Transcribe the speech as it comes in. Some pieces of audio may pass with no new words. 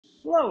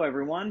Hello,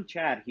 everyone.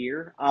 Chad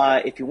here.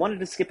 If you wanted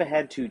to skip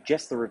ahead to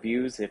just the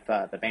reviews, if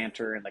the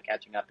banter and the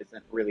catching up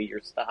isn't really your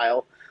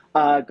style,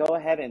 go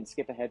ahead and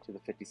skip ahead to the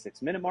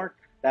 56-minute mark.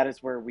 That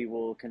is where we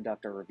will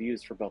conduct our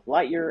reviews for both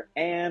Lightyear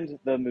and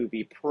the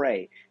movie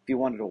Prey. If you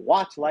wanted to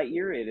watch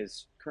Lightyear, it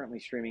is currently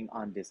streaming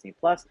on Disney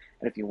Plus,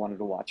 and if you wanted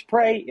to watch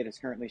Prey, it is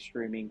currently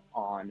streaming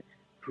on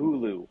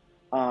Hulu.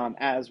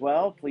 As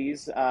well,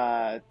 please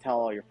tell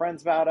all your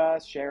friends about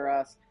us, share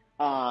us.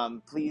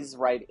 Please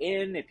write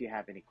in if you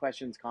have any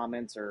questions,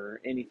 comments,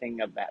 or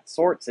anything of that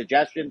sort,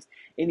 suggestions,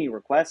 any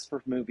requests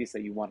for movies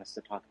that you want us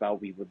to talk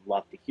about. We would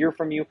love to hear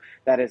from you.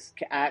 That is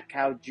at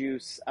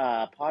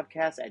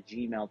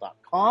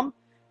cowjuicepodcast@gmail.com.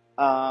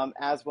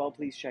 As well,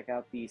 please check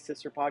out the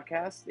sister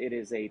podcast. It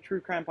is a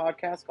true crime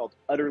podcast called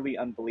Utterly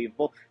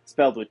Unbelievable,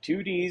 spelled with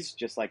two D's,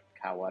 just like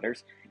cow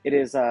udders. It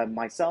is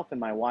myself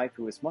and my wife,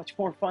 who is much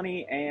more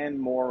funny and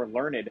more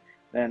learned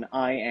than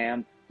I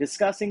am,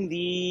 discussing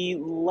the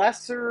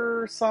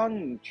lesser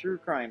sung true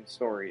crime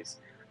stories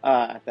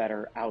that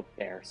are out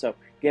there. So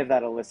give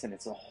that a listen.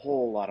 It's a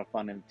whole lot of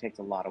fun and it takes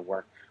a lot of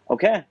work.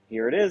 Okay,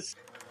 here it is.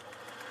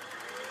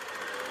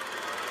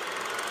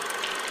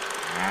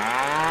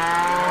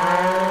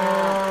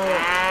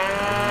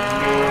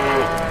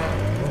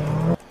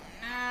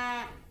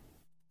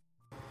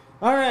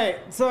 All right,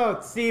 so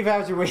Steve,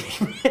 how's your week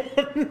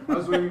been? I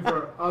was waiting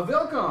for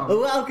welcome.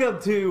 Welcome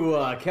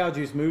to Cow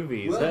Juice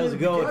Movies. How's it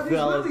going,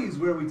 fellas? Movies,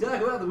 where we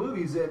talk about the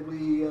movies that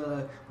we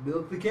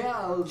milk the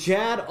cows.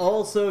 Chad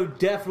also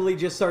definitely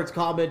just starts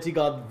commenting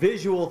on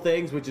visual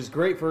things, which is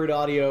great for an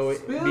audio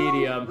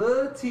medium.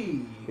 The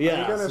tea.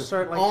 Yeah. Gonna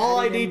start, like, all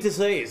I adding need in- to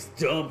say is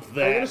dump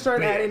that. I'm gonna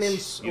start bitch. adding in,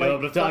 You know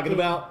what I'm talking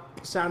about?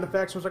 sound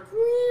effects. I was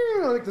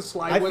like the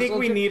slide I whistle. think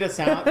we need a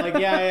sound. Like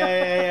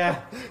yeah.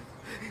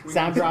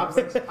 Sound drops.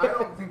 I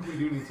don't think we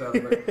do need sound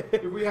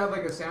effects. If we had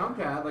like a sound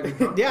pad, like a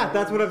drum Yeah, pad,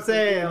 that's what I'm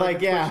saying. Like,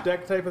 a yeah. Twitch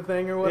deck type of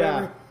thing or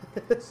whatever.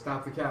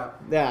 Stop the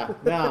cap. Yeah,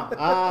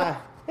 no.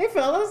 Hey,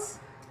 fellas.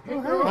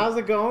 How's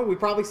it going? We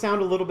probably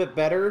sound a little bit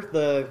better.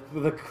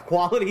 The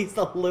quality's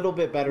a little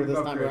bit better We've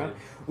this time upgraded. around.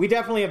 We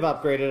definitely have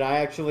upgraded. I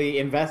actually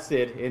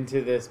invested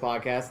into this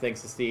podcast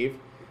thanks to Steve.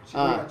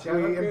 Chad We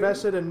upgraded?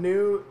 invested a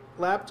new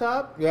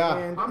laptop Yeah.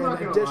 and I'm an not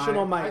gonna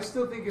additional lie. I mic.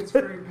 still think it's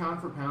free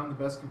pound for pound the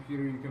best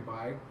computer you can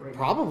buy right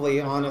Probably,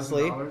 now.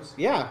 honestly. $1,000.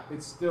 Yeah,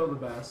 It's still the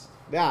best.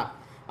 yeah.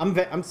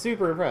 I'm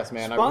super impressed,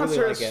 man. I Sponsor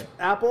really us, like it.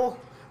 Apple.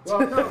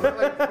 Well, no,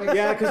 but like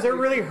Yeah, because they're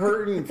really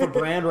hurting for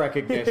brand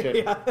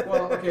recognition.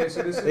 Well, okay,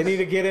 so this is. They need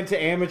to get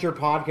into amateur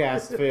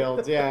podcast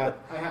fields. Yeah,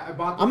 I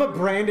bought. The I'm a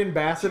brand Should we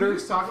ambassador.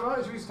 just talk about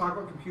it? Should we just talk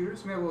about computers?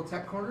 Can we have a little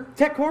tech corner?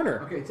 Tech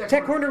Corner. Okay,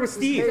 Tech Corner with This is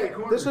Steve. Tech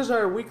Corner. This is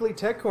our weekly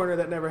tech corner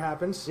that never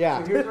happens.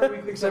 Yeah. So here's our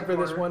weekly Except tech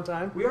for this corner. one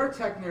time. We are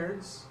tech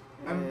nerds.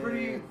 I'm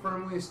pretty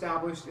firmly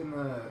established in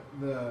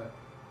the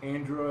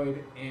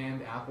Android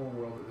and Apple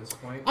world at this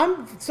point.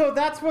 So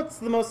that's what's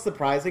the most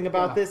surprising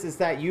about Yeah. this is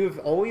that you've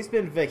always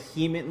been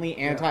vehemently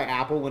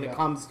anti-Apple when it Yeah.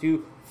 comes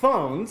to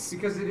phones.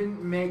 Because they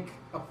didn't make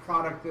a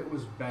product that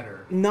was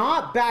better.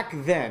 Not back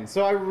then.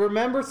 So I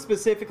remember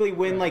specifically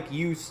when Right. like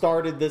you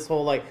started this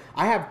whole like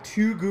I have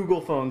two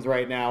Google phones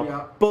right now,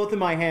 Yeah. both in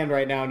my hand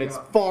right now, and it's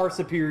Yeah. far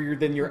superior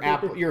than your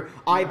Apple, your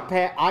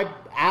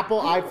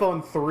Apple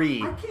iPhone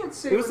 3. I can't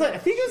say It was when like I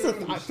that think it was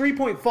a changed.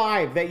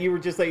 3.5 that you were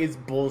just like it's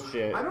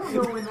bullshit. I don't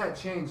know when that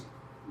changed.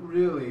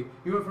 Really,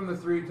 you went from the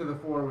 3 to the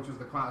 4, which was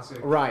the classic,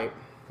 Right.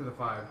 to the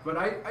 5. But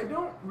I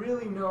don't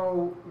really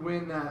know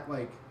when that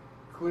like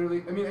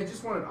clearly. I mean, I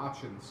just wanted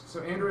options. So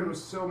Android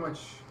was so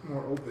much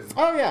more open.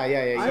 Oh yeah.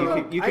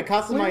 You could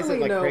customize it clearly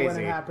like know when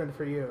crazy. it happened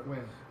for you.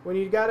 When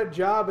You got a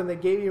job and they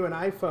gave you an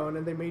iPhone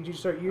and they made you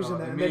start using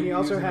they that, and made then you me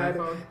also use an had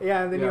iPhone?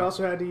 and then you Yeah.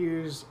 also had to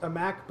use a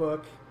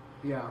MacBook,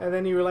 yeah. and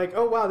then you were like,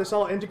 oh wow, this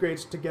all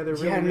integrates together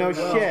really, Yeah, no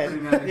really well. shit.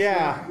 Pretty nice.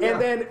 Yeah. Yeah.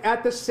 And then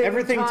at the same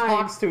Everything time,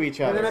 talks to each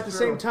and then other. at the That's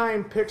same true.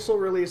 time, Pixel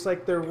released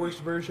like their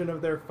worst version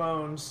of their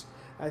phones.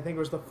 I think it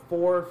was the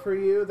 4 for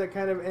you that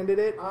kind of ended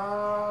it.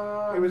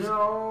 It was-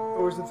 no.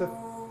 or was it the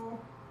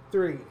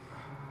 3?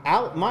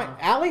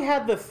 Allie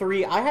had the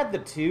 3. I had the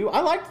 2.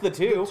 I liked the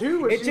 2. The 2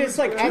 was- It's just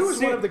like the 2 as was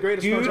soon, one of the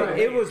greatest dude. phones I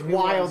It made. was It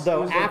wild was. though.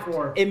 It was the After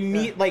 4.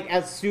 like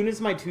as soon as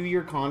my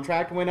 2-year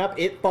contract went up,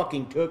 it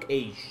fucking took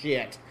a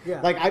shit.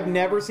 Yeah. Like I've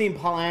never seen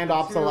planned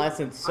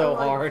obsolescence so I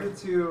liked hard. The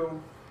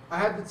 2. I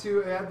had the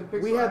 2. I had the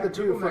Pixel. We I had the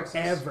 2 Google Nexus.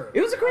 forever.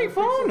 It was a great I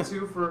phone. had the Pixel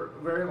 2 for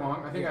very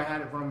long. I think I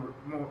had it for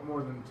more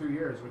than 2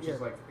 years, which Yeah.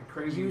 is like a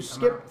crazy. You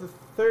skipped the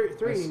 3 I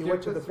and you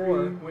went skipped to the 3, 4.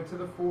 Went to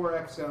the 4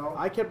 XL.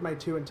 I kept my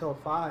 2 until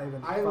 5,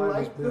 and I 5 was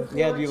like the good. 4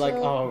 Yeah, do you like?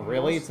 XL Oh,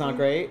 really? It's not mostly.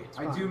 great.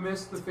 I do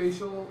miss the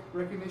facial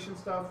recognition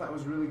stuff. That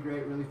was really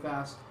great, really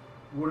fast.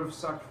 Would have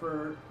sucked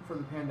for the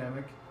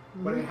pandemic.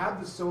 But it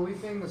had the Soli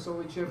thing, the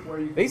Soli chip, where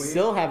you could They wave.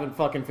 still haven't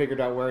fucking figured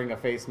out wearing a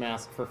face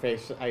mask for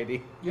Face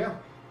ID. Yeah.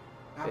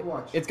 Apple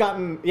Watch. It's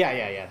gotten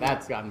yeah.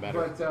 That's gotten better.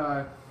 But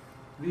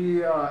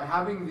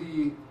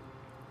having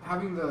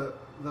the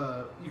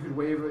you could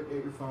wave it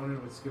at your phone and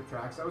it would skip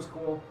tracks. That was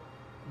cool.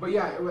 But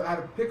yeah, I had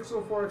a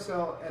Pixel 4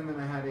 XL and then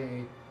I had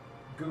a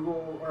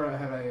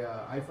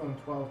iPhone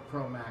 12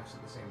 Pro Max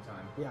at the same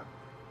time. Yeah.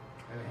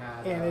 And it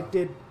had And it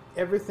did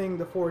everything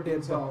the 4 did,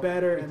 Until but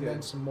better, it and did.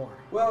 then some more.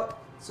 Well,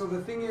 so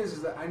the thing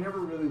is that I never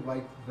really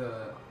liked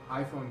the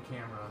iPhone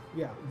camera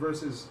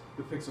versus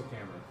the Pixel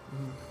camera.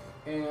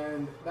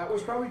 And that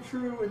was probably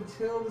true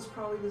until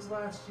this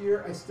last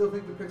year. I still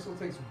think the Pixel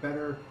takes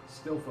better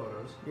still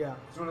photos. Yeah.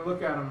 So when I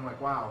look at them, I'm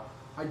like, wow.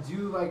 I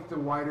do like the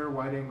wider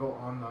wide angle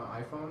on the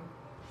iPhone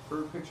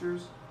for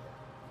pictures,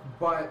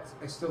 but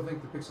I still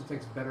think the Pixel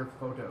takes better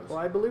photos. Well,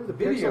 I believe the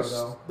Video,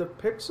 Pixel, though. the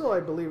Pixel,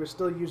 I believe, is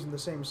still using the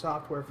same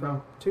software from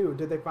No. 2.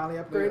 Did they finally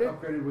upgrade They it?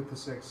 upgraded with the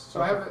 6.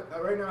 So Okay. I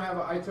have right now I have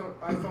an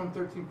iPhone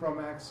 13 Pro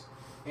Max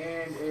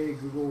and a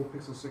Google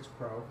Pixel 6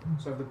 Pro.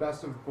 So I have the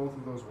best of both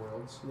of those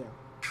worlds. Yeah.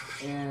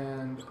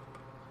 And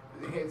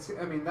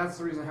that's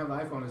the reason I have the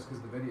iPhone is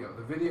because the video.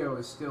 The video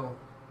is still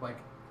like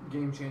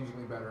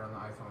game-changingly better on the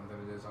iPhone than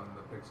it is on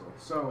the Pixel.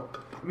 So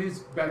it's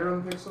better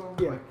on the Pixel.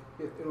 Yeah. Like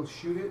it'll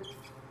shoot it,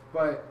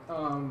 but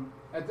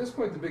at this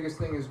point the biggest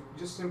thing is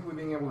just simply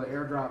being able to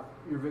airdrop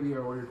your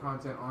video or your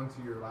content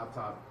onto your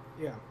laptop.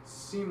 Yeah.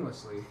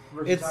 Seamlessly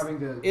versus having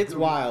to it's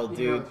wild,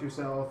 email dude. it to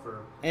yourself or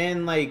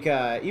And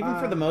even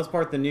for the most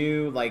part, the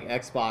new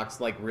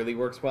Xbox really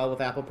works well with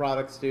Apple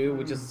products too,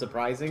 which is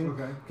surprising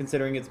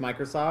considering it's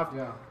Microsoft.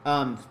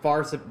 Yeah.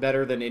 Far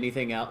better than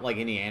anything else, like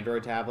any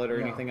Android tablet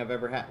or anything I've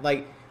ever had.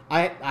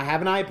 I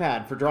have an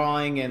iPad for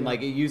drawing and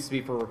it used to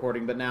be for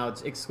recording, but now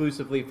it's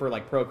exclusively for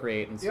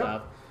Procreate and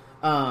stuff.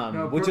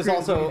 Which is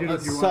also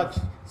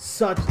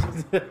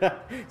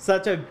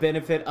such a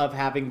benefit of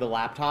having the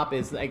laptop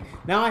is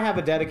now I have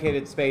a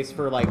dedicated space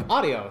for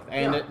audio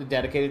and a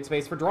dedicated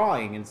space for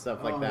drawing and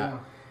stuff like that.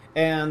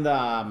 Yeah.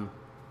 And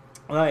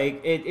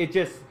it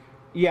just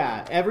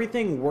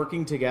everything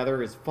working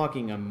together is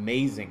fucking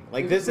amazing.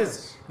 This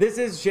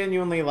is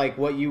genuinely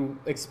what you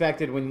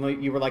expected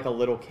when you were a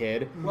little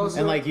kid. Well,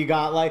 and you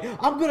got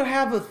I'm gonna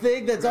have a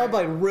thing that's on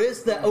my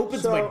wrist that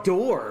opens my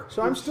door.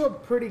 So I'm still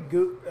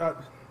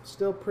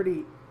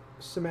pretty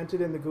cemented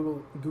in the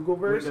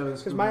Googleverse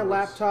because my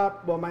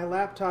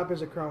laptop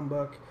is a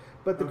Chromebook,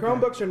 but the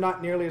Chromebooks are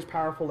not nearly as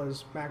powerful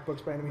as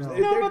MacBooks by any means.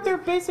 But they're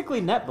basically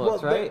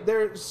netbooks, right?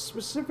 They're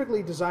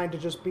specifically designed to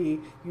just be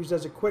used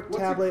as a quick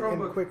tablet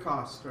and quick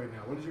cost right now.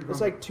 What is your Chromebook?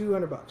 It's like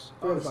 $200.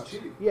 Oh, it's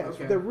cheap. Yeah,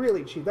 they're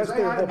really cheap. That's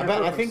their whole.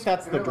 I think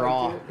that's the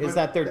draw is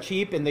that they're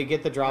cheap and they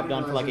get the job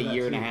done for a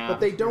year and a half. But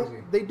they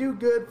don't. They do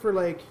good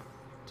for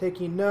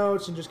taking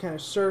notes and just kind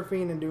of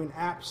surfing and doing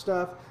app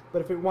stuff.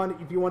 But if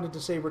you wanted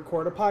to say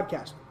record a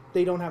podcast,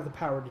 they don't have the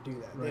power to do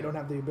that. Right. They don't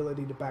have the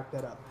ability to back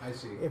that up. I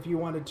see. If you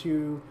wanted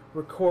to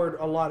record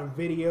a lot of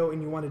video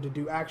and you wanted to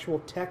do actual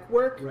tech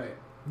work,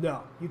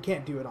 no, you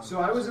can't do it on. So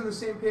I was in the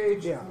same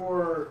page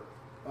for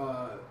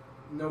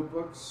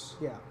notebooks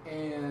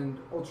and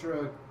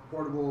ultra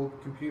portable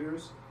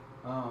computers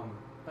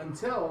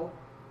until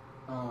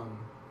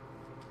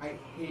I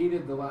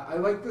hated I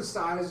like the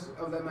size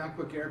of that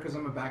MacBook Air because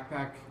I'm a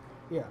backpack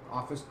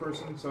office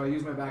person, so I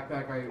use my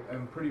backpack.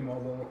 I'm pretty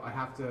mobile.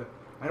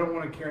 I don't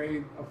want to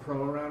carry a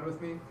Pro around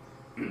with me.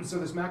 So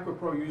this MacBook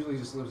Pro usually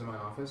just lives in my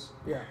office.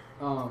 Yeah.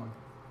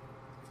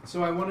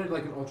 So I wanted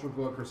an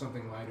Ultrabook or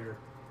something lighter,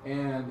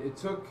 and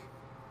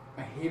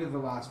I hated the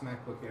last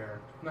MacBook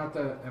Air, not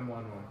the M1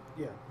 one.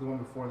 Yeah. The one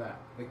before that.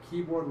 The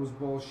keyboard was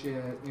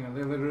bullshit. They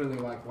literally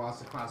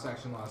lost a class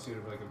action lawsuit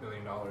of $1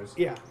 billion.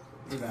 Yeah.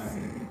 For that.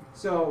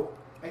 So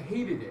I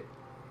hated it.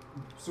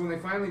 So when they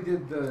finally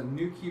did the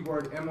new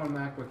keyboard M1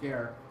 MacBook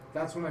Air,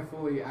 that's when I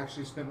fully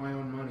actually spent my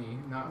own money,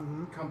 not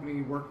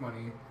company work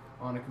money,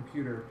 on a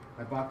computer.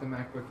 I bought the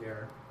MacBook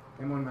Air,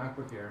 M1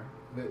 MacBook Air,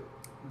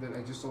 that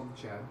I just sold to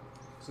Chad.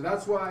 So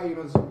that's why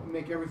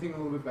make everything a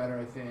little bit better,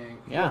 I think.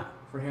 Yeah.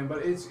 For him, but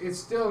it's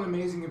still an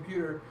amazing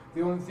computer.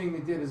 The only thing they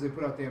did is they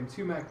put out the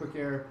M2 MacBook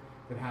Air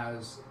that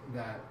has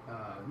that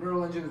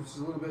neural engine, which is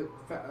a little bit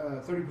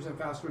 30%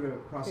 faster to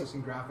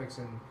processing graphics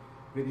and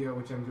video,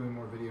 which I'm doing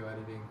more video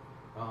editing.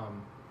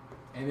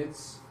 And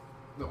it's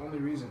the only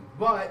reason.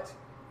 But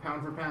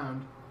pound for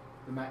pound,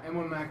 the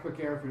M1 MacBook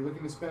Air, if you're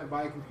looking to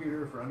buy a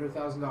computer for under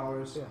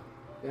 $1,000,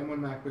 the M1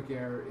 MacBook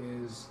Air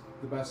is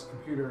the best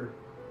computer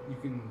you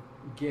can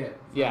get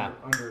for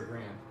under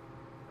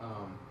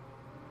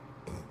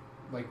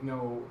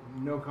 $1,000.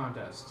 No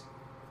contest.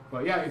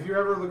 But yeah, if you're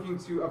ever looking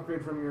to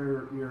upgrade from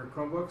your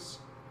Chromebooks,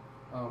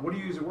 what do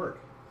you use at work?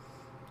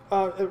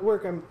 At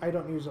work, I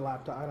don't use a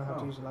laptop. I don't have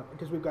to use a laptop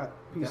because we've got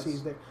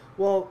PCs there.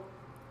 Well,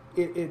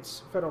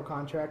 it's federal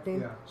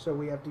contracting, so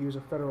we have to use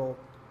a federal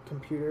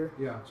computer.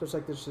 Yeah. So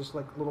it's this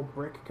little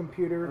brick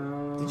computer.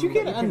 Did you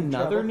get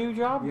another new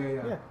job?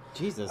 Yeah.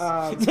 Jesus.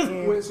 So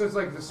it's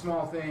the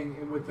small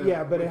thing with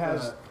the but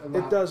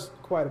it does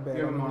quite a bit.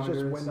 You have it's just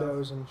and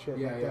Windows stuff. and shit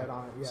like that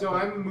on it. Yeah, so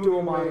I'm moving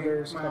dual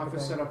monitors, my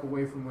office setup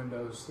away from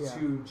Windows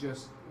to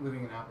just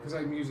living it out because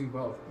I'm using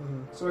both.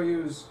 Mm-hmm. So I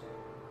use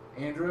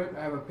Android.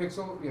 I have a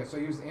Pixel. Yeah. So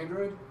I use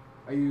Android.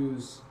 I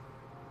use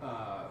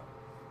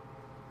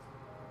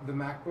the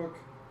MacBook,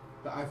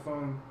 the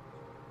iPhone,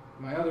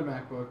 my other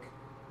MacBook,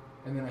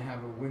 and then I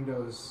have a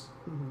Windows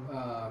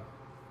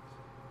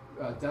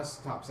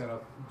desktop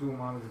setup, dual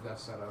monitor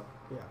desk setup.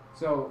 Yeah.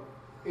 So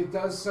it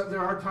does. There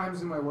are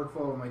times in my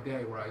workflow of my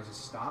day where I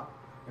just stop,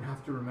 and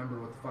have to remember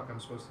what the fuck I'm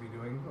supposed to be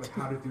doing, like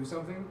how to do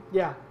something,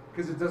 Yeah.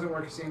 because it doesn't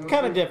work seamlessly.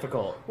 Kind of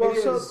difficult. Well,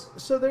 It so is.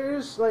 so there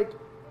is like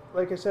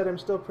I said, I'm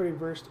still pretty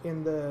versed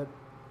in the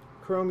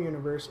Chrome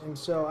universe, and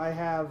so I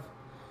have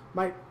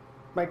my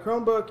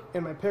Chromebook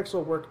and my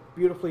Pixel work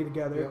beautifully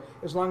together Yep.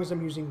 as long as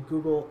I'm using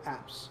Google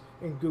apps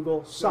and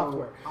Google So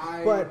software.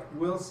 I But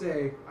will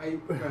say,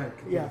 go ahead.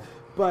 yeah,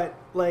 but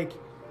like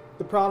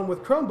the problem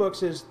with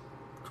Chromebooks is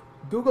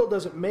Google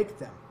doesn't make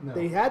them. No.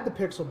 They had the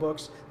Pixel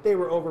books; they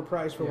were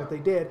overpriced for Yeah. what they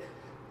did,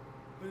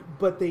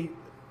 but they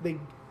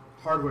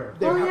Hardware.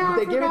 they Oh, yeah, I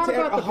they give it forgot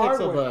to about the Pixel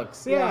hardware.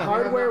 books. Yeah, Yeah. They have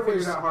hardware not figured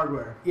was out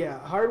hardware. yeah,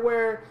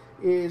 hardware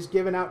is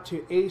given out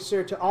to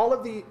Acer, to all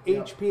of the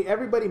Yep. HP.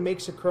 Everybody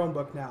makes a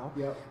Chromebook now.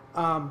 Yep.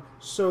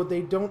 So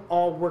they don't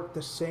all work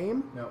the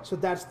same. No. So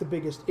that's the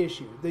biggest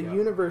issue. The Yeah.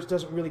 universe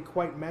doesn't really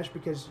quite mesh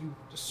because you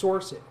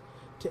source it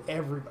to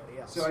everybody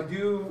else. So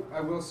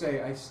I will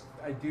say,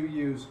 I do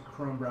use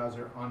Chrome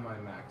browser on my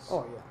Macs.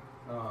 Oh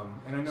yeah.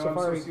 And I know Safari I'm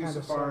supposed to use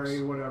kinda Safari,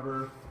 sucks.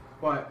 whatever,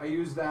 but I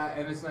use that,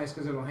 and it's nice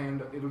because it'll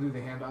do the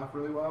handoff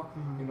really well.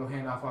 Mhm. It'll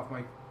hand off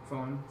my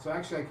phone, so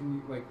actually I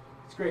can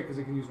it's great because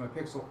I can use my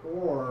Pixel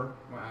or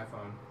my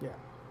iPhone. Yeah.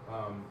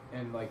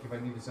 And like if I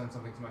need to send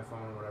something to my phone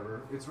or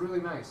whatever, it's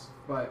really nice.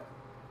 But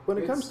When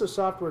it it's- comes to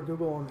software,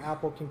 Google and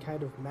Apple can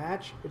kind of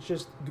match. It's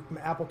just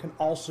Apple can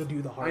also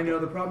do the I hardware. know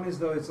the problem is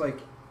though, it's like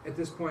at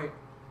this point,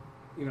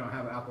 I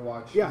have an Apple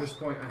Watch. Yeah. At this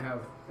point, I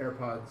have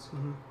AirPods.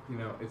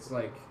 Mhm. It's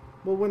like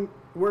Well, when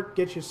work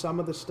gets you some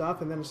of the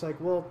stuff, and then it's like,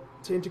 well,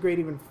 to integrate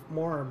even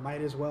more, might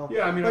as well.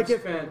 yeah. I mean, Like I've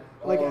if- spent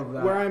all Like of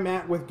that. where I'm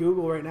at with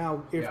Google right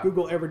now, if Yeah.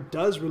 Google ever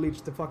does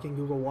release the fucking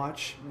Google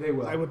Watch, They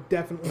will. I would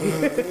definitely.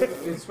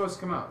 It's supposed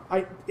to come out.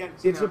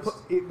 It's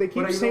announced. they keep But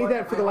you know saying what?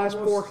 that for the I last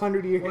almost-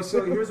 400 years. Well,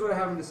 so here's what I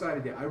haven't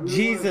decided yet. I really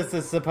Jesus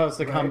is supposed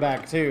to come Right.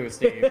 back too,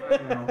 Steve.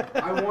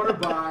 I want to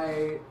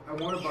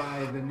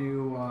buy the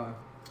new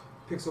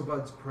Pixel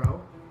Buds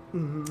Pro.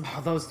 Oh,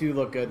 those do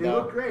look good They though.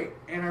 look great,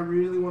 and I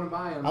really want to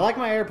buy them. I like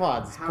my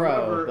AirPods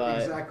However, Pro,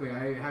 but exactly,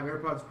 I have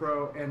AirPods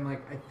Pro, and I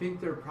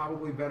think they're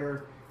probably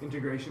better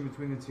integration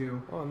between the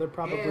two. Oh, and they're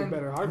probably And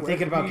better I'm hardware.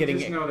 thinking about You getting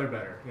just it. know they're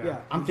better. Yeah.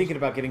 I'm thinking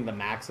about getting the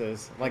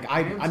Maxes. Like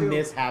I am too.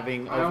 miss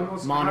having I a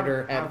almost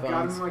monitor I've got them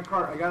headphones. in my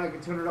cart. I got a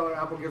 $200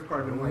 Apple gift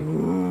card, and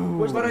I'm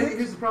Was but the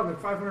here's the problem: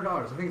 $500.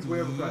 I think it's way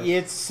overpriced.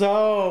 It's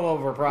so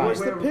overpriced. Was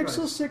the way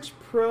Pixel overpriced. 6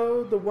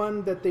 Pro the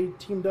one that they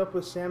teamed up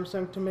with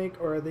Samsung to make,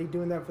 or are they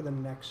doing that for the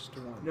next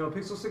one? No,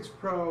 Pixel 6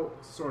 Pro,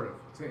 sort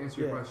of, to answer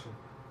your Yeah. question.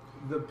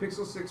 The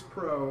Pixel 6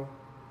 Pro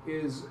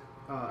is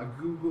a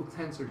Google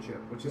Tensor chip,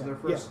 which is Yeah. their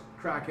first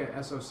crack at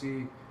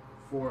SoC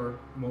for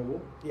mobile.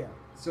 Yeah.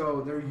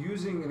 So they're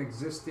using an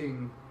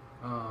existing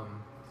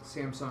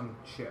Samsung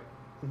chip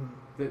Mhm.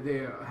 that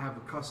they have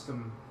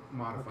custom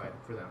modified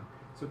for them.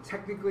 So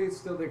technically,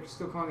 they're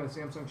still calling it a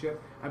Samsung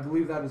chip. I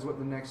believe that is what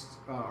the next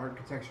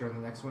architecture and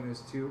the next one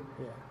is too.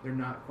 Yeah. They're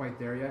not quite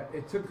there yet.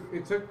 It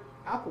took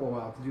Apple a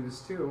while to do this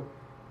too,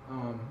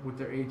 with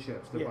their A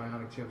chips, their Yeah.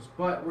 Bionic chips.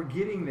 But we're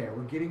getting there.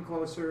 We're getting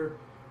closer.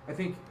 I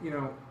think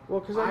Well,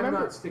 because I I'm remember.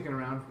 not sticking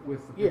around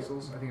with the Yeah.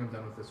 Pixels. I think I'm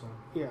done with this one.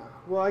 Yeah.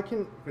 Well, I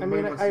can. If I mean,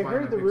 anybody wants to I buy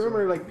heard my the Pixel.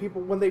 rumor, like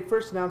people when they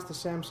first announced the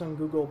Samsung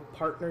Google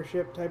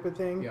partnership type of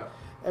thing. Yeah.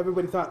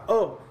 Everybody thought,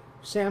 oh,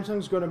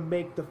 Samsung's going to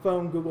make the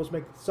phone, Google's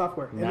make the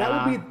software, and Nah,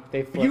 that would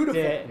they be flipped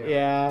beautiful. it. Yeah.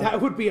 Yeah.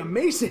 That would be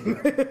amazing.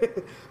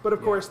 But of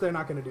Yeah. course, they're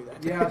not going to do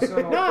that. Yeah.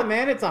 So No,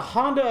 man, it's a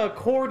Honda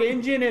Accord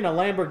engine and a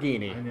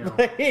Lamborghini. I know.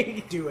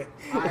 Like, Do it.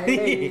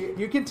 I-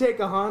 You can take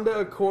a Honda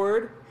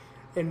Accord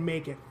and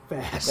make it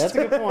fast. that's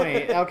a good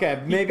point.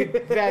 Okay, maybe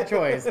bad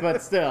choice,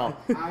 but still.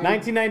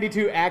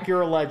 1992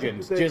 Acura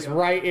Legend, There you just go.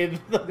 right in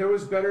the... there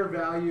was better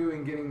value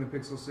in getting the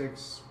Pixel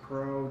 6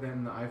 Pro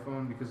than the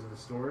iPhone because of the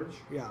storage.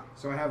 Yeah.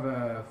 So I have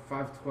a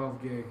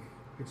 512 gig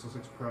Pixel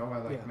 6 Pro.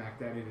 I Yeah. Mac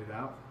Daddied it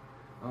out,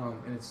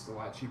 and it's a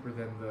lot cheaper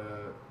than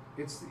the.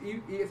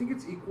 I think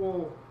it's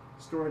equal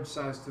storage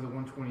size to the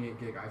 128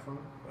 gig iPhone.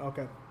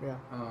 Okay. Yeah.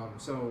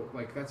 So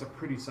that's a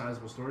pretty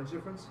sizable storage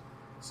difference.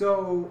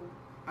 So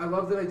I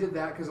love that I did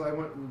that because I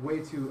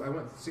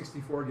went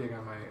 64 gig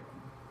on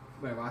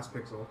my last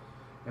Pixel,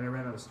 and I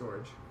ran out of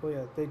storage. Well,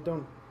 yeah.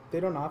 They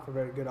don't offer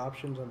very good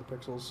options on the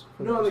Pixels.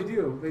 for No, those. they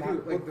do. They do.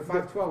 Not- Like the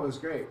 512 is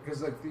great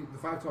because the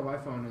 512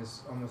 iPhone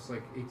is almost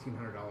like $1,800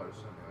 or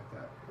something like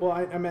that. Well,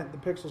 I meant the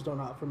Pixels don't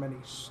offer many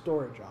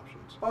storage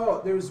options.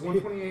 Oh, there's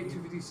 128,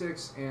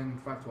 256, and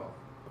 512.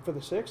 For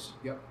the 6?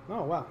 Yep.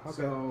 Oh, wow. Okay.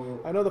 So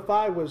I know the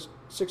 5 was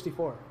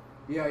 64.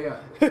 yeah.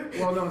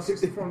 Well, no,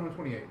 64 and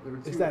 128. There were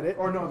two. Is that it?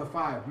 Or no, the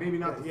 5. Maybe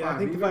not the Yeah, 5. I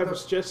think the Even 5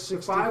 was just the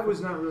 60. 5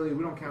 was not really.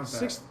 We don't count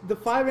that. The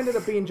 5 ended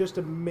up being just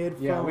a mid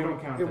phone. Yeah, we don't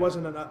count It that.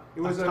 wasn't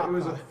It was top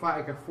a 5.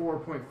 like a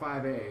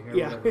 4.5A. Or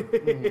Yeah. whatever.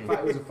 It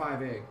was a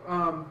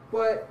 5A.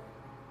 But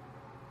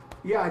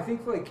yeah, I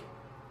think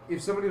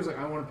if somebody was like,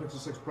 I want a Pixel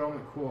 6 Pro, I'm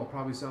like, cool, I'll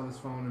probably sell this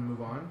phone and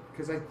move on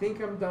because I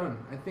think I'm done.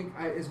 I think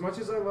as much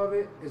as I love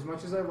it, as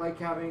much as I like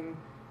having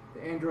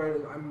the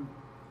Android,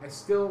 I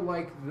still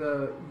like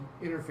the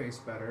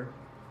interface better.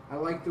 I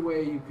like the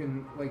way you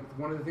can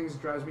one of the things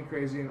that drives me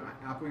crazy, and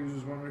Apple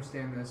users won't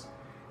understand this,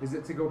 is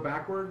that to go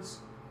backwards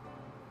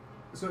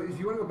So if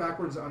you want to go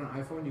backwards on an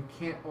iPhone, you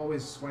can't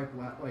always swipe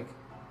left, like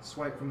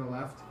swipe from the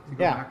left to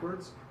go Yeah.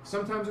 backwards.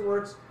 Sometimes it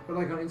works, but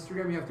like on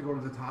Instagram, you have to go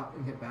to the top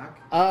and hit back.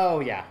 Oh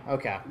yeah,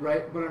 okay.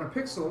 Right, but on a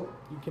Pixel,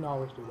 You can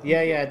always do that.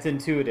 Yeah, it's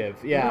intuitive.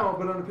 Yeah. no,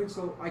 but on a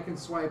Pixel, I can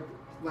swipe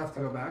left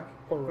to go back,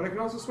 Or but I right. can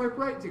also swipe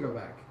right to go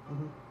back.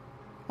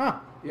 Huh.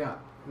 Yeah,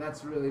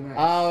 that's really nice.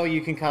 Oh,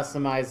 you can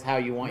customize how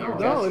you want your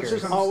No, gestures.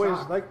 it's just always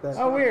like that.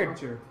 Oh, weird.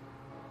 Launcher.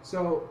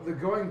 So the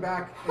going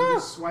back Huh. and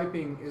just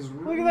swiping is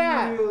Look at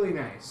that. really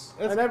nice.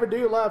 I never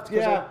do left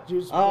because Yeah. I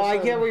use. Oh, I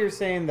get what you're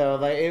saying though.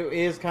 Like it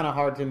is kind of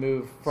hard to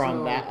move from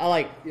So, that. I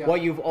like yeah.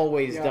 what you've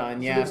always done.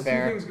 So Yeah, there's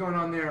fair. two things going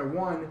on there.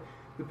 One,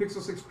 the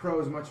Pixel 6 Pro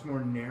is much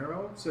more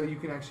narrow, so you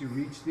can actually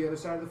reach the other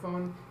side of the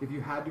phone if you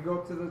had to go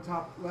up to the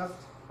top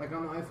left, like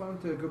on the iPhone,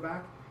 to go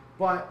back.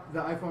 But the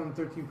iPhone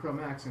 13 Pro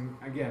Max, and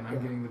again,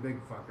 I'm getting the big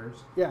fuckers,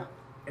 Yeah.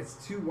 it's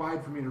too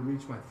wide for me to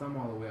reach my thumb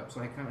all the way up, so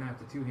I kind of have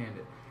to two-hand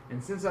it.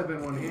 And since I've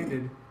been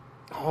one-handed,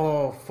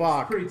 Oh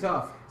fuck. it's pretty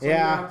tough. So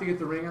Yeah. I have to get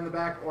the ring on the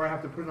back, or I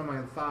have to put it on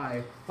my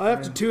thigh. I have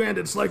to and two-hand.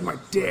 It's like my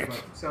dick. swipe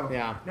up. So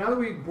Yeah. now that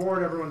we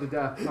bored everyone to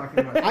death talking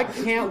about I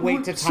can't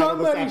wait to title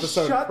this Somebody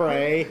episode shut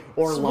Prey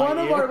or Lightyear. One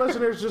of our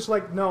listeners just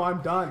like, no,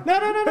 I'm done. No.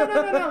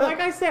 Like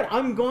I said,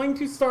 I'm going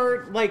to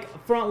start like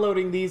front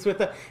loading these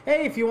with a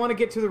hey, if you want to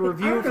get to the I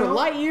review don't for know.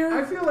 Lightyear,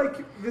 I feel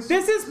like this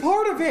is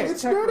part of it.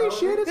 It's tech nerdy relevant.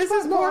 shit. It's This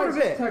is fun. No, part it's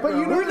of it. tech But you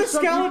know, relevant. We're the there's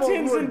some people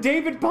skeletons who are- and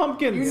David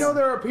Pumpkins. You know,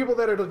 there are people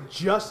that are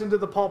just into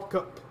the pop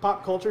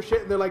culture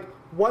shit, and they're like,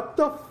 "What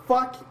the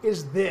fuck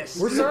is this?"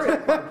 We're sorry.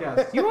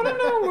 podcast. You want to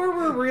know where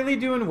we're really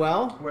doing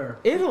well? Where?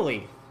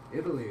 Italy.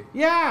 Italy.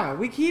 Yeah,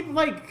 we keep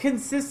like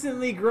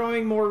consistently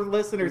growing more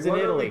listeners What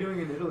in are Italy. we doing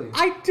in Italy?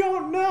 I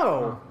don't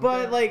know, Oh,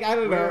 but okay. like I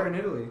don't Where know. in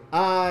Italy?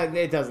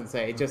 It doesn't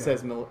say. It just Okay.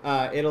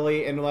 says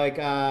Italy and like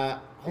It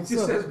just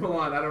also- says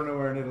Milan. I don't know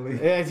where in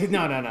Italy.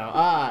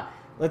 No.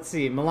 Let's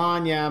see,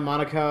 Milan, yeah,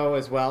 Monaco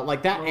as well.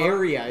 Like that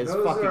area is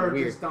Those fucking are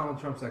weird. just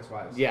Donald Trump's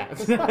ex-wives. Yeah.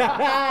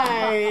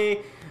 Hi.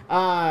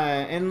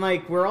 And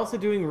like we're also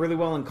doing really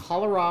well in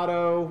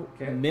Colorado,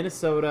 Okay.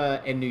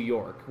 Minnesota, and New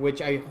York,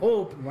 which I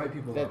hope. White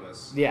people that- love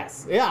us.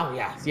 Yes.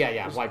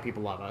 Yeah. White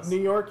people love us. New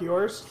York,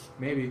 yours,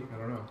 Maybe. I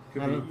don't know.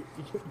 Could I be.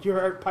 don't-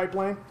 your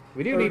pipeline.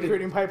 We do Or need to.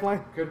 recruiting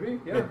pipeline. Could be.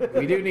 Yeah.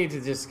 We do need to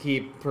just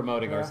keep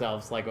promoting Yeah.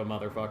 ourselves like a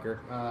motherfucker.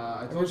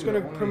 I We're told just you going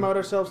the to only- promote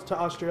ourselves to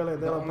Australia.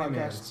 They the love only podcasts.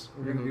 mans.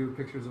 We're gonna do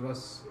pictures of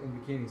us in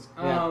bikinis.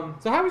 Yeah.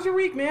 So how was your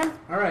week, man?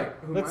 All right.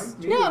 Who, Let's-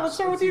 mine? yeah, let's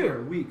start with see you.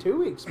 here. Week. 2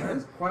 weeks, man.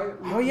 It's quiet.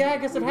 Oh, yeah, I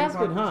guess it We've has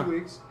been, talking for huh? 2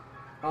 weeks.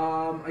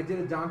 I did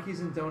a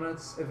Donkeys and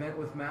Donuts event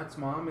with Matt's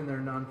mom and their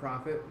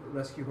nonprofit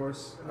rescue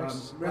horse,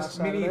 Last mini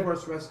Saturday.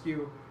 horse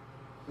rescue.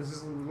 This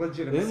is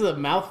legitimate. This is a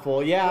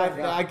mouthful. Yeah,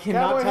 Yeah. I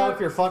cannot Cowboy tell Heaven- if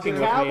you're fucking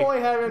with me. Cowboy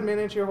Heaven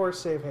Miniature Horse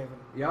Safe Haven.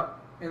 Yep.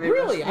 And they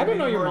Really? rescue I didn't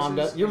know mini your mom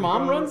horses does. Your and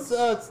mom runs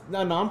goats. a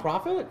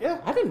nonprofit? Yeah.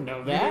 I didn't know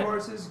Mini that.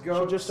 horses,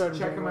 go just started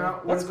check them January.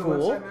 out. What That's is the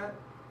cool. website, Matt?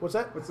 What's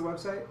that? What's the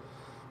website?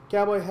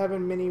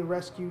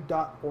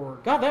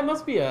 CowboyHeavenMiniRescue.org. God, that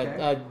must be Okay.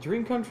 a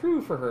dream come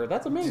true for her.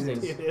 That's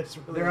amazing. It is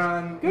really. They're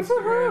on Good for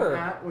Instagram. her.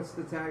 Matt, what's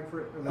the tag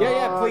for it?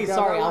 Yeah, please. God,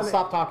 Sorry, that I'll one-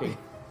 stop talking.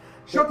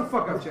 Shut the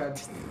fuck up, Chad.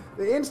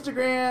 The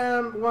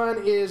Instagram one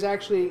is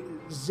actually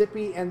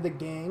Zippy and the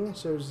Gang.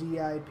 So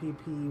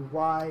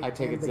ZIPPY. I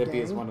take and it the Zippy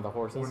gang. is one of the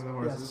horses. One of the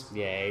horses.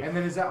 Yay. And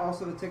then is that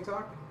also the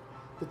TikTok?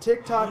 The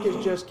TikTok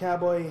is just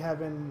Cowboy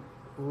Heaven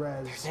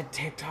Res. There's that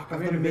TikTok I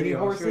of made the a mini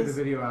video. I'll show you the horses.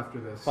 video after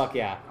this. Fuck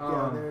yeah.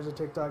 Yeah, there's a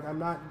TikTok.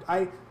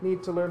 I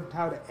need to learn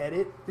how to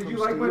edit. Did from you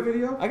like my Steve.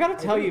 video? I gotta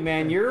tell did. you,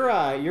 man,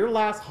 your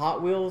last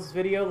Hot Wheels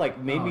video like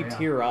made Oh, me yeah.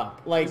 tear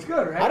up. Like, It's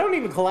good, right? I don't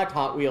even collect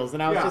Hot Wheels,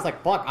 and I was Yeah. just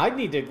like, fuck, I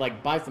need to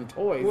like buy some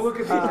toys. We'll look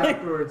at these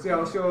afterwards. Yeah,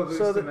 I'll show this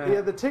So to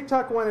Matt. the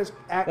TikTok one is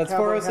at That's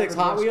Cowboy 406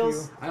 Heaven Hot Rescue.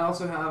 Wheels? I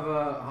also have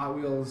a Hot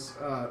Wheels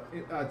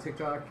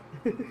TikTok.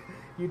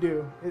 You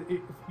do.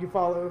 You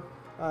follow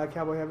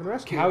Cowboy Heaven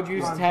Rescue. Cow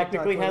Juice on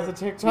technically TikTok, has a right?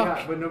 TikTok.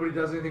 Yeah, but nobody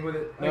does anything with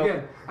it. Nope.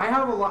 Again,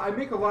 I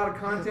make a lot of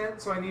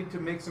content, so I need to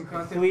make some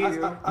content Please,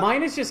 for you.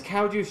 mine is just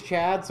Cow Juice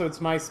Chad, so it's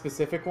my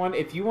specific one.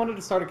 If you wanted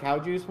to start a Cow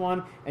Juice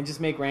one and just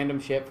make random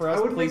shit for us,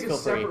 I would please make feel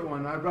a free. separate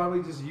one. I'd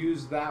probably just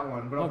use that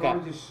one, but I'll Okay.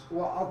 probably just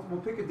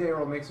we'll pick a day where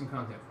I'll make some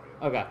content for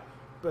you. Okay.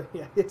 But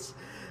yeah, it's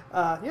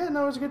it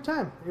was a good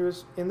time. It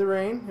was in the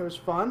rain. It was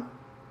fun.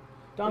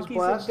 Donkeys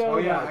blast. and Oh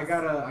yeah,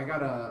 Donuts. I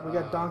got a. We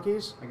got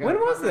donkeys. I got When a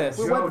was Conrad this?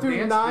 We Joe went through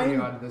dance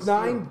video out of this,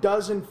 nine too.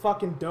 dozen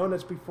fucking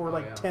donuts before Oh,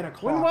 like yeah. 10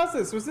 o'clock. When was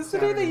this? Was this the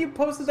day that Saturday. you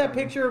posted that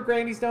Saturday. picture of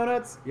Granny's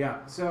Donuts?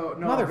 Yeah. So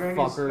no, Motherfucker.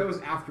 Granny's. That was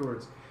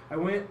afterwards. I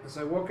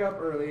woke up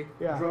early,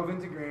 Yeah. drove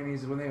into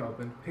Granny's when they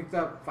opened, picked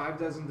up 5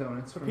 dozen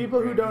donuts. For from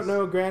people who don't Granny's.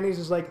 know, Granny's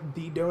is like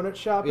the donut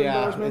shop in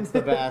Yeah, Bozeman. it's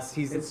the best.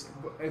 He's it's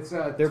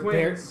they're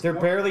twins. they're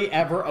barely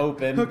ever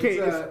open. Okay.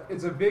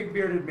 It's a big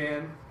bearded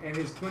man and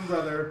his twin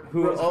brother.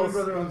 Who his also-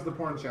 twin brother owns the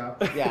porn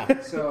shop.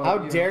 Yeah. So How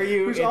you know, dare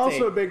you? Who's It's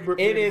also a big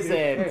It is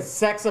a Hey.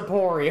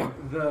 sexaporium.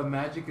 The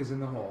magic is in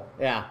the hole.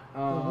 Yeah.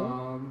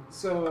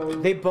 So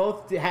They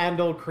both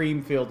handle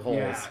cream-filled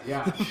holes.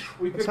 yeah.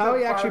 We picked how up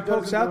he actually 5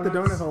 pokes dozen out the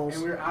donuts, donut holes.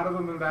 and we were out of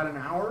them in about an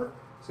hour.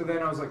 So then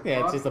I was like, Yeah,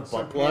 it's fuck, just a so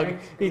butt plug.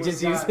 panicked, He and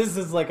just went and uses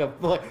as like a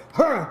like.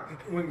 Huh!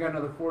 went and got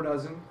another 4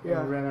 dozen. Yeah.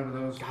 And we ran out of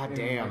those God in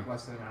damn. like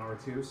less than an hour or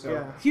two. So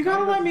Yeah. You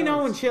gotta now let me know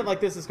know when shit like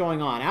this is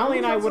going on. Allie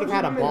and I would have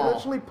had a social media. ball.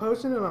 Actually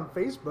posting it on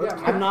Facebook.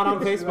 Yeah, I'm not on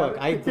Well, Facebook.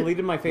 I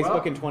deleted my Facebook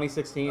well, in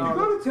 2016. You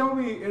gotta tell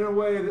me in a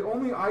way that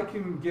only I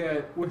can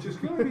get, which is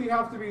gonna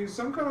have to be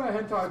some kind of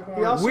hentai porn.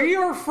 He also- We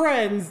are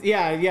friends.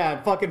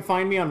 Yeah. Fucking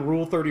find me on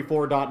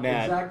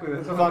rule34.net. Exactly.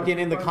 That's all Fucking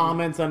in the I'm-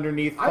 comments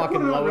underneath. I put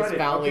Fucking it on Lois Reddit,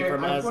 Valley okay?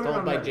 from I As put it Told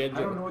on by Reddit. Ginger.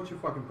 I don't know what your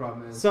fucking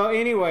problem is. So,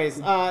 anyways,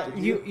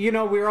 you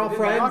know we're all did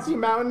friends. Rocky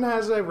Mountain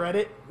has a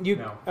Reddit. You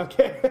No.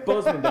 Okay.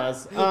 Bozeman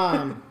does.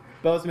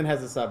 Bozeman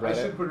has a I subreddit.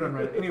 should put it on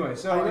Reddit. Anyway,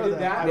 so I I know did that.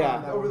 that,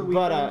 Yeah, over the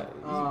weekend.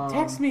 but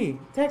text me.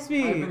 I've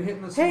been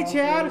hitting the Hey, small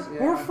Chad, things,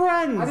 we're yeah.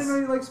 friends. I didn't know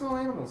you like small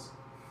animals.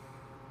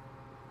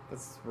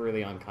 That's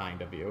really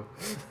unkind of you.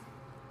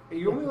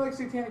 You only like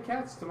satanic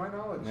cats, to my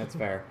knowledge. That's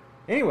fair.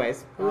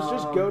 Anyways, It was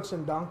just Um, goats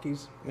and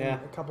donkeys. And yeah.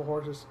 a couple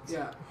horses.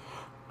 Yeah,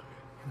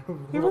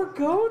 there were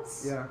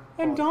goats yeah.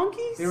 and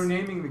donkeys. They were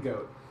naming the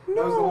goat.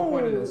 That was the whole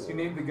point of this. You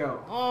named the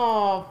goat.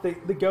 Oh,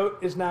 The goat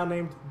is now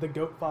named the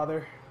Goat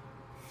Father.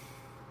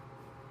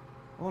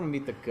 I want to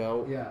meet the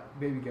goat. Yeah,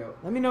 baby goat.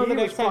 Let me know He the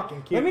was next time.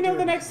 fucking cute, Let me know too.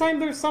 the next time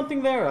there's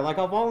something there. Like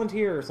I'll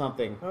volunteer or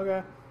something.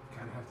 Okay.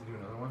 Kind of have to do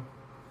another one.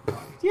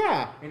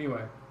 Yeah.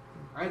 Anyway,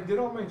 I did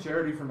all my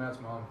charity for Matt's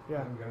mom.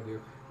 Yeah. I'm gonna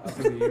do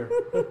for the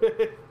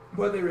year.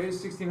 But they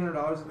raised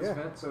 $1,600 at this Yeah.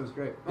 event, so it was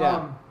great.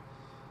 Yeah.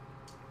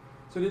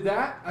 So did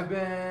that. I've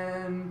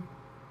been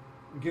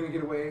gonna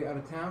get away out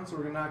of town, so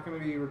we're not gonna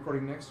be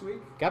recording next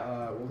week. Yep.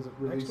 We'll Is it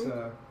release. next week?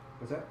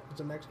 What's that? Is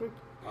it next week?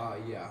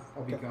 Yeah,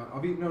 I'll be Okay.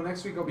 gone.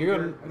 Next week I'll be You're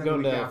here. going, and then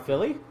going the week to after.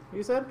 Philly?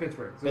 You said?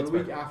 Pittsburgh. So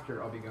Pittsburgh. the week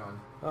after I'll be gone.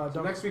 So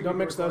Don't next week don't we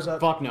mix record- those up.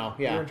 Fuck no.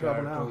 You're Yeah. in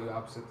trouble Yeah, now. totally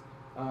opposite.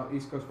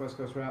 East Coast, West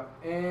Coast rap.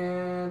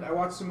 And I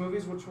watched some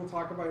movies, which we'll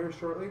talk about here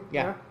shortly.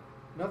 Yeah.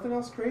 Nothing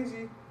else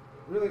crazy.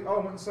 Really. Oh, I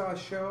went and saw a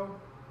show.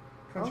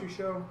 Country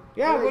show.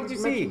 Yeah. Yeah, What did you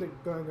see? mentioned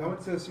it. Go ahead, go I ahead.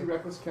 went to see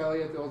Reckless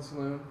Kelly at the old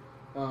saloon.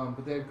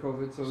 But they had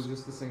COVID, so it was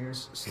just the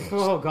singers.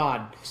 Oh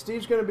God.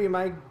 Steve's going to be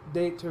my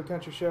date to a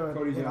country show in,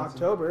 Cody in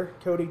Johnson. October.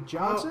 Cody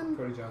Johnson,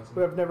 Cody Johnson.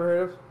 who I've never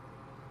heard of,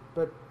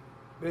 but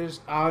is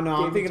Oh no, Gave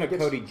I'm me thinking of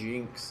tickets. Cody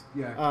Jinks.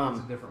 Yeah, it's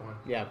a different one.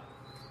 Yeah.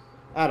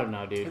 I don't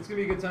know, dude. It's gonna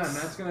be a good time.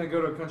 Matt's gonna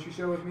go to a country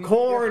show with me.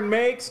 Corn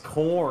makes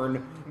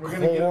corn. We're gonna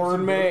get him Corn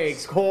some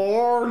makes boots.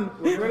 corn.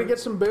 we're going to get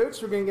some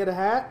boots. We're going to get a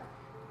hat.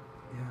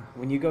 Yeah,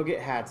 When you go get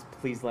hats,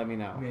 please let me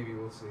know. maybe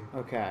we'll see.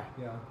 Okay.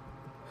 Yeah.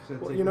 Should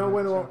Well, take you know him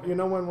when out we'll to- you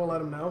know when we'll let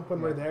him know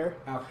when we're Yeah. there.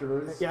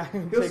 afterwards. Yeah,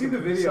 He'll take see a the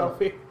video.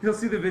 selfie. He'll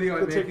see the video I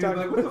The make and he'll be TikTok.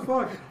 like,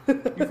 "What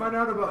the fuck?" You find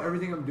out about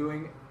everything I'm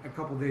doing a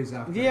couple days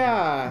after.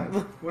 Yeah.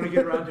 When I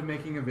get around to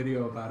making a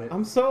video about it.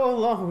 I'm so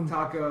alone.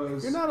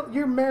 Tacos.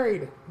 You're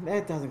married.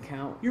 That doesn't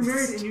count. You're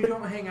married and you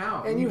don't hang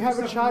out. And you do have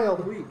a stuff in the middle of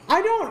child. the week.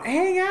 I don't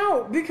hang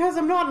out because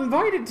I'm not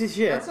invited to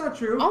shit. That's not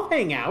true. I'll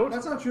hang out.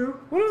 That's not true.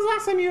 When was the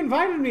last time you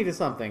invited me to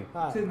something?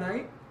 Hi.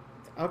 Tonight.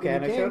 Okay, You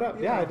and I came? showed up.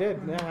 Yeah, Yeah. I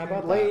did. Yeah, how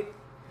about Late. that?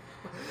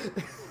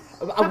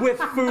 With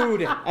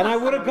food, and I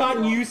would have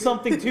gotten you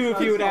something too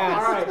if you had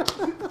asked.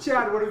 All right,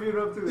 Chad, what have you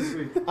been up to this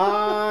week?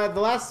 The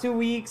last 2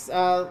 weeks,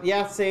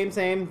 yeah,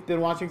 same. Been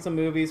watching some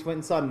movies. Went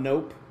and saw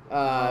Nope.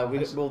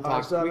 We'll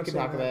talk. still We haven't can seen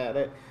talk that. about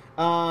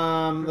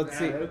it. Let's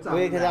see. We'll talk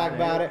We can about talk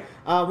about it.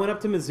 Went up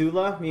to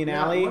Missoula. Me and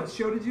Yeah, Allie. what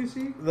show did you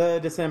see? The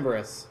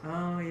Decemberists.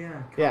 Oh yeah.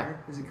 Connor. Yeah.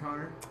 Is it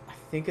Connor? I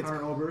think it's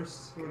Connor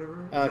Oberst,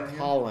 whatever. Is that him?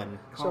 Colin.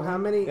 So how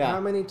many Yeah.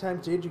 how many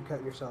times did you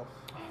cut yourself?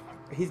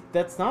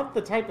 That's not the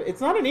type.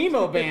 It's not an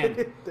emo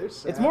band. They're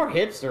sad. It's more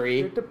They're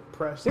hipstery.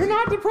 depressed. They're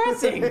not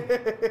depressing.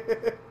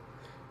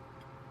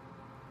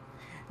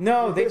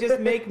 No, they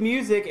just make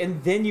music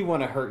and then you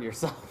want to hurt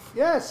yourself.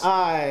 Yes.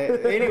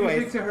 Music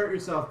Anyways, to hurt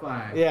yourself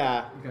by.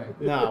 yeah. Okay.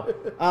 No.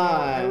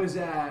 I was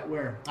at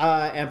where?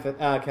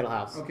 Kettle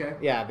House. Okay.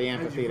 Yeah, the Is your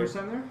amphitheater. first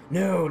time there?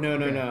 No.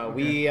 Okay.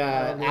 We The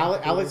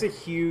Alex a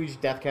huge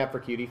Death Cab for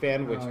Cutie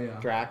fan, which Oh, yeah.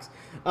 Drax.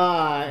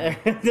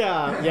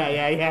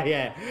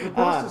 Yeah. The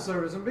Postal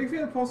Service. I'm a big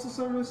fan of Postal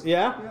Service.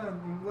 Yeah? Yeah.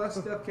 Less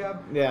Death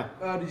Cab. Yeah.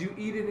 Did you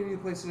eat at any of the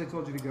places I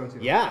told you to go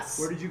to? Yes.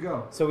 Where did you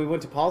go? So we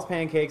went to Paul's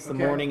Pancakes the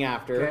Okay. morning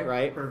after, Okay,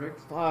 right?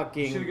 Perfect.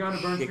 Fucking Should have gone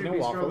to Burn Street chicken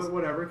and Bistro, waffles. but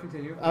whatever.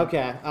 Continue.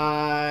 Okay.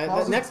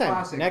 Paul's is Next time.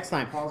 classic. Next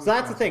time. Paul's So is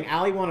that's the classic. thing.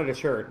 Allie wanted a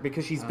shirt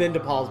because she's been to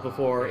Paul's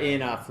before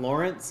in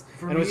Florence,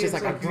 For and me, it was just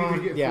it's like, you either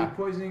get yeah, food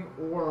poisoning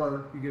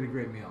or you get a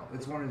great meal.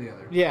 It's one or the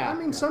other. yeah. I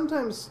mean,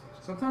 sometimes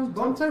Sometimes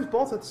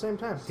both. at the same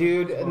time.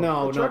 Dude,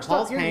 no. The truck stop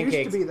Paul's here Pancakes.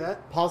 used to be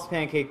that. Paul's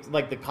Pancakes,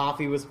 like the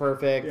coffee was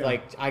perfect. Yeah.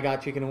 Like I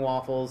got chicken and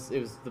waffles. It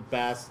was the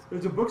best.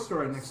 There's a bookstore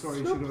right next door.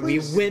 You No, should go. We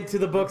Please. went to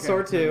the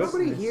bookstore Okay. too.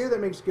 Nobody Nice. here that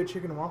makes good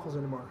chicken and waffles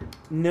anymore.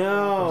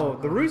 No,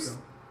 the Oh, Roost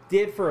okay.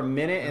 did for a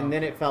minute and No,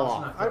 then it fell it's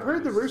off. not. I've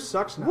heard the roost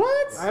sucks now.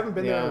 What? I haven't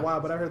been there in Yeah. a while,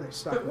 but I heard they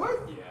suck. What?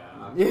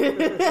 no.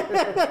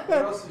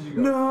 Where else did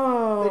you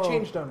go? They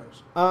changed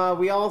owners.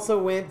 We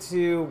also went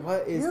to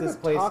what is You have this a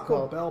place Taco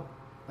called? Bell.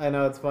 I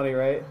know it's funny,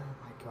 right?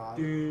 Oh my god.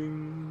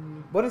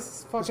 Ding. What is this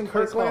His fucking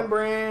place Kirkland called?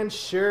 brand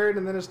shirt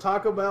and then his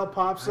Taco Bell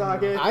pop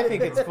socket. I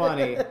think it's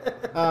funny.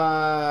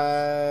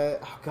 Oh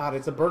god,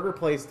 it's a burger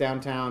place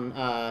downtown.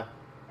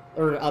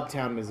 or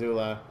Uptown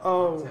Missoula.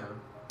 Oh, Town.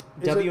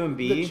 is it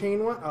W&B? the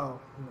chain one? Oh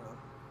no,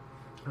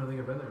 I don't think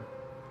I've been there.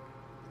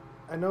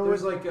 I know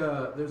There's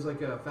it,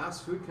 like a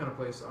fast food kind of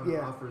place on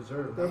Yeah. off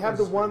Reserve. they That have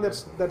the place is one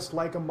pretty that's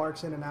like a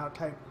Mark's In and Out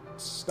type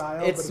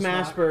style. It's but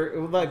Smash not.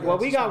 Burger. Like Yeah, what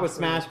it's we a got was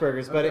Smash Smash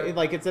Burgers, but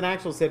Okay. it's an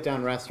actual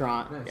sit-down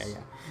restaurant. Nice.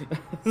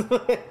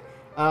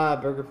 Yeah.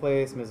 Burger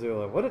Place,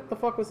 Missoula. What the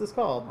fuck was this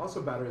called? good.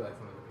 Also, battery life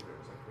on the computer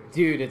is like crazy.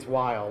 Dude, it's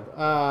wild.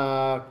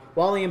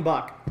 Wally and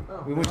Buck.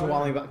 Oh, We went to oh,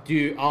 Wally yeah. and Buck.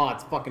 Dude, oh,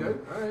 it's fucking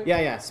Good, alright.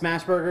 Yeah,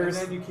 Smash And Burgers.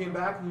 then you came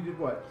back and you did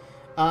what?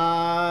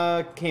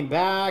 Came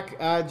back.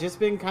 Just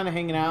been kind of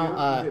hanging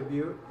out. You hit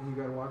Butte and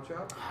you got a walk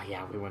shop. Oh,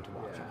 yeah, we went to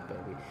Watch Yeah.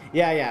 Out, baby.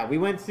 Yeah. We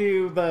went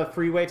to the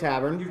Freeway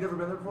Tavern. You've never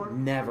been there before?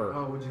 Never.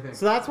 Oh, what'd you think?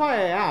 So that's why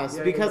I asked,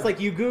 Yeah, because yeah. like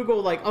you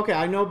Google like, okay,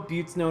 I know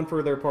Butte's known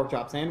for their pork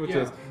chop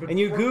sandwiches, Yeah, but and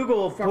you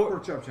Google fuck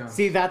pork chop challenge.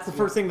 See, that's the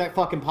first thing that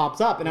fucking pops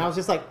up, and I was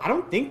just like, I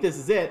don't think this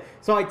is it.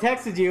 So I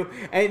texted you,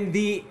 and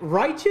the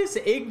righteous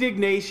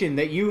indignation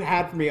that you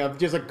had for me of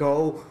just like,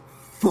 go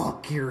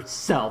fuck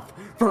yourself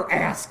for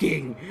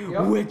asking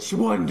Yep. which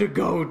one to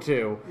go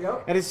to.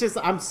 Yep. And it's just,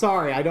 I'm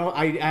sorry, I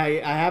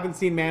haven't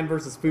seen Man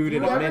vs. Food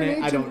in You a ever minute.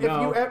 need I to- don't if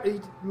know. you ever,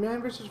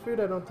 Man vs. Food,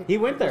 I don't think He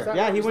went there. is that-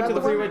 Yeah, he is went that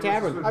to the one? Freeway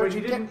Tavern. I But was- he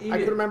didn't eat I it.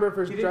 could remember if it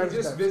was He driver's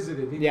just steps.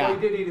 visited. He Yeah.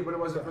 did eat it, but it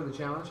wasn't for the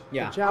challenge.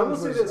 Yeah. The challenge I will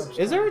say was this. upstairs.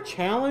 Is there a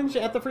challenge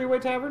at the Freeway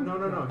Tavern? No.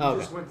 He Oh,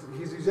 just okay. went.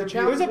 He's The in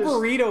challenge There's a was-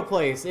 burrito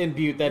place in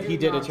Butte that he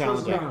did a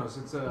challenge at.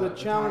 It's a The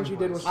challenge he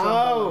did was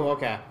Oh,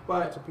 okay.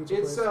 But a pizza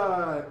it's place.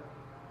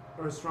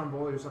 or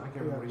Stromboli or something. I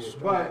can't remember what it is.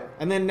 Stromboli. But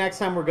And then next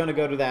time we're gonna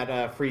go to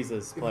that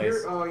Freeze's if place.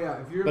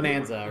 if you're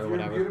Bonanza if or you're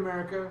whatever. in Butte,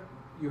 America,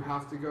 you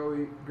have to go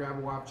grab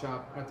a wop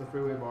chop at the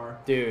Freeway Bar.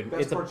 Dude,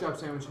 Best it's a pork chop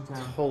sandwich in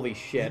town. holy Did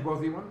shit. you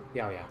both eat one?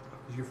 Yeah, yeah.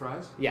 Did you get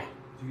fries? Yeah.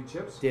 Did you get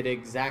chips? Did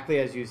exactly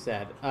as you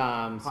said.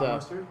 Hot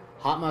mustard?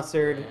 Hot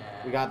mustard. Yeah.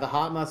 We got the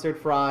hot mustard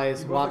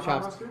fries, You both wop have hot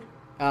chops. mustard?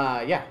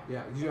 Yeah.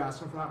 Yeah. Did you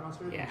ask him for hot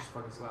mustard? Yeah. You just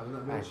fucking slathered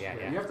that bitch.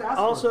 Yeah. You have to ask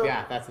Also- for it.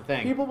 Yeah, that's the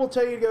thing. People will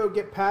tell you to go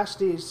get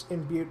pasties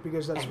in Butte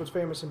because that's what's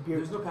famous in Butte.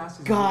 There's no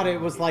pasties. God, it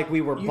was like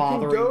we were You can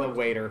bothering go- the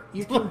waiter.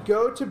 You can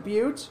go to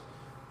Butte,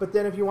 but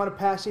then if you want a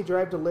pasty,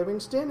 drive to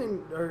Livingston,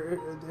 and are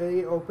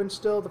they open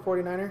still? The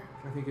 49er.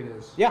 I think it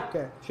is. Yeah.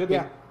 Okay. Should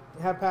Yeah,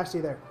 be. have pasty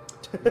there.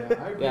 Yeah, I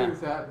agree Yeah.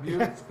 with that.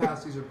 Butte's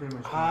pasties are pretty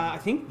much I fine.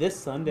 think this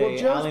Sunday, Well,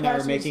 Joe's Allie and I are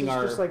pasties making is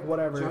our. just like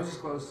whatever. Joe's is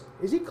closed.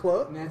 Is he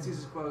closed? Nancy's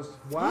is closed.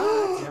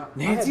 What? Yeah.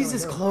 Nancy's I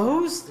is had no idea.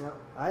 closed? Yep.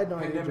 I had no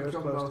idea Pandemic Joe's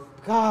killed them closed.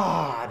 both.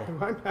 God.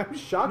 I'm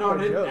shocked No, by it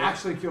didn't Joe's.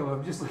 actually kill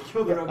them. Just like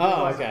killed them.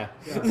 Oh, okay.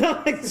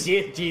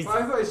 Jeez. Well,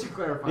 I thought I should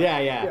clarify. Yeah.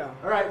 Yeah.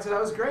 All right, so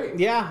that was great.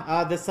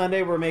 Yeah, this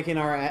Sunday we're making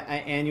our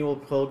annual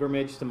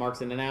pilgrimage to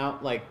Mark's In and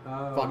Out, like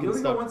fucking you only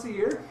stuff. go once a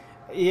year?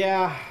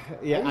 Yeah,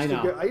 I used to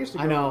know. go- I used to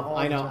go all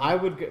I the know. time. I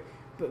would go,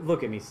 but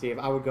look at me, Steve.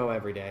 I would go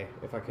every day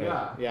if I could.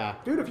 Yeah.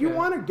 Dude, if you Okay.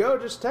 want to go,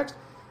 just text.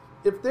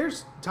 If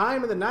there's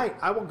time in the night,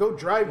 I will go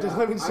drive Yeah, to I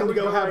Livingston to would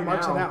go go have right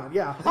Marks now. and Out.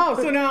 Yeah. Oh,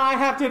 so now I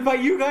have to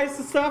invite you guys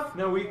to stuff?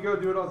 No, we go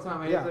do it all the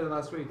time. I Yeah. did it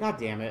last week. God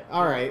damn it!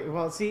 All right.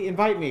 Well, see,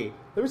 invite me.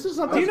 There was just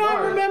Do something. you not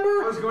I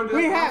remember was going to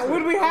we that had concert.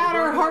 when we I was had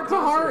going our to heart that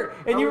to heart,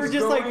 concert. and I you were was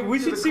just like, going "We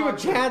to should the see what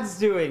concert. Chad's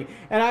doing,"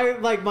 and I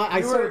like I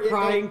You were started in-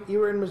 crying. You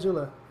were in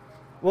Missoula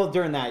Well,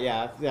 during that,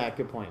 yeah,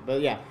 good point.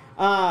 But yeah,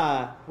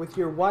 with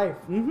your wife,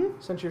 mhm.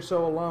 since you're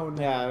so alone.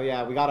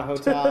 Yeah, we got a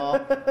hotel,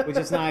 which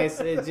is nice.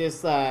 It's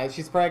just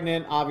she's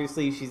pregnant.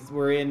 Obviously,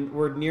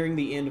 we're nearing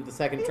the end of the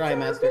second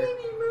trimester.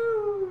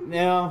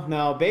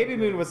 No, Baby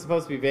Moon was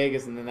supposed to be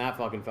Vegas, and then that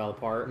fucking fell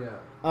apart. Yeah.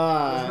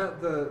 Uh,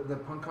 Wasn't that the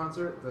punk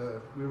concert,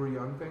 the We Were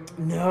Young thing?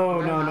 no,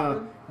 Did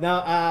that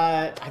no.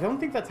 happen? I don't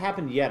think that's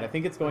happened yet. I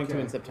think it's going to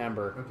Okay. in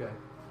September. Okay.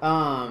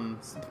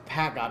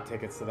 Pat got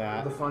tickets to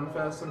that. The Fun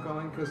Fest, I'm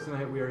calling, because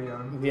tonight we are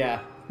young. Yeah.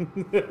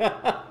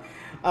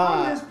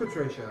 How is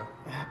Patricia?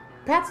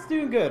 Pat's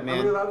doing good, Are we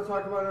man. allowed to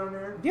talk about it on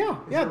air? Yeah, Is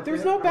yeah. it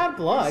There's okay? no bad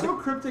blood. He's so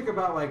cryptic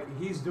about like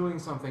he's doing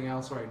something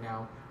else right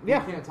now.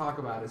 Yeah. We can't talk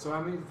about it. So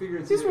I mean, figure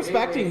it's He's either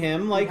respecting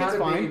him, like, he had it's a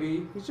fine.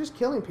 baby, He's just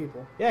killing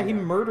people. Yeah, he Yeah.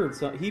 murdered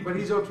some. but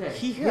he's okay.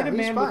 He Yeah, hit a he's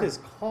man fine. with his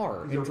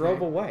car He's and okay.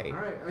 drove away.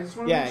 All right. I just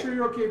want to Yeah. make sure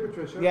you're okay,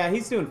 Patricia. Yeah,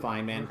 he's doing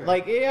fine, man. Okay.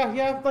 Like,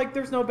 yeah, like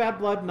there's no bad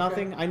blood,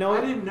 nothing. Okay. I know.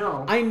 I didn't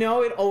know. I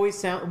know it always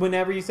sounds.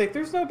 Whenever you say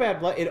there's no bad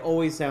blood, it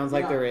always sounds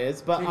like Yeah. there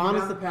is. But Taking down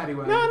honestly, the paddy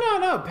wagon.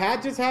 no.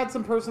 Pat just had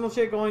some personal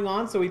shit going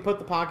on, so he put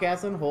the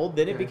podcast on hold.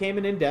 Then it Okay. became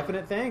an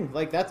indefinite thing.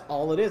 Like that's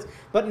all it is.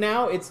 But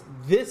now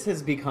this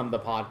has become the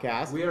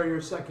podcast. We are your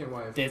second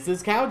wife. This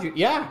is Cowju.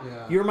 Yeah.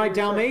 Yeah. You're my You're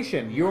sec-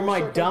 Dalmatian. You're you're my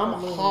second dumb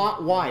Dalmatian.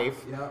 hot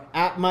wife Yeah.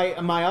 at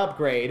my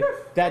upgrade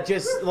that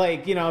just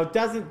like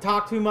doesn't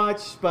talk too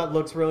much but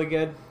looks really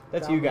good.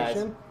 That's you guys.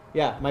 Dalmatian?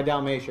 Yeah, my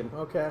Dalmatian.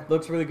 Okay.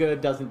 Looks really good.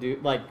 Doesn't do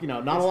not It's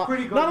a lot.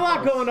 pretty Not a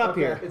lot close. going up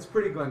Okay. here. It's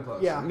pretty Glenn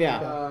Close. Yeah.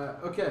 Yeah.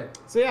 Okay.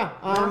 So yeah.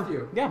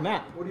 Matthew. Yeah,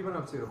 Matt. What have you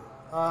been up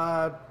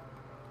to?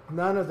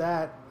 None of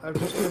that. I've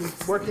just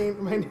been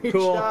working my new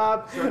Cool.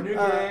 job. Start a new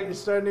gig.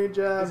 Start a new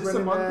job. Is this a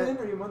running month that. in?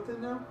 Are you a month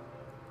in now?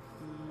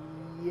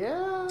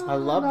 Yeah. I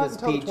love not this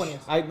until peach. The 20th.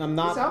 I'm This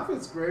not.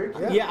 outfit's great.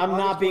 Yeah, I'm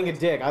not August being a 20th.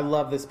 dick. I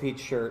love this peach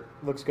shirt.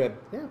 Looks good.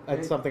 Yeah.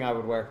 It's Hey. something I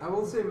would wear. I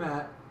will say,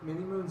 Matt, many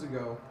moons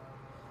ago,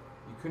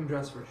 you couldn't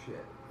dress for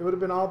shit. It would have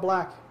been all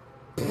black,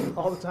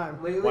 all the time.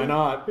 Lately, Why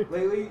not?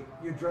 Lately,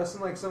 you're dressing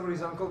like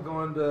somebody's uncle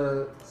going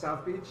to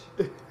South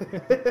Beach,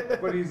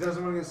 but he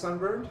doesn't want to get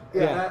sunburned.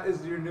 Yeah. That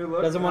is your new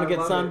look. Doesn't want to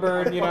get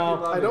sunburned, you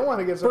know. I don't want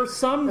to get For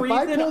some if reason,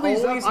 I pull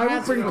these always up, I will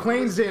has bring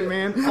planes in,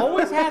 man.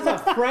 always has a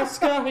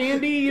Fresca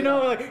handy, you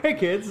know, like, hey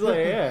kids,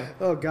 like, yeah.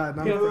 Oh God,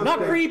 not, You know, not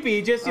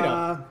creepy, just, you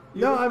know.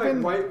 You No, look I've like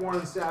been White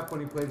Warren Sapp when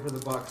he played for the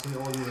Bucks in the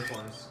old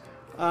uniforms.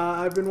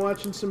 I've been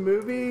watching some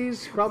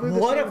movies. Probably the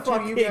What a same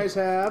two you fucking- guys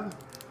have.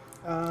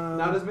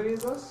 Not as many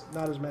as us?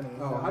 Not as many.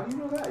 Oh, how do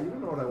you know that? You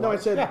don't know what I watched. No, I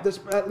said Yeah. this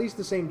at least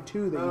the same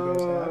two that you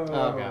guys have.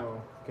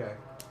 Oh, Okay.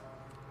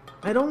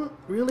 I don't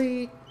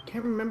really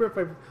can't remember if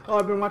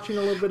I've been watching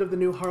a little bit of the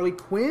new Harley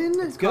Quinn.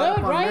 It's good,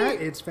 right?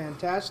 It's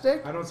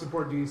fantastic. I don't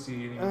support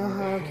DC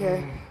anymore.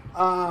 Okay.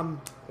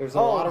 There's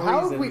a lot of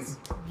how reasons.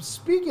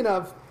 Speaking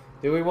of,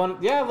 Do we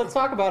want? Yeah, let's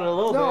talk about it a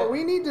little no, bit.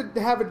 we need to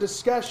have a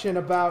discussion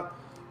about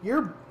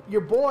your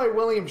boy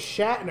William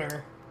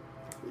Shatner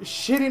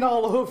shitting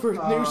all over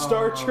new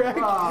Star Trek.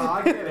 Oh,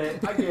 I get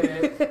it. I get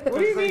it. What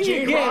do you mean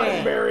you get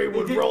it? Roddenberry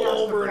would He did roll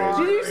over in his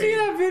justify- Did you see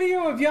that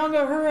video of young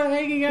Uhura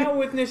hanging out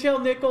with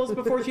Nichelle Nichols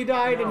before she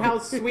died, and how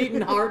sweet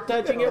and heart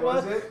touching it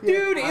was? Was it?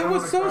 Dude, I it don't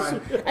was so wanna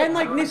sweet. cry. And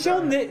like I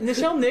don't wanna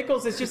Nichelle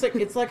Nichols, it's just like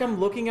it's like I'm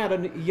looking at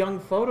a young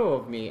photo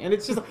of me, and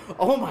it's just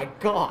oh my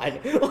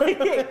god,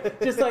 like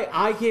just like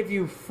I give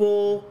you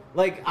full.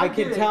 Like I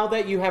can get it. tell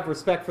that you have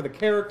respect for the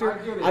character. I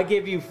get it. I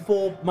give you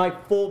my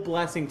full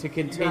blessing to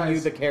continue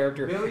guys, the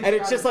character, Billy and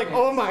it's just like, Shatner's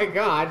oh my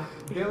god.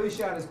 Billy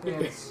Shat his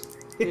pants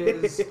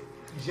is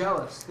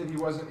jealous that he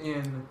wasn't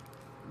in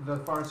the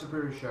Far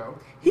Superior show.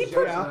 He, He's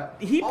jealous of that.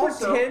 he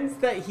Also- pretends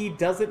that he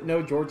doesn't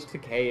know George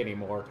Takei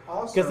anymore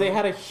Also- because they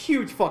had a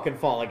huge fucking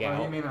falling He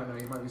out. may not know.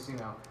 He might be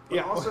senile. But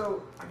Yeah.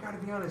 also, I gotta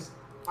be honest.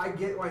 I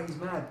get why he's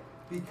mad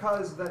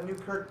because that new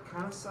Kirk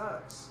kind of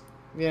sucks.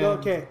 Yeah.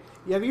 Okay,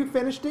 have you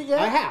finished it yet?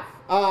 I have.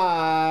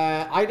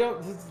 I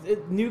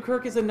don't.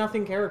 Newkirk is a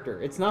nothing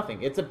character. It's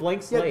nothing. It's a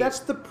blank Yeah, slate. that's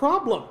the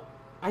problem.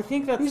 I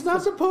think that's. He's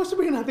not supposed to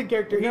be a nothing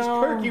character. He's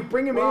No. Kirk. You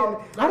bring him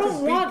Well, in. I to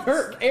don't want be-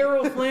 Kirk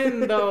Errol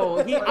Flynn though.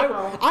 I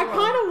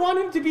kind of want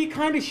him to be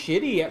kind of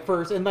shitty at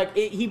first, and like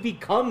he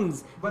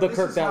becomes But the this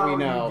Kirk is that how we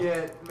know.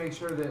 You make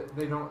sure that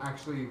they don't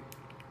actually.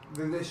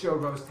 This show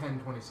goes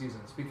 10, 20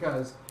 seasons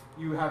because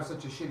you have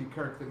such a shitty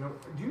Kirk that no.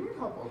 Do you need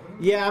help opening?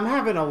 Yeah, I'm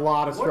having a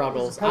lot of What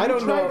struggles. is- Have I you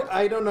don't know. tried,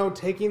 I don't know.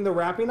 Taking the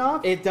wrapping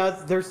off. It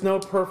does. There's no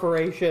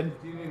perforation.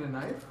 Do you need a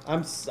knife?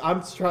 I'm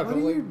What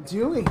struggling. are you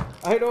doing?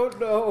 I don't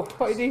know.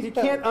 I need He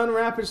can't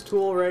unwrap his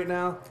tool right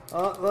now.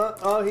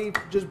 He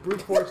just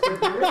brute forced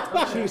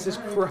it. Jesus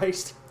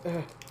Christ.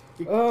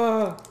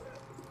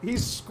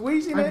 He's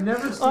squeezing I've it,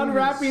 never seen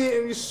unwrapping this. it,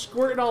 and he's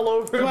squirting all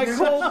over it. my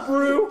cold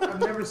brew. I've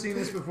never seen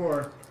this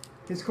before.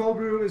 His cold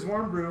brew is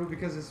warm brew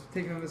because it's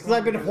taken him this Because long.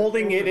 I've been to get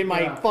holding it in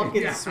my Yeah.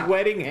 fucking Yeah.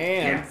 sweating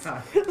hands.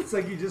 Yeah. It's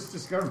like you just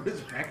discovered his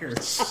pecker.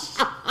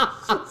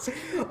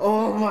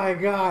 Oh my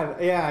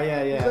god.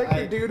 Yeah. He's like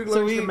the dude who so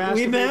learns to masturbate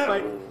we met,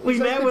 by... we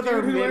he's like met the with dude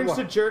our who learns to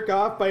midwife. jerk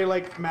off by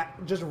like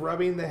just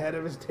rubbing the head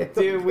of his dick.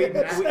 Dude, we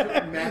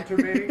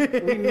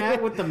Masturbating. we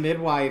met with the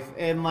midwife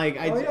and like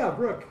I Oh yeah,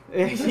 Brooke.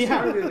 yeah. We just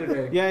started the other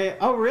day. Yeah.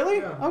 Oh really?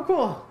 Yeah. Oh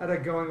cool. I had a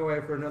going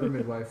away for another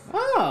midwife.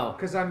 Oh.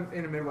 Because I'm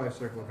in a midwife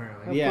circle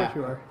apparently. Of Yeah. course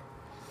you are.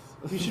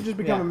 You should just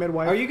become a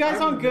midwife. Are you guys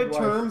I'm on a good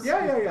midwife. terms?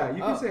 Yeah.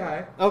 You can Oh. say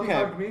hi. Okay. She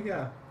hugged me,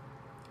 yeah.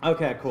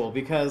 Okay, cool.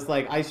 Because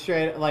like I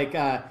straight like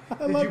I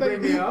Did love you that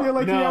bring me up? feel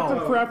like you have No.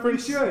 to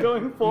preference You should.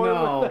 going forward.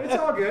 No. with It's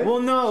all good. Well,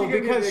 no, She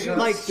gave me a because big she, hug.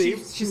 like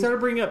Steve. she started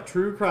bringing up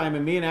true crime,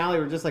 and me and Allie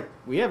were just like,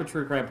 we have a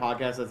true crime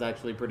podcast that's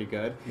actually pretty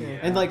good. Yeah.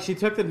 And like she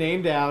took the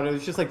name down. It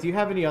was just like, do you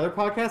have any other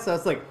podcasts? I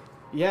was like,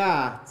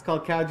 yeah, it's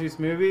called Cow Juice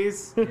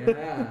Movies.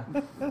 Yeah.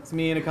 It's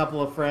me and a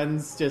couple of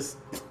friends just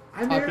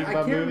I talking can't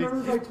about movies.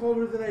 remember if I told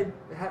her that I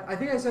had. I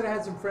think I said I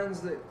had some friends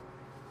that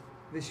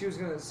she was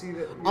gonna see that.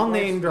 your I'll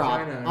wife's name drop.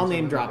 vagina or I'll name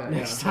something drop like that.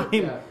 next Yeah. time.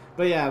 Yeah.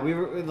 But yeah, we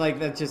were like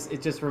that.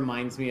 It just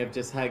reminds me of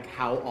just like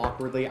how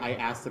awkwardly I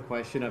asked the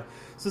question of,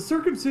 so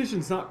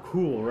circumcision's not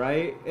cool,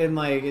 right? And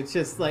like it's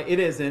just like it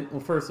isn't.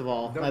 Well, first of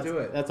all, Don't that's, do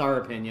it. That's our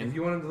If opinion.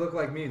 you want him to look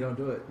like me, don't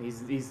do it.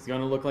 He's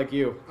gonna look like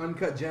you.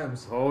 Uncut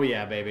gems. Oh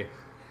yeah, baby.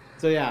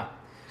 So yeah.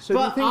 So do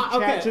But, you think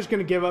okay. Chad's just going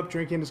to give up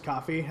drinking his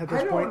coffee at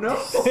this I point? don't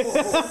know.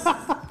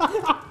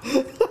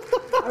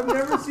 I've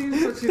never seen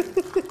such an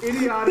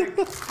idiotic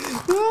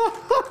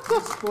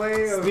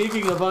display of.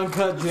 Speaking of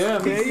uncut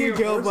gems. There you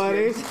go,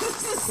 buddy.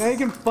 Horse Now you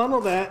can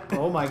funnel that.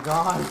 Oh my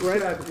god.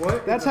 Right.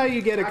 What? That's how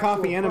you get a Actual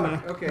coffee enema.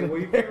 fuck. Okay, well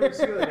you can't really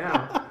see it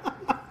now.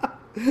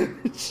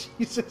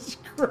 Jesus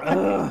Christ.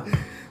 Ugh.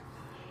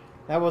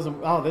 That wasn't.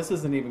 Oh, this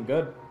isn't even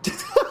good.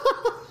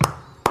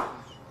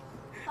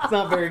 It's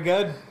not very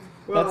good.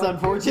 Well, That's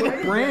unfortunate.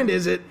 what brand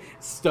is it?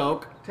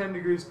 Stoke. 10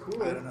 degrees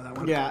cooler. I don't know that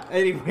one. Yeah.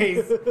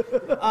 Anyways. Turn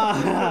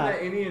that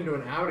innie into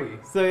an Audi.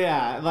 So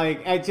yeah,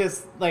 like I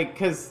just like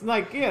because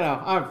like you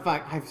know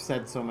I've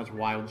said so much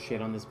wild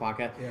shit on this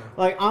podcast. Yeah.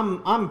 Like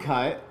I'm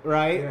cut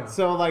right. Yeah.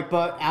 So like,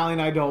 but Allie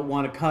and I don't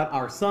want to cut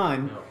our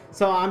son. No.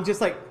 So I'm just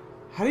like,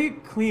 how do you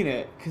clean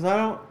it? Because I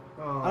don't.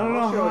 I don't know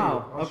I'll show how.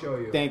 You. I'll show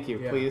you. Thank you,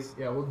 Yeah. please.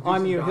 Yeah, we'll do On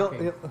some you.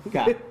 docking.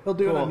 He'll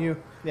do it Cool. on you.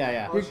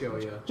 Yeah. I'll show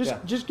you.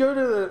 Just go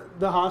to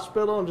the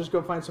hospital and just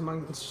go find some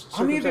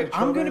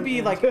I'm gonna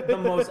be like the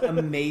most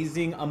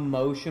amazing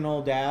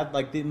emotional dad,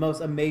 like the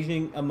most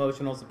amazing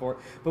emotional support.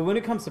 But when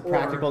it comes to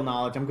practical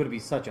knowledge, I'm gonna be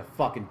such a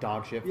fucking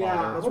dog shit father.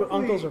 Yeah, That's what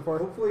uncles are for.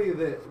 Hopefully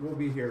that we'll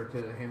be here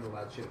to handle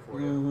that shit for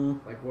you.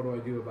 Mm-hmm. Like, what do I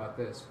do about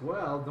this?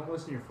 Well, don't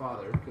listen to your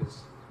father,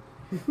 because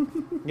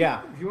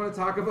Yeah. if you want to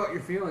talk about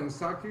your feelings,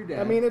 talk to your dad.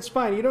 I mean, it's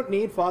fine. You don't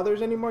need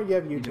fathers anymore. You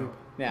have YouTube. don't.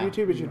 Yeah.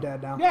 YouTube is You your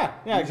don't. dad now. Yeah,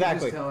 You should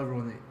exactly. Just tell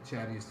everyone that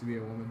Chad used to be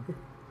a woman.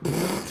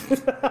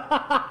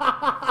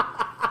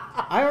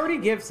 I already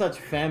give such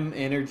femme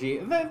energy.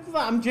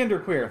 I'm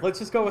genderqueer. Let's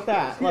just go with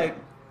that. Like,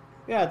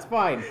 yeah, it's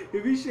fine.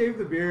 If he shaved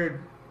the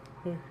beard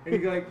and he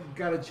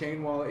got a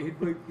chain wallet, he'd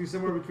be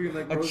somewhere between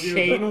like A Rosie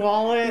chain O'Donnell.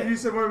 wallet? He'd be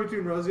somewhere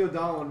between Rosie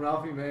O'Donnell and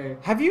Ralphie May.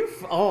 Have you?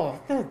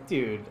 That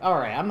dude. All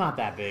right, I'm not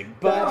that big,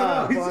 but No,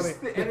 funny. it's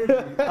just the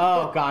energy.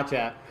 oh,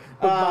 gotcha.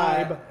 The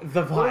vibe.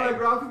 The Or like vibe.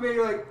 Ralphie May,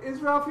 you're like, is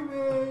Ralphie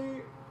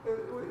May?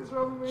 Is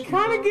Ralphie May?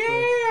 Kind of gay.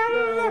 I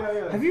don't know.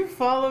 Yeah. Have you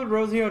followed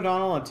Rosie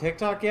O'Donnell on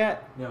TikTok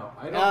yet? No,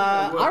 I don't.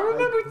 I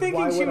remember why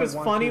thinking she would I was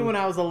want funny to? when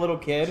I was a little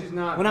kid. She's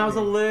not When I was a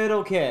funny.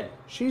 little kid.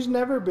 She's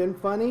never been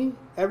funny.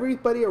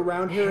 Everybody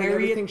around her and Harriet-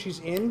 everything she's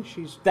in,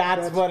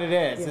 That's what it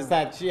is. yeah. Is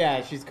that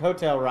she's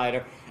coattail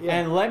rider. Yeah.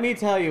 And let me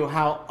tell you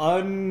how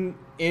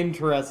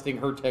uninteresting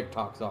her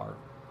TikToks are.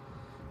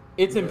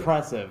 It's Really?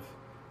 impressive.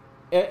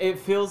 It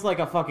feels like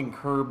a fucking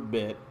curb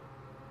bit.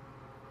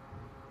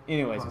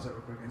 Anyways, Pause that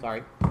real quick.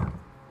 sorry.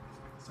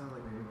 Sounds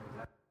like maybe like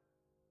that.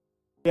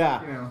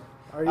 Yeah. You know.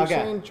 Are you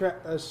Okay.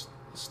 saying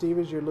Steve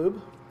is your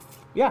lube?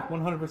 Yeah, Because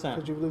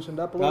 100%. you've loosened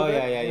up a little Oh bit?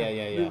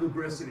 yeah.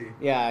 Lubricity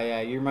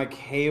Yeah, you're my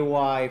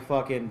KY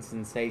fucking on your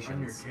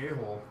sensations.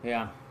 K-hole.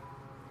 Yeah.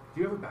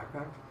 Do you have a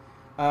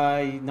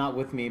backpack? Not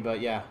with me, but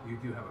yeah. You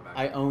do have a backpack.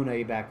 I own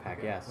a backpack,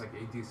 Okay, yes. Like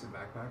a decent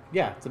backpack?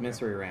 Yeah, it's a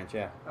mystery ranch,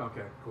 yeah.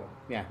 Okay, cool.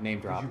 Yeah, name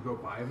drop. Did you go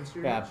buy a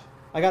mystery Yeah. ranch?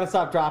 I gotta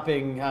stop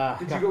dropping.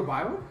 Did you go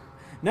buy one?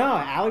 No,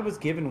 Allie was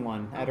given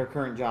one at her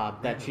current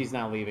job that she's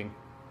now leaving.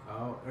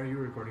 Oh, are you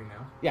recording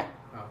now? Yeah,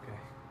 Oh, okay.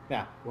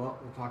 yeah. Well,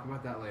 we'll talk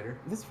about that later.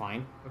 That's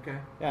fine. Okay.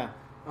 Yeah.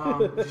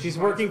 Did She's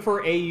you buy working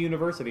for a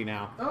university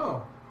now.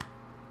 Oh,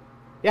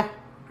 Yeah,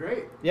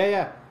 great.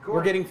 yeah. Cool.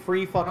 We're getting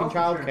free fucking Health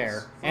childcare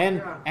insurance. Fuck and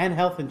yeah. and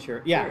health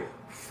insurance. Yeah,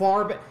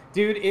 Great.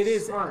 dude. It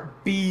is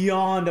Smart.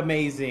 beyond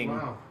amazing.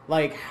 Wow.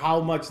 Like how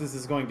much this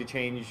is going to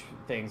change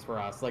things for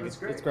us. Like That's it's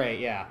great. Mm-hmm. great.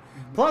 Yeah.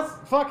 Plus,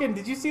 fucking,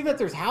 did you see that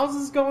there's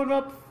houses going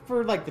up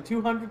for like the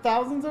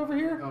 200,000s over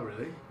here? Oh,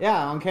 really?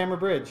 Yeah, on Camera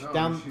Bridge, Oh,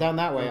 down you should down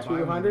that go way. buy one.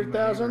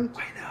 200,000?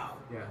 I know.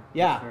 Yeah.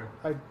 Yeah. that's fair.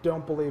 I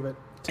don't believe it.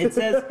 It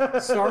says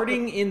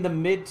starting in the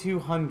mid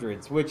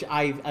 200s, which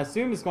I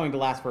assume is going to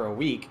last for a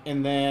week,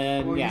 and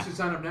then Well, yeah, you should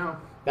sign up now.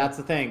 that's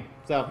the thing.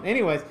 So,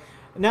 anyways,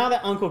 now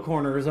that Uncle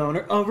Corner is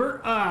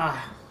over,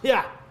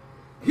 yeah.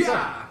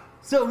 Yeah.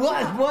 So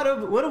what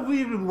have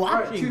we been All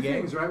right, watching? two gang?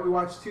 things, right? We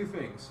watched two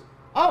things.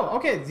 Oh,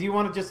 okay. Do you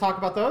want to just talk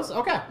about those?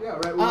 Okay. Yeah,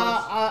 right. We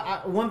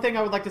watched, One thing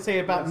I would like to say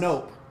about Yes.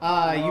 Nope. You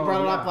Oh,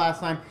 brought it up yeah. last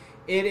time.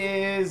 It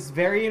is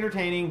very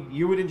entertaining.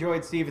 You would enjoy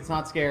it, Steve. It's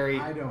not scary.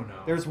 I don't know.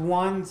 There's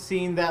one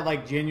scene that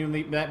like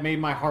genuinely that made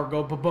my heart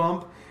go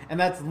ba-bump, and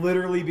that's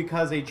literally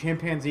because a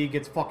chimpanzee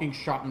gets fucking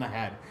shot in the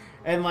head,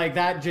 and like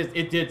that just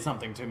it did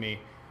something to me.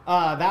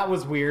 That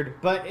was weird.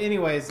 But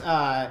anyways,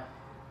 I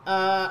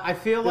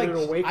feel Did like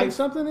it awaken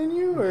something in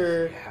you,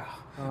 or Yeah.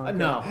 Oh, okay.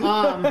 No.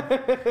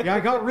 Yeah, I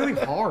got really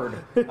hard.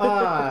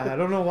 I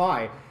don't know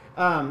why.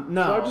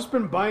 No. So I've just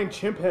been buying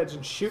chimp heads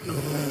and shooting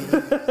them.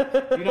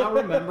 Do you not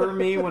remember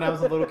me when I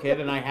was a little kid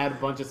and I had a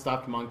bunch of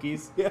stuffed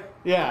monkeys? Yeah.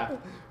 Yeah. Well,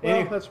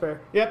 Any- that's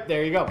fair. Yep,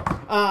 there you go.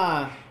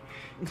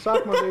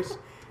 Sock monkeys.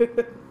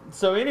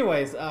 So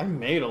anyways, I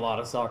made a lot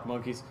of sock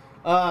monkeys.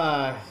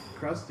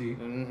 Crusty.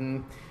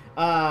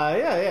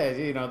 Yeah,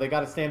 you know, they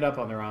got to stand up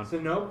on their own. So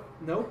nope.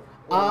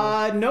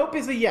 Nope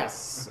is a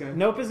yes. Okay.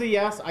 Nope is a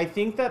yes. I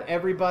think that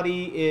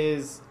everybody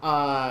is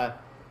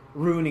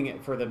ruining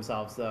it for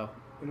themselves, though.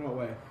 In what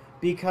way?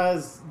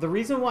 Because the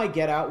reason why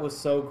Get Out was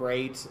so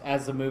great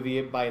as a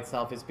movie by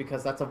itself is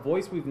because that's a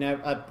voice we've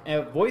never,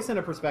 a voice and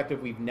a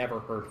perspective we've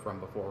never heard from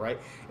before, right?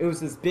 It was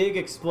this big,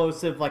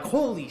 explosive, like,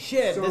 holy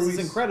shit, So this are is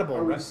we- incredible.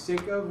 Are we right?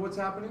 sick of what's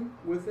happening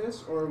with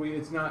this, or are we?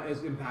 It's not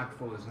as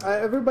impactful as.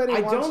 Everybody I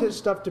wants don't- his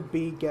stuff to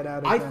be Get Out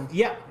again.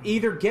 Yeah,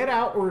 either Get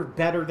Out or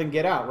better than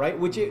Get Out, right?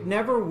 Which it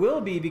never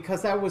will be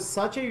because that was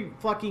such a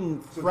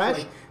fucking it's fresh,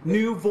 like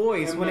new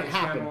voice M. when it Night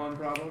happened. Shyamalan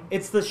problem.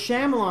 It's the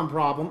Shyamalan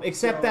problem,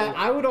 except So- that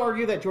I would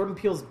argue that Jordan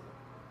Peele's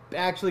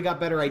actually got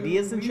better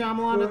ideas than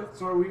Shyamalan.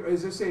 So are we?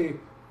 Is this a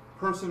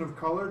person of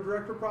color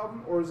director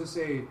problem, or is this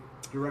a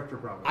director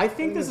problem? I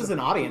think this is an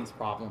audience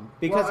problem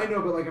because well, I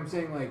know, but like I'm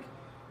saying, like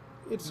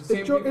the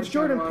same thing for It's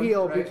Jordan Shyamalan,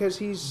 Peele right? because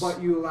he's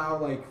But you allow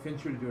like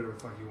Fincher to do whatever the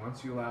fuck he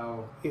wants. You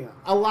allow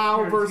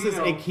Allow versus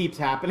Tarantino- it keeps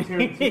happening.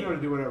 Tarantino to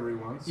do whatever he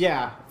wants.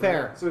 Yeah, Right?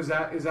 fair. So is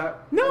that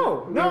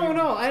No. I mean,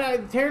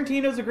 And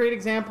Tarantino's a great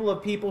example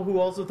of people who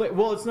also think,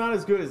 well, it's not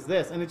as good as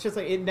this, and it's just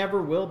like it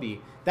never will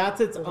be.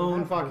 That's its own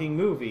have to. fucking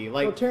movie.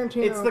 Like Well,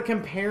 Tarantino- it's the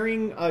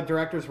comparing a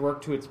director's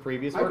work to its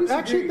previous I work.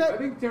 disagree. Actually, I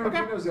think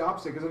Tarantino's the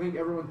opposite because I think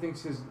everyone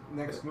thinks his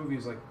next movie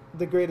is like.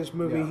 the greatest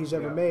movie Yeah, he's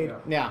ever yeah, made. yeah.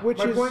 Yeah. Which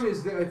My is point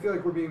is that I feel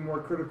like we're being more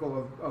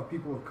critical of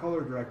people of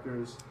color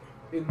directors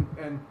and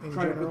In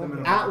trying to put general, them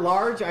in a At box.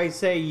 large, I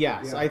say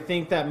yes. Yeah. I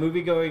think that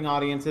movie-going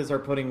audiences are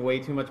putting way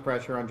too much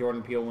pressure on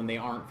Jordan Peele when they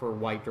aren't for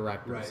white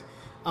directors. Right.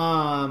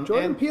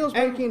 Jordan Peele's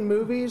making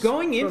movies.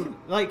 Going into from-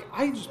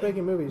 just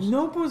making movies.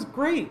 Nope was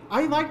great.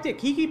 I liked it.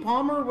 Keke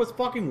Palmer was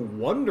fucking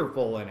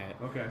wonderful in it.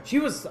 Okay. She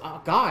was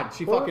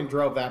she What- fucking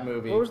drove that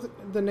movie. What was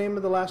the name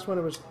of the last one?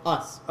 It was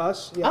Us.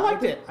 Us. Yeah, I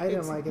liked it. I didn't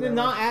It's like it. that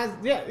Not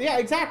much. as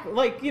exactly.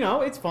 Like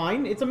it's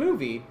fine. It's a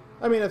movie.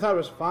 I mean, I thought it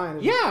was fine.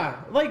 Yeah,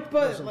 but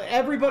Wasn't-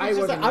 everybody's I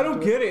just like, wasn't I don't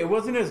into get it. It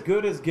wasn't as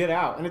good as Get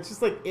Out, and it's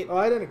just like it. Oh,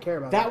 I didn't care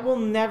about That will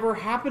never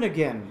happen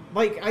again.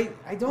 Like I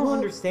don't Well,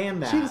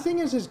 understand that. See, the thing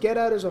is Get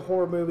Out is a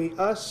horror movie.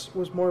 Us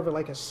was more of a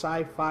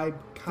sci-fi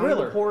kind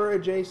Thriller. of horror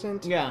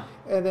adjacent. Yeah,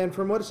 And then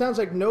from what it sounds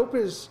like, Nope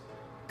is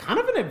kind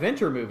of an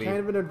adventure movie. kind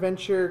of an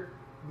adventure,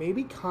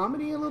 maybe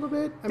comedy a little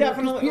bit. I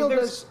Definitely, mean, 'cause Peele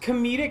there's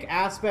comedic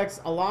aspects.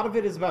 A lot of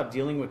it is about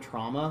dealing with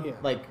trauma, Yeah.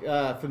 like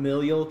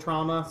familial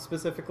trauma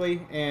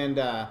specifically, and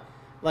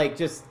like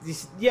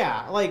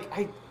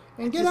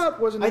And Get Out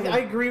wasn't even- I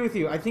agree with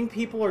you. I think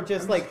people are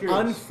just I'm like curious.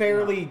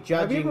 unfairly judging.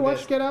 Have you ever watched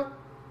this. Get Out?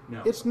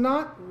 No. It's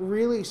not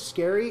really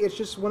scary. It's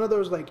just one of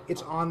those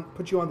it's on,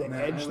 put you on the Man,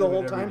 I edge live the it whole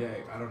every time.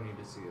 day. I don't need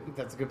to see it.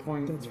 That's a good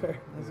point. That's fair.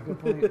 That's a good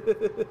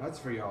point. That's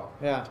for y'all.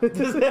 Yeah,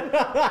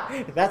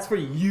 that's for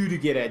you to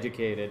get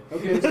educated.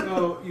 Okay,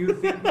 so you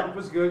think Nope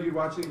was good? You'd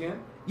watch it again?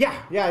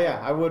 Yeah.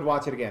 I would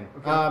watch it again.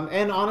 Okay.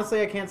 And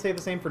honestly, I can't say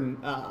the same for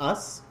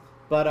Us,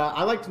 but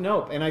I liked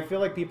Nope, and I feel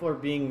like people are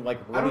being I really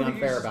don't think you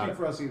unfair should about speak it.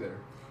 for us either.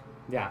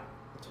 Yeah.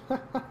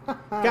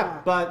 Yeah,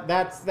 but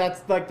that's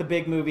like the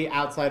big movie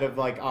outside of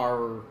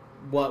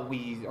what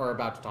we are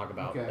about to talk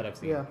about Okay. that I've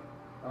seen. Yeah.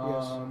 Do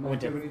you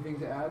have anything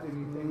to add?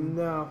 Anything?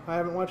 No, I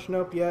haven't watched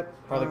Nope yet.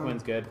 Harley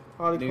Quinn's good.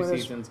 Harley New Quinn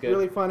season's is good.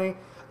 really funny.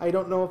 I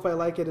don't know if I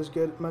like it as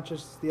much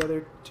as the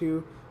other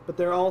two, but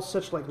they're all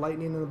such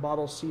lightning in the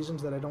bottle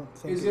seasons that I don't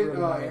think Is it really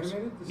matters.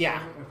 animated? This Yeah.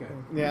 time? Okay.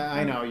 Yeah,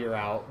 I know you're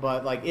out,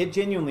 but it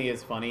genuinely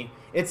is funny.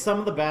 It's some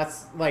of the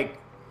best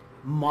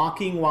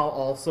mocking while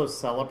also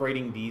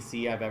celebrating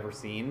DC I've ever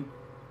seen.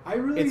 I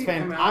really It's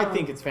am I out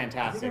think on- it's I think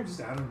fantastic. I'm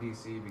just out on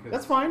DC because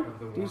That's fine. of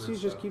the Warner DC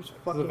just stuff. keeps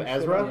fucking With shit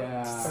Ezra? up.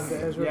 Yeah. And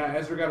the Ezra. Yeah,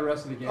 Ezra got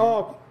arrested again.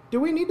 Oh, do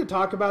we need to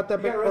talk about that,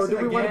 He got or arrested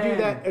do we want to do again.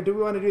 that? Or do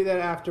we want to do that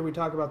after we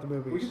talk about the we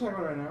can movies? talk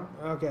about it right now.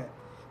 Okay,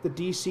 the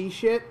DC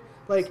shit.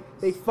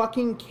 They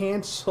fucking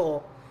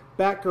cancel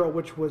Batgirl,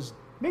 which was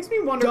Makes me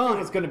wonder if Done. it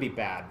was going to be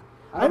bad.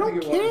 I don't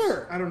think it was.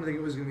 care. I don't think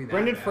it was going to be that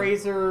Brendan bad.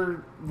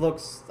 Fraser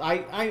looks.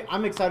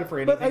 I'm excited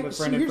for But anything with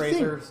see, Brendan here's the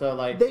Fraser. thing.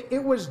 So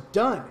it was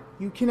done.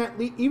 You can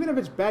even if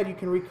it's bad, you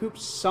can recoup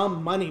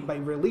some money by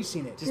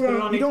releasing it. Just put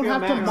it on you don't HBO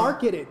have to Max.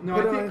 market it. No,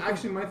 Put I it think on-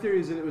 actually my theory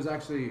is that it was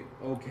actually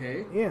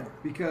okay. Yeah.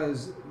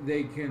 Because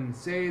they can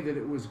say that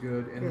it was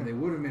good, and Yeah. then they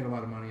would have made a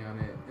lot of money on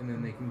it, and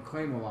then they can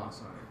claim a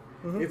loss on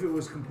it. Mhm. If it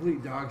was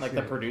complete dog like shit,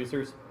 the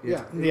producers. yeah, Yeah.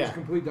 if it Yeah. was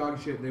complete dog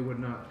shit, they would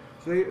not.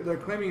 So they're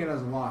claiming it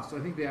as a loss. So I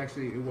think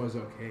it was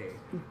okay.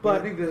 But But-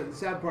 I think the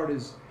sad part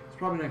is it's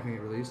probably not going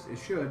to get released. It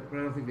should, but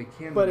I don't think they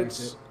can But release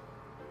it's it.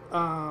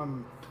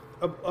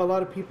 a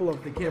lot of people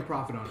of They can't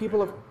profit on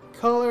people it. of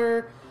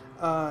color,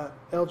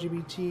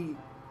 LGBT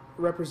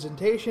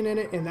representation in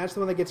it, and that's the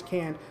one that gets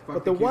canned. Fuck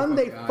but the the Q, one fuck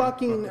they the I,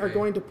 fucking fuck the are A.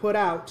 going to put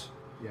out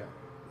Yeah.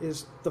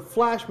 is the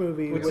Flash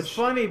movie, Which is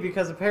funny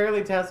because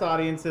apparently test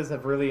audiences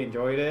have really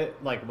enjoyed it,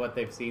 like what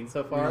they've seen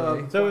so far.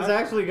 Really? So it's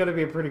actually going to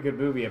be a pretty good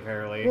movie,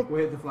 apparently. Well,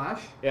 Wait, The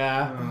Flash?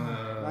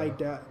 Yeah, I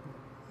doubt.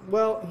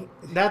 Well,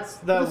 that's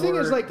the, thing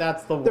word. is, like,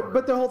 that's the word.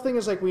 but the whole thing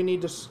is we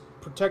need to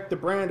protect the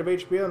brand of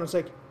HBO, and it's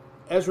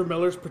Ezra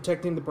Miller's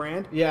protecting the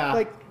brand.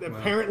 Yeah.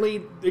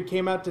 Apparently it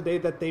came out today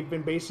that they've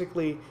been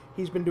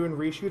he's been doing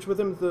reshoots with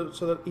him,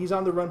 so that he's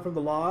on the run from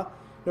the law.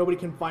 Nobody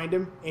can find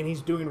him, and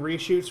he's doing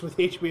reshoots with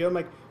HBO.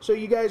 I'm so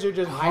you guys are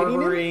just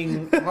hiding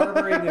him?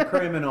 harboring a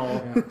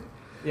criminal. Yeah.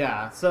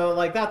 Yeah, so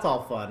that's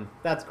all fun.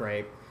 That's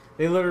great.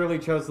 They literally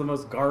chose the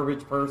most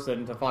garbage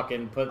person to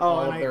fucking put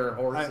all of their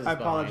horses I behind.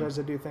 apologize.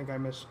 I do think I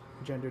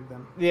misgendered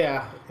them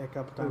Yeah, a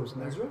couple times in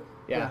there. Ezra?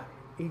 yeah.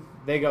 He-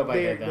 They go by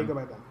they them. go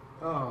by them.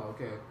 Oh,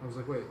 okay. I was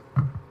like, wait.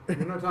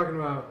 You're not talking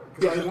about...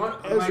 Because Yeah, my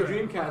Ezra.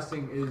 dream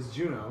casting is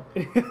Juno.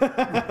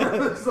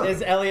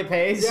 Is Elliot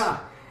Page? Yeah.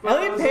 But I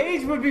Elliot was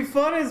Page would be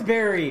fun as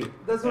Barry.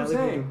 That's what I'm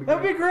saying.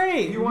 That would be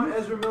great. If you want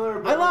Ezra Miller,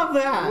 but I love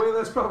that. way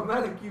less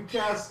problematic, you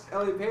cast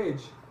Elliot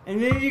Page. And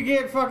then you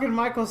get fucking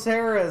Michael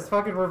Cera as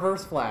fucking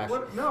Reverse Flash.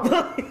 What? No.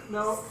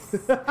 No.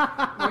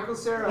 Michael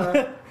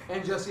Cera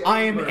And Jesse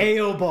I am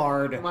Eisenberg.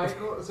 Eobard.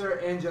 Michael, sir,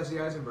 and Jesse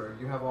Eisenberg.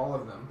 You have all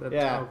of them.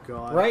 Yeah. Oh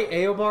god. Right, I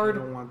Eobard?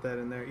 don't want that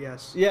in there.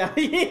 Yes. Yeah,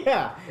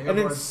 yeah. And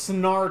then Eobard.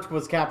 Snart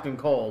was Captain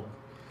Cold.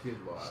 Good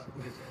lord.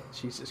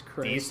 Jesus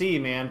Christ.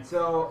 DC, man.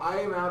 So I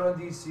am out on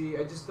DC.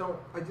 I just don't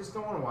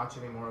want to watch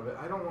any more of it.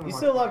 I don't want to. You watch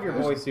still love your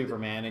Flash. boy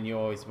Superman, and you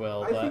always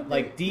will. I But think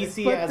like they-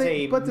 DC But as the,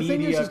 a but the thing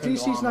media is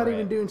DC's not conglomerate.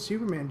 even doing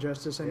Superman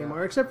justice anymore.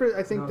 Yeah. Except for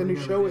I think No, the they new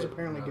never show is did.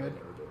 apparently No, they good.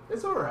 never did.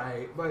 It's all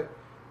right, but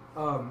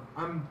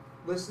I'm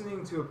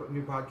listening to a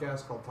new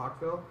podcast called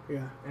Talkville,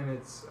 Yeah. and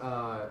it's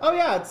Oh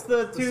yeah, it's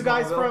the The two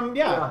guys Smallville? from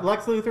Yeah.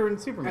 Lex Luthor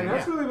and Superman. and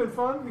that's yeah. really been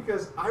fun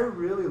because I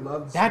really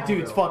loved That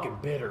dude's Smallville. fucking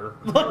bitter.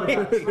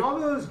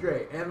 Smallville is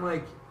great, and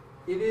like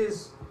it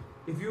is.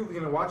 If you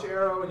watch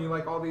Arrow and you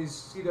like all these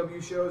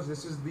CW shows,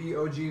 this is the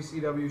OG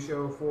CW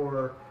show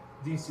for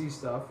DC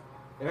stuff,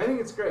 and I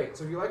think it's great.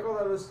 So if you like all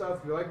that other stuff,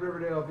 if you like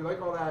Riverdale, if you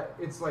like all that,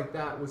 it's like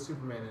that with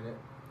Superman in it.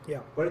 Yeah.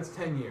 But it's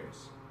 10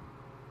 years,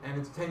 and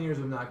it's 10 years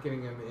of not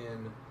getting him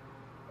in.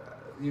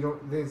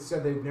 They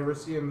said they'd never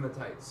see him in the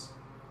tights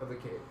of the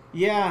cape.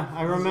 Yeah,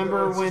 I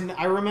remember it's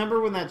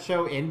when that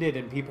show ended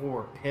and people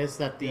were pissed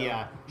at the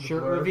Yeah, the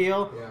shirt blur.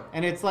 reveal. Yeah.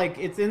 And it's like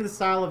it's in the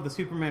style of the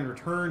Superman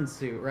Returns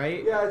suit,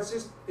 right? Yeah, it's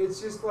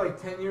just like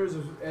 10 years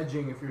of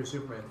edging if you're a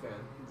Superman fan.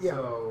 Yeah.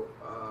 So,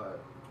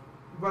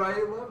 but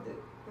I loved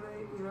it.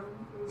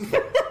 And it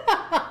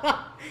was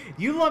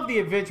You love the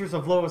Adventures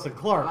of Lois and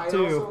Clark I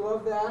too. also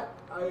love that.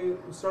 I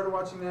started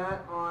watching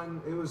that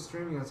it was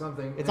streaming on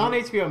something. It's and on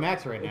HBO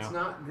Max right It's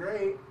now. not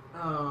great.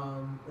 It's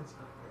not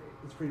great.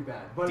 It's pretty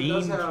bad. But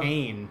Dean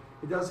Cain.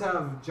 it does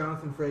have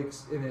Jonathan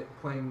Frakes in it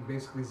playing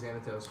basically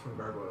Xanatos from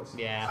Gargoyles.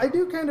 Yeah. I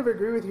do kind of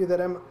agree with you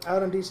that I'm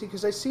out on DC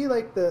because I see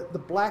like the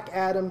Black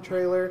Adam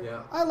trailer.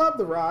 Yeah. I love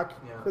The Rock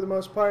Yeah. for the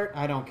most part.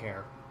 I don't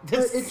care.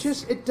 But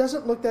it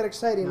doesn't look that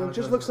exciting. No, it it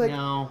just looks doesn't. like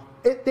No.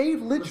 they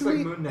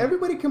literally Moon Knight.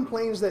 everybody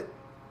complains that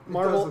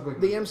Marvel, look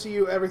like the Moon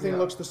MCU, everything Yeah.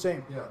 looks the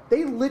same. Yeah.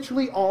 They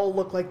literally all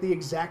look like the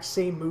exact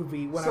same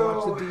movie when I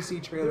watch the DC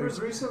There was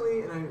trailers.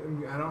 recently,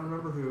 and I don't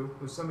remember who,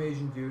 it was some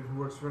Asian dude who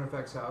works for an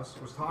FX house,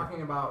 was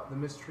talking about the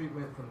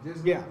mistreatment from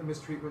Disney, Yeah. the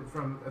mistreatment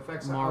from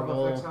FX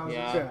Marvel, FX houses,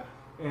 yeah.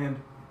 and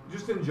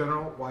just in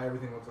general, why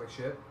everything looks like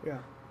shit. Yeah.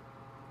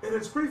 And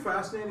it's pretty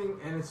fascinating,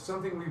 and it's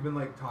something we've been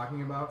like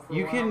talking about for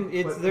You a while. can.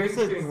 It's but I there's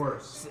think it's a getting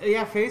worse.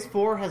 Yeah, Phase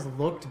 4 has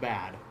looked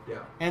bad. Yeah.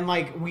 And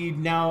like we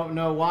now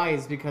know why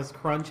is because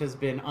crunch has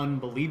been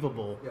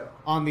unbelievable Yeah.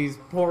 on these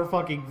poor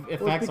fucking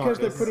effects Well, it's because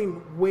artists. they're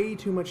putting way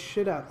too much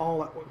shit out,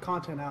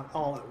 content out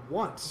all at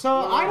once. So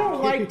I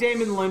don't like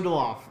Damon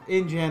Lindelof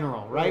in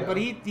general, right? Yeah. But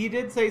he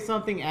did say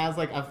something as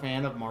like a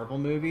fan of Marvel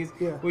movies,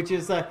 Yeah. which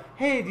is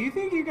hey, do you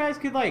think you guys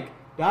could like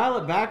dial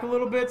it back a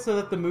little bit so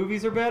that the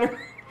movies are better?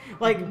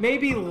 Like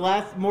maybe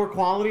more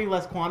quality,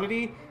 less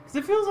quantity, because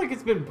it feels like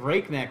it's been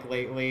breakneck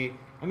lately.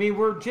 I mean,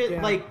 we're just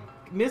Yeah. like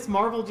Miss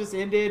Marvel just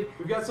ended.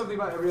 We've got something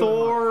about every other month.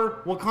 Thor,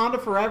 Wakanda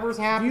Forever's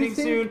happening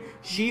think- soon.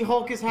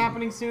 She-Hulk is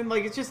happening soon.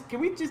 Like it's just, can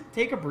we just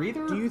take a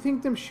breather? Do you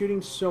think them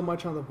shooting so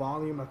much on the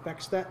volume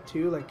affects that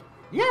too? Like,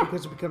 Yeah.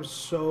 because it becomes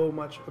so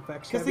much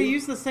effects. Because they heavy?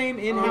 use the same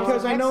in-house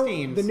Because I effects know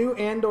teams. the new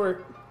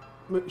Andor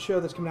show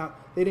that's coming out,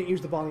 they didn't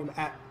use the volume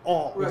at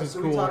all. Right, which is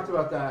so cool. we talked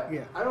about that.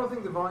 Yeah. I don't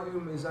think the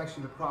volume is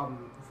actually the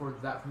problem for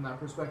that from that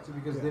perspective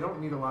because Yeah. they don't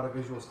need a lot of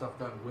visual stuff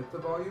done with the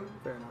volume.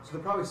 Fair enough. So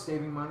they're probably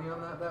saving money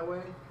on that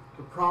way.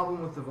 The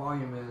problem with the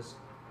volume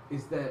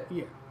is that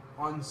Yeah,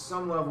 on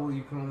some level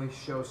you can only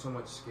show so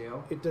much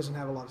scale. it doesn't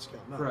have a lot of scale.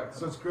 No. Correct.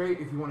 So it's great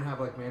if you want to have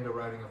like Mando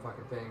riding a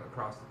fucking thing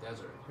across the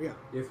desert. Yeah.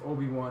 If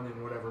Obi-Wan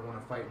and whatever want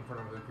to fight in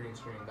front of the green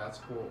screen, that's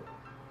cool.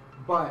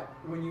 But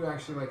when you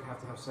actually like have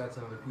to have sets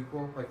and other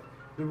people, like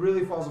it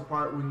really falls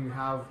apart when you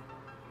have.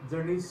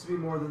 There needs to be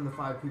more than the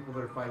 5 people that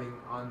are fighting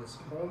on this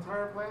whole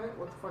entire planet.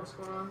 What the fuck's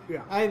going on?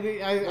 Yeah. I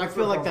That's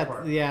feel what like falls that.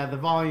 apart. Yeah, the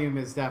volume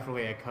is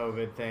definitely a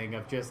COVID thing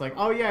of just like,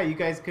 oh yeah, you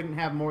guys couldn't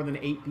have more than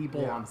 8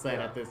 people Yeah, on set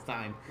yeah. at this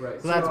time.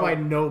 Right. So that's why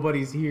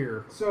nobody's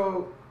here.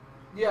 So,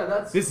 yeah,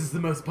 that's This is the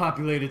most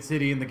populated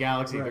city in the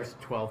galaxy. Right. There's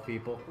 12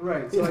 people.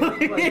 right. So I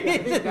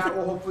think that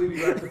will hopefully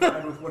be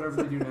rectified with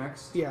whatever they do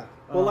next. Yeah.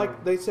 Well,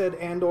 like they said,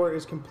 Andor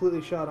is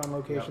completely shot on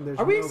location. Yeah. There's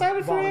Are we no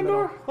excited for volume at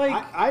Andor? all.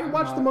 Like- I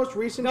watched the most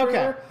recent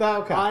Okay, trailer.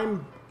 okay.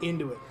 I'm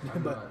into it,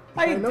 I'm but not.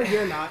 I know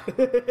you're not.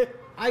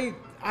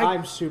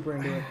 I'm super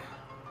into it.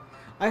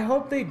 I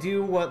hope they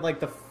do what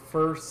like the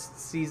first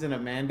season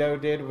of Mando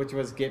did, which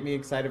was get me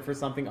excited for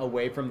something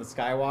away from the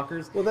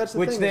Skywalkers. Well, that's the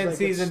which thing, then is, like,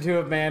 season it's- 2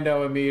 of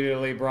Mando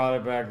immediately brought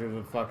it back to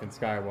the fucking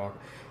Skywalker.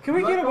 Can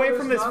we You get like away all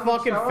from this non-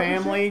 fucking Skywalker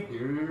family? shit?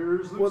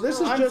 Here's Luke Well, this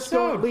is I'm just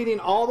so- leading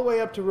all the way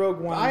up to Rogue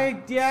One.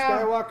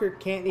 Skywalker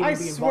can't even I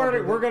be swear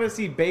involved. to, we're gonna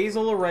see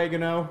Basil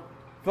Oregano.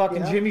 Fucking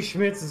Yeah. Jimmy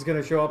Schmitz is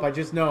gonna show up. I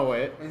just know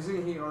it.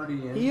 Isn't he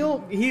already in? He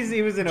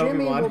was in Jimmy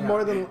Obi-Wan. will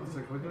more than It's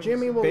like, what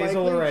Jimmy is- will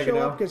Basil likely Oregano.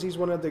 show up because he's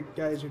one of the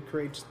guys who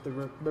creates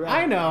the.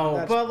 I know,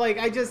 That's- but like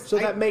I just so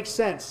I- that makes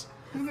sense.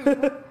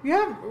 You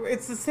have,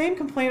 it's the same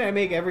complaint I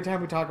make every time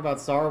we talk about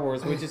Star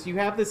Wars, which is you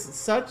have this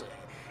such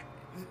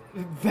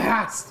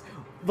vast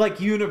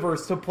like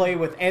universe to play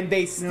with, and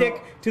they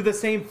stick to the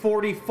same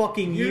 40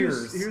 fucking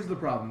years. Here's the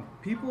problem.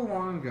 People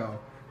long ago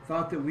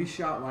thought that we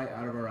shot light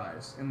out of our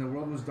eyes, and the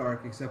world was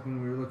dark except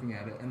when we were looking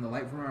at it, and the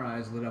light from our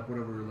eyes lit up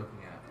whatever we were looking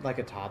at. Like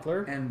a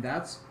toddler? And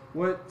that's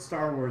what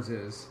Star Wars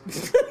is.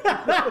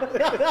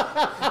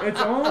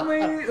 It's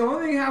only the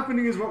only thing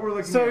happening is what we're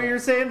looking at. So you're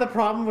saying the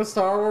problem with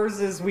Star Wars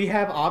is we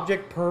have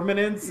object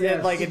permanence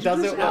and like it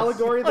doesn't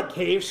allegory the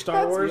cave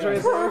Star Wars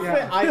right perfect.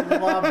 there. I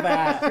love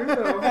that.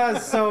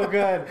 That's so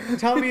good.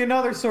 Tell me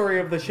another story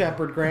of the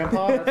shepherd,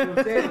 Grandpa. That's what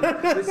I'm saying.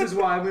 This is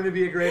why I'm going to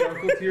be a great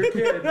uncle to your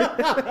kid.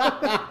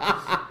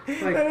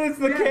 Like, and it's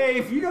the Dad,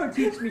 cave. You don't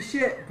teach me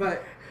shit,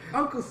 but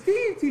Uncle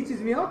Steve teaches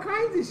me all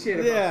kinds of shit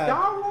about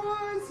Star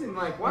Wars and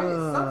like why it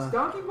sucks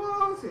donkey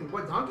balls and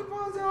what donkey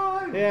balls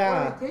are and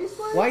what it tastes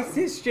like. Why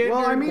cisgender?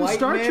 Well, I mean, white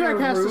Star men Trek are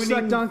has to suck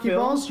ruining donkey film?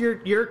 balls.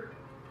 Your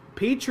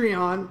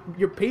Patreon,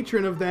 your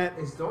patron of that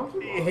It's donkey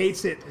balls.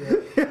 hates it.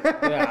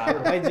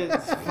 Yeah, I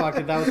just fuck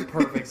it. That was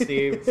perfect,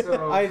 Steve.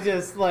 So- I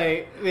just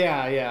like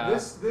yeah.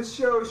 This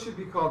show should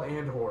be called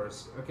And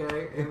Whores,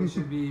 okay? And it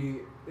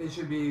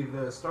should be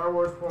the Star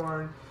Wars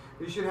porn.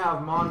 You should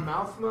have Mon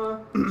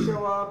Mothma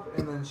show up,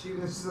 and then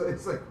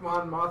it's like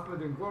Mon Mothma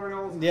doing glory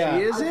holes. Yeah.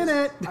 She is in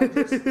it. I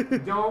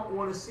just don't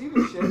want to see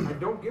this shit. I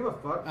don't give a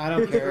fuck. I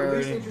don't He's care. the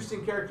least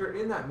interesting character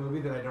in that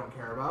movie that I don't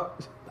care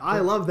about. I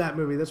love that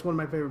movie. That's one of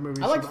my favorite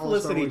movies. I like of all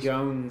Star Felicity Wars.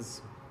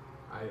 Jones.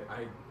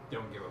 I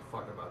don't give a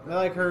fuck about I that.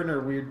 like her and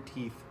her weird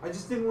teeth. I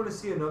just didn't want to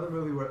see another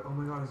movie where, oh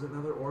my god, is it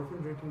another orphan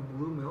drinking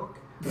blue milk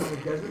on a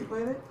desert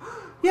planet?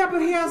 Yeah, but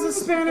he Where has did I a see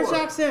this Spanish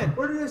before? accent.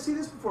 Where did I see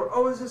this before?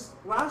 Oh, is this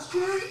last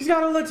year? He's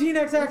got a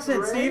Latinx accent,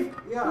 Hooray? Steve.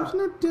 Yeah. There's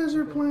no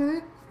desert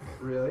planet.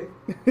 Really?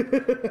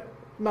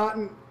 Not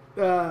in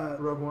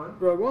Rogue One?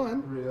 Rogue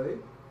One. Really?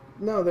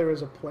 No, there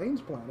was a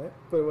plains planet,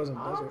 but it wasn't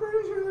I'm desert.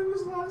 pretty sure there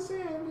was a lot of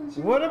sand. And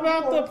shit. What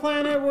about the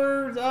planet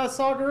where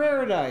Saw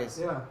Gerrera dies?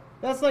 Yeah.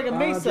 That's like a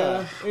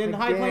mesa in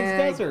High Plains Gang.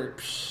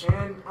 Desert.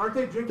 And aren't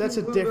they drinking That's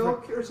a blue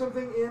different- milk or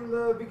something in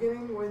the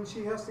beginning when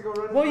she has to go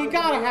run? Well, you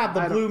gotta have the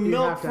I don't- blue you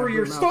milk have to for have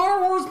your blue milk.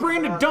 Star Wars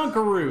branded That's what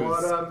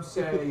Dunkaroos. I'm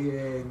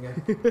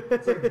saying.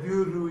 It's like,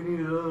 dude, do we need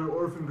another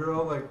orphan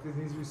girl? Like, it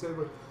needs to be said,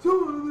 but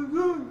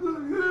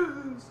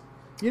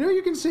You know,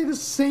 you can say the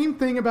same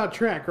thing about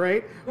Trek,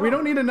 right? We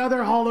don't need another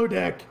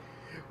holodeck.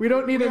 We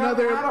don't need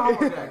another. Had a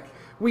holodeck.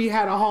 We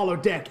had a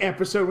holodeck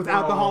episode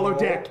without the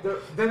holodeck.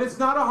 Then it's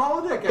not a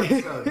holodeck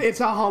episode. It's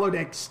a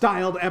holodeck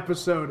styled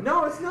episode.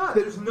 No, it's not.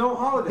 There's no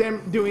holodeck.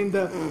 Them doing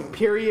the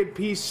period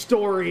piece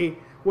story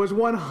was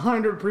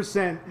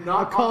 100%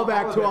 Not a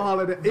callback to a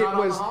holodeck. holodeck. It Not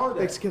on was a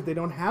holodeck. because they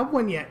don't have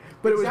one yet,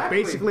 but Exactly.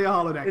 it was basically a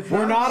holodeck. It's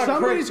We're not a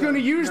Somebody's Christian. going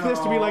to use this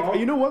to be like, No. oh,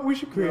 you know what? We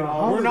should create a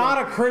holodeck. We're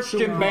not a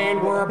Christian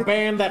band. We're a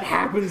band that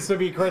happens to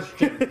be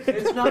Christian.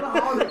 It's not a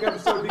holodeck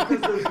episode because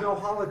there's no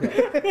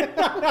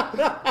holodeck.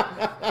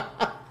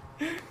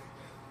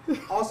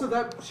 Also,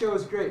 that show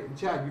is great.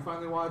 Chad, you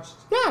finally watched?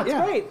 Yeah, it's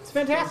Yeah. great. It's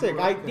fantastic.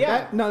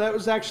 Yeah. That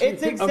was actually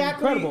It's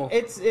exactly incredible.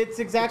 it's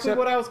exactly Except-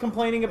 what I was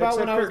complaining about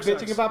when except I was Kirk bitching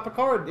sucks. about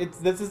Picard.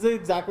 This is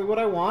exactly what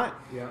I want.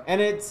 Yeah. And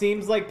it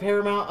seems like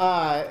Paramount.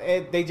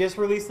 They just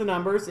released the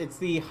numbers. It's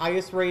the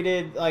highest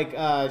rated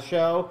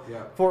show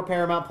Yeah. for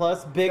Paramount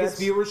Plus. Biggest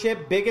That's-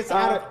 viewership. Biggest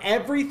out of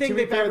everything to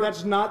be they've fair, ever.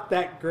 that's not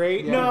that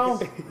great. Yeah, No,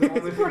 the only it's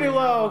thing pretty they have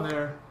low. on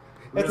there.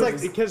 It's Really.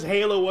 like- Because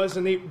Halo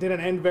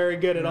didn't end very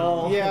good at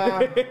all. Yeah.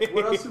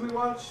 What else did we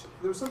watch?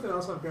 There was something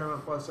else on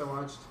Paramount Plus I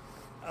watched.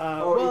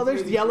 Well,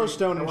 there's 1883.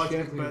 Yellowstone I and watched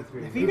shit, but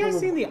 1883. Have you guys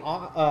seen the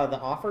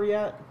Offer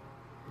yet?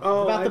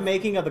 oh, About the I've-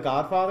 making of The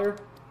Godfather?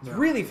 It's No.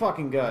 really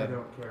fucking I good.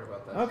 don't care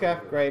about that. Okay,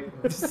 shit. great.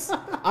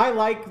 I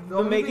like the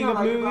only making thing I of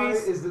like about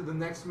movies. it is that the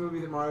next movie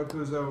that Mario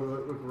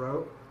Puzo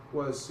wrote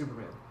was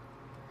Superman.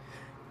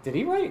 Did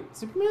he write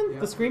Superman? Yeah,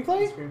 The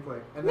screenplay? The screenplay.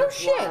 And No that's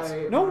shit.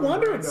 why No Marlon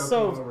wonder Brando it's came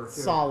so over, too.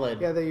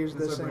 solid. Yeah, they used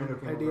the That's why same Brando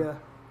came idea. over.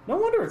 No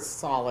wonder it's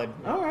solid.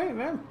 All right,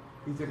 man.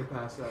 He took a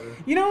pass at it.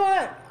 You know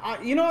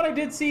what? You know what I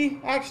did see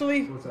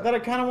actually What's that? I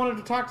kind of wanted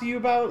to talk to you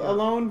about Yeah.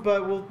 alone,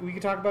 but we can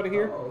talk about it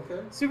here. Oh,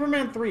 okay.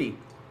 Superman 3.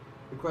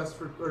 The quest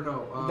for, or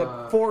no.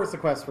 The 4 is the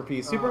quest for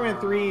peace. Superman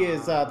 3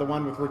 is the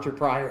one with Richard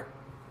Pryor.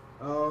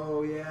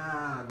 Oh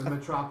yeah, the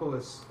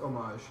Metropolis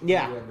homage.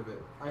 Yeah. At the end of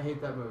it. I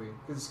hate that movie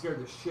because it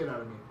scared the shit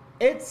out of me.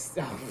 It's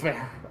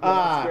fair.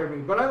 Yeah, it scared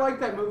me. But I like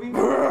that movie.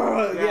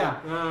 Yeah.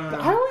 No.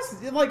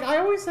 I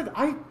always said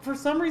for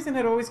some reason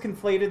had always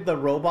conflated the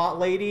robot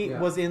lady Yeah.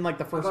 was in like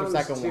the I first thought or it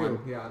was second 2. one.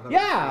 Yeah. I thought it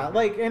Yeah, was 2.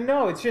 like and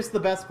no, it's just the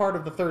best part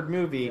of the third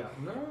movie. Yeah.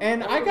 No,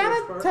 And I like the best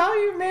gotta part. tell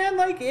you, man,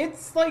 like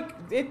it's like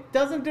it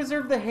doesn't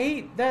deserve the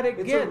hate that it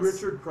It's gets. a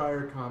Richard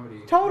Pryor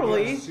comedy.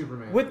 Totally against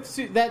Superman. with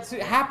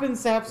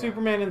happens to have Yeah.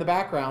 Superman in the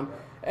background, Yeah.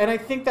 and I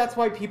think that's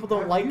why people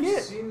don't Have like you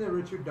it. seen the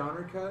Richard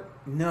Donner cut?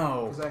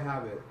 No, Because I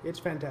have it. It's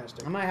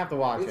fantastic. I might have to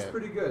watch It's it.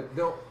 pretty good.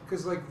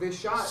 Because like they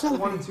shot Son of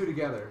 1 a- and 2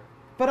 together.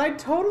 But I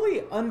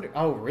totally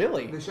Oh,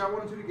 really? They shot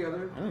 1 and 2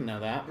 together, I didn't know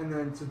that. and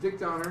then so Dick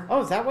Donner.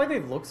 Oh, is that why they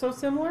look so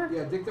similar?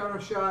 Yeah, Dick Donner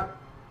shot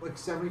like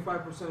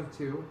 75% of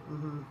 2,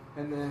 Mm-hmm.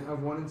 and then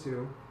of 1 and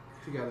 2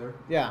 together,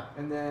 Yeah,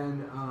 and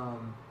then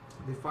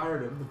they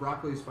fired him. The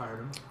Broccolis fired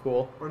him,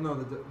 cool. or no,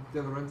 the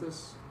De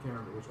Laurentiis. Can't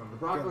remember which one. The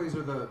Broccolis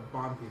are the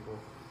Bond people.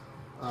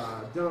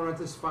 De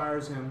Laurentiis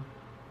fires him,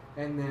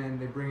 and then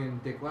they bring in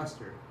Dick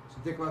Lester. So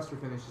Dick Lester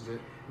finishes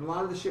it. And a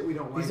lot of the shit we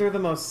don't like. These are the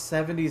most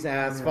 70s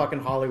ass Yeah. fucking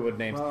Hollywood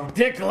names. Well,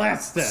 Dick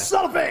Lester.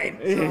 Cellophane!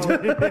 and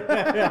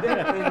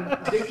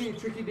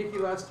Tricky Dickie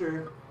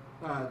Lester,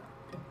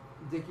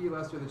 Dickie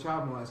Lester, the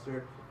child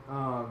molester.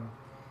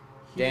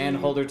 Dan,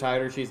 hold her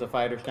tighter. She's a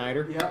fighter,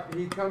 Schneider. Yep,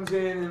 he comes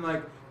in and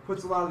like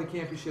puts a lot of the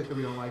campy shit that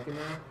we don't like in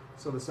there.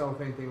 So the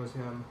cellophane thing was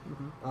him.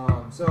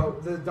 So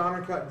the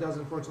Donner cut does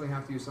unfortunately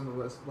have to use some of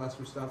the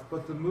Lester stuff,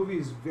 but the movie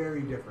is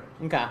very different.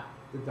 Okay.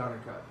 The Donner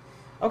cut.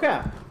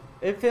 Okay.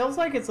 It feels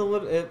like it's a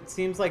little. It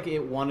seems like it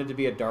wanted to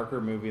be a darker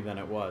movie than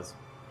it was.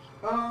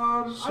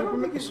 I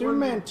don't think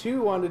Superman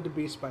 2 wanted to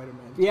be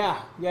Spider-Man.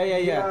 Yeah.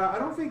 I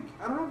don't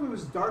know if it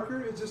was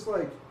darker. It's just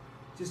like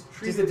treated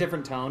Just a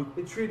different tone.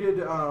 It treated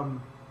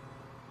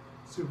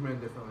Superman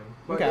differently.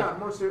 But Okay. yeah,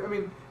 more serious. I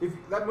mean, if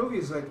that movie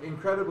is like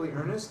incredibly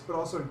earnest, but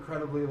also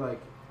incredibly like.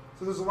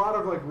 So there's a lot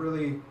of like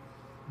really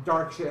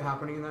dark shit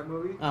happening in that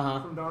movie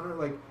from Donner.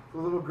 Like the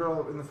little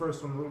girl in the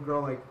first one, the little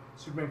girl like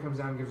Superman comes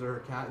down and gives her a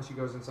cat, and she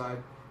goes inside.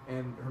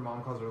 And her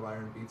mom calls her a liar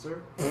and beats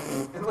her.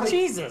 And like,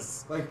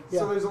 Jesus. Like, Yeah.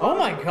 so there's a lot Oh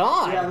my of,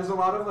 God. Yeah, there's a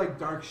lot of like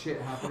dark shit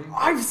happening.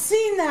 I've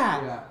seen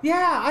that.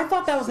 Yeah, I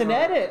thought that was an So-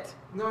 edit.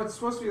 No, it's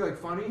supposed to be like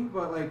funny,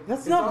 but like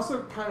That's it's not-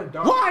 also kind of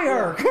dark.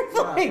 Liar!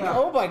 Yeah, Like, yeah.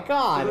 oh my So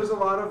God. there's a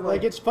lot of Like,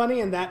 like. it's funny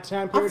in that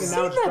time period, I've and now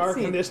seen it's that dark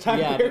scene. in this time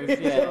Yeah, period. dude,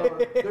 yeah.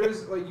 So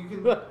there's like you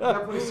can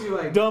definitely see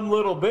like Dumb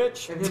little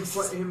bitch. and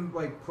him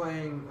like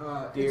playing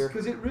Deer.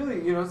 because it really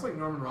it's like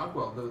Norman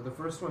Rockwell the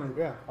first one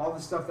Yeah. all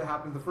the stuff that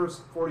happened the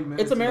first 40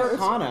 minutes It's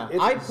Americana.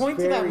 It's I point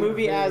to that very,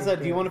 movie as a,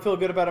 very do you want to feel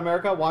good about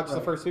America? Watch the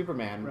Right. first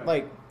Superman. Right.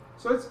 Like,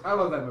 so I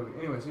love that movie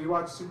anyway. So you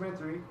watch Superman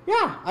 3.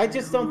 yeah, I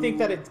just don't think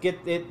that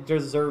it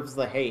deserves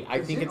the hate.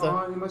 I think it's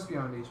it must be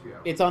on HBO.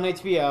 it's on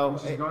HBO.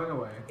 Which is going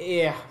away.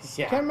 Yeah.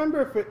 Can't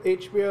remember if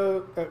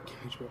HBO,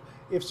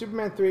 if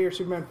Superman 3 or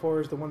Superman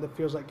 4 is the one that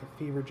feels like a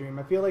fever dream.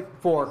 I feel like,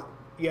 Four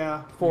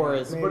yeah.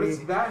 is. maybe.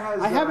 But that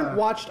has I haven't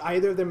watched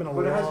either of them in a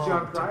but long it has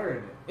John time. Cryer in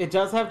it. It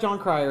does have John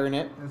Cryer in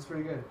it. That's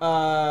pretty good.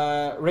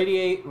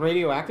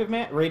 Radioactive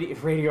Man,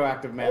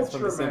 Radioactive Man's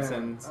from The Ultraman,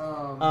 Simpsons.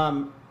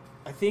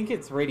 I think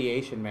it's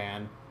Radiation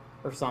Man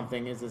or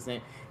something is his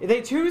name.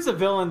 They choose a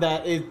villain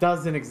that it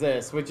doesn't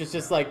exist, which is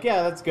just like,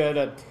 yeah, that's good.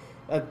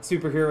 A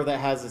superhero that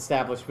has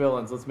established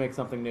villains. Let's make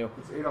something new.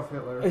 It's Adolf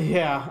Hitler.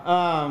 Yeah.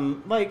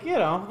 Like,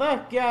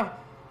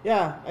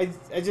 yeah.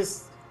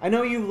 I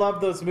know you love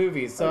those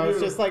movies, so I it's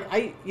do. just like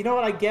you know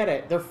what? I get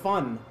it. They're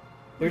fun.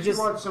 They're You should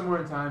just. watch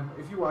Somewhere in Time.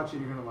 If you watch it,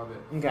 you're gonna love it.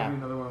 Okay. That'll be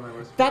another one on my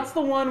list. That's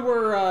the one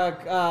where.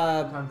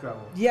 Time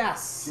travel.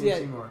 Yes. James Yeah.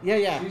 Seymour.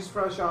 Yeah. She's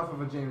fresh off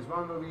of a James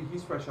Bond movie.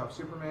 He's fresh off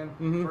Superman.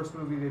 Mhm. First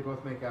movie they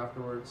both make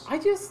afterwards. I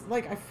just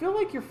I feel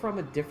like you're from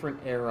a different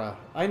era.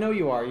 I know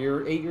you are.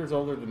 You're 8 years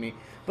older than me,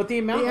 but the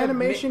amount The of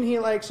animation he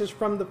likes is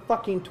from the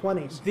fucking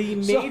 20s. the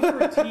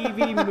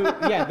made-for-TV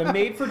movie. Yeah, the My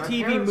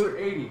made-for-TV parents movie. are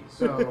 80,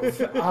 so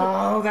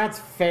Oh, that's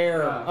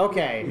fair. Yeah.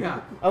 Okay. yeah.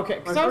 Okay.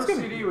 My 'Cause I was first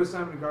gonna. CD was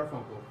Simon and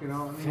Garfunkel. You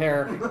know. What I mean?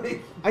 Fair.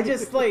 Like, I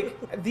just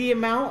the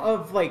amount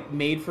of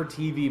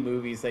made-for-TV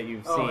movies that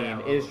you've Oh, seen yeah,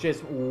 love is them.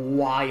 just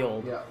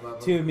wild Yeah, love them.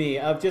 to me.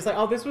 Of just like,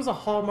 oh, this was a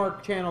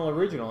Hallmark Channel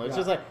original. It's Yeah.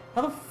 just like,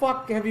 how the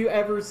fuck have you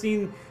ever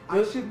seen I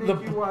the, should make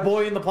the you watch-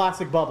 Boy in the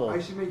Plastic Bubble? I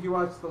should make you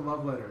watch The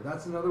Love Letter.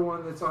 That's another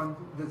one that's on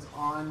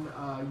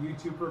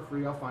YouTube for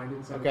free. I'll find it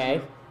and send it Okay.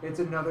 to you. It's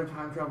another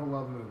time travel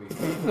love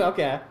movie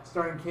Okay.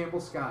 starring Campbell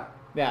Scott,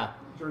 Yeah.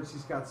 George C.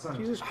 Scott's son.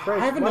 Jesus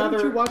Christ. I have Why don't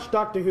another- you watch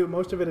Doctor Who?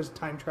 Most of it is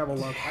time travel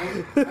love.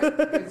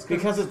 It's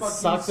Because it's it fucking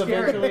sucks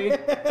scary. eventually.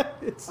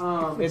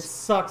 It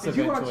sucks Did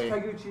you watch eventually.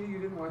 Taguchi? You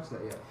didn't watch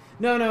that yet.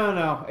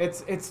 No.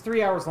 It's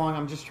 3 hours long.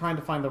 I'm just trying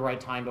to find the right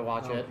time to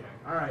watch it.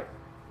 All right.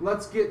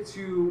 Let's get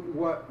to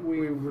what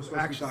we were supposed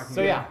Actually- to be talking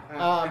So, about.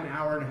 yeah, An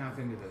hour and a half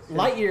into this.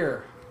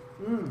 Lightyear.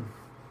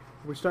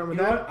 We're starting You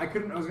with know that.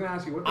 what? I was going to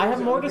ask you. What I was have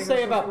the more other to thing say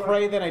I was supposed about to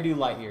Prey than I do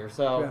Lightyear.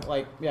 So,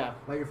 yeah. watch?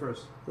 Lightyear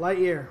first.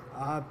 Lightyear.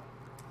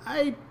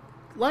 I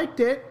liked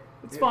it.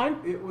 It's fine.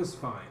 It was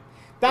fine.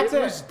 That's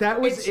That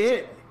was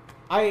it.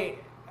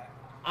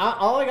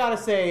 All I gotta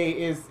say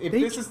is, if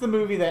They- this is the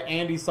movie that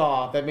Andy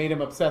saw that made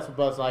him obsessed with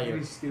Buzz Lightyear,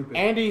 Andy's stupid.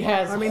 Andy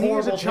has. I mean, he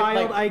was a horrible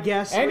child, like, I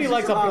guess. Andy Was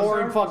likes this a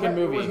boring Pixar? fucking It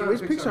movie. was not It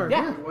was Pixar,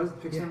 yeah. Was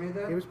Pixar made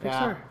that? It was Yeah.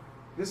 Pixar.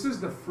 This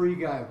is the free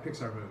guy of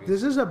Pixar movies.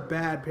 This is a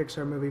bad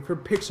Pixar movie for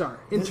Pixar.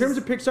 In This terms is-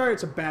 of Pixar,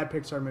 it's a bad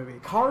Pixar movie.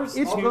 Cars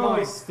 2 Although-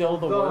 is still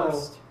the though-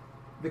 worst.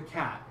 The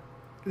cat.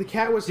 The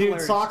cat was Dude,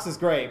 hilarious. Socks is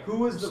great. Who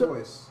was the So-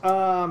 voice? The fuck,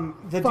 I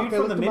dude from looked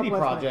the him up Mini last night.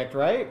 Project,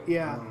 right?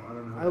 Yeah. I don't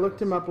know who I that looked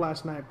is. him up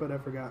last night, but I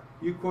forgot.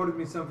 You quoted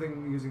me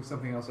something using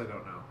something else I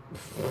don't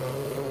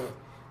know.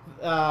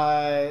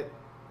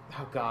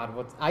 Oh God,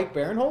 what's Ike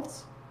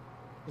Barinholtz?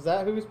 Is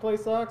that who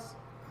plays Socks?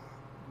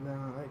 No,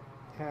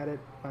 I had it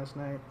last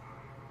night.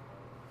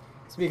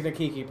 Speaking of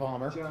Kiki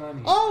Palmer.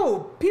 Johnny.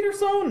 Oh, Peter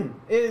Sohn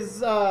is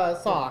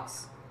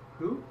Socks.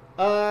 Who?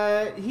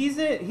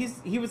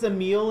 He was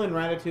Emile in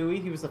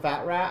Ratatouille. He was the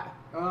fat rat.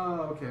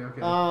 Oh, okay.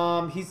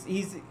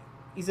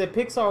 He's a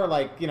Pixar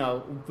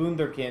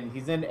wunderkind.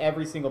 He's in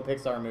every single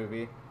Pixar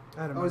movie.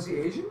 I don't know. Oh, is he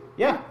Asian?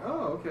 Yeah.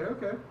 Oh,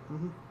 okay.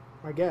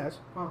 I guess.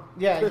 Huh.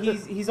 Yeah,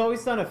 he's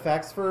always done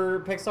effects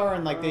for Pixar,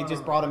 and like they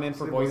just brought him in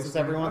for voices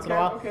every once in a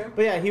while. Okay.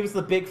 But yeah, he was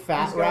the big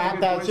fat He's got a rat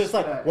good that was voice just for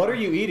like, that, "What yeah. are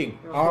you eating?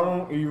 Yeah. I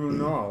don't even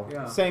know."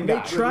 Yeah. Same They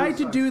guy. tried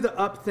to sucks. do the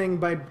up thing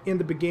by in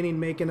the beginning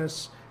making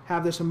us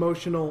have this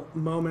emotional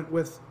moment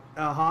with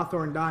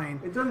Hawthorne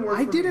dying. It doesn't work.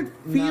 I for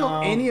didn't me. feel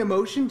No. any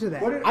emotion to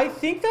that What did- I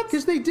think that's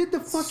because they did the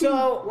fucking.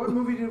 so. What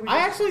movie did we? I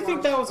just actually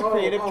think that watch? was a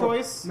creative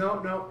choice.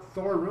 No,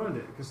 Thor ruined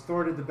it because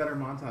Thor did the better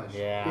montage.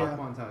 Yeah. Yeah.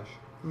 Montage.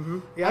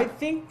 Yeah.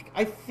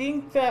 I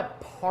think that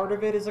part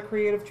of it is a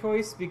creative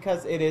choice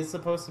because it is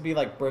supposed to be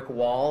like brick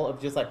wall of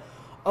just like,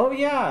 oh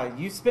yeah,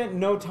 you spent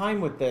no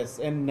time with this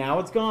and now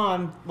it's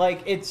gone.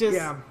 Like it's just.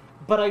 Yeah.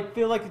 But I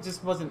feel like it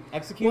just wasn't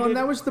executed. Well, and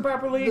that was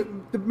properly.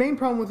 the main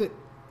problem with it,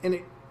 and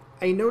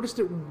I noticed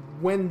it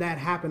when that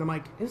happened. I'm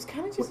like, It was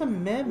kind of just a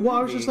meh well, I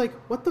was movie. just like,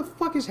 what the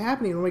fuck is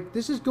happening? I'm like,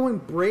 this is going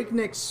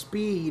breakneck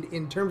speed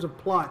in terms of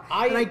plot.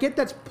 And I get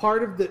that's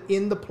part of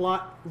the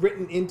plot,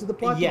 written into the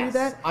plot to do Yes,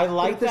 that. I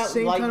like but at the that,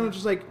 same like- time, I'm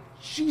just like,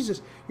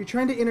 Jesus, you're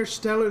trying to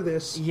interstellar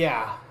this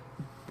yeah.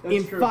 That's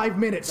in true. 5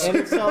 minutes.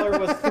 Interstellar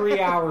was 3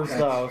 hours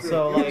though, True.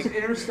 so It was like,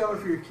 Interstellar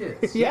for your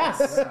kids.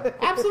 yes,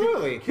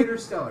 absolutely.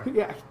 Kidderstellar.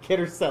 Yeah.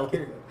 Kidderstellar.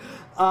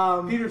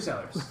 Peter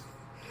Sellers.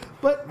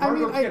 But I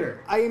Margot mean,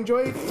 Kidder. I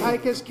enjoyed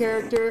Taika's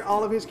character.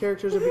 All of his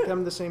characters have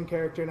become the same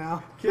character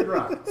now. Kid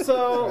Rock.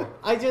 So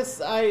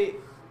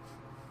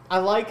I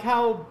like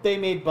how they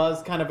made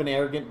Buzz kind of an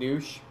arrogant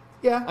douche.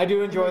 Yeah. I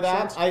do enjoy makes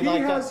that. sense. I He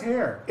like has that.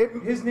 hair.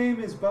 His name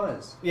is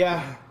Buzz.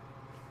 Yeah.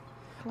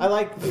 I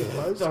like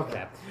Buzz?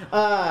 okay.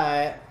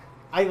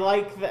 I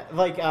like that.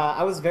 Like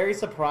I was very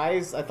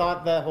surprised. I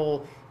thought that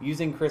whole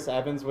using Chris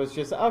Evans was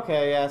just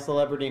okay. Yeah,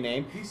 celebrity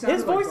name. He sounded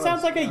His like voice Buzz,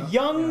 sounds like yeah. a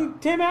young Yeah.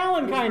 Tim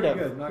Allen It was kind pretty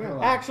of. good, not gonna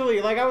lie.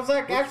 Actually, like I was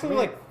like Looks actually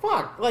weird. like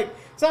fuck. Like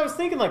so I was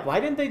thinking like why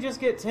didn't they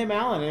just get Tim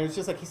Allen? And it was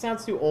just like he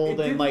sounds too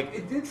old and like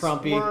it did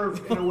Trumpy.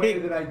 swerve in a way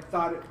that I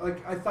thought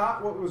I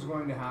thought what was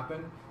going to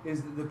happen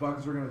is that the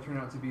bugs were going to turn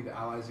out to be the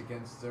allies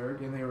against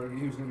Zurg, and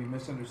he was going to be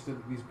misunderstood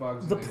that these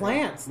bugs. The they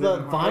plants, live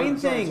the in vine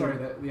sorry, thing. Sorry,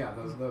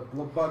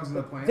 the bugs and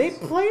the plants. They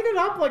played it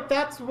up like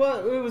that's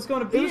what it was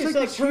going to be. It was It's like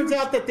like this turns huge-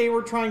 out that they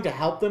were trying to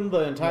help them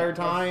the entire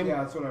time.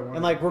 Yeah, that's what I wanted.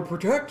 And like we're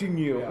protecting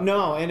you. Yeah.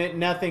 No, and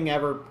nothing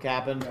ever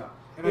happened. yeah.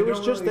 And It I was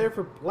don't just really- there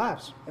for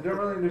laughs. I don't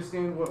really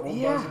understand what Old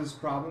Yeah. Buzz's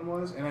problem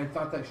was, and I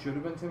thought that should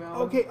have been Tim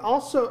Allen. Okay,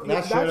 also, That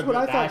that's should've what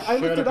I been- thought. that I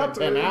looked it should've up.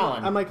 been Tim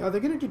Allen. I'm like, are they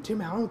going to do Tim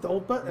Allen with the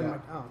old butt? And I'm Yeah.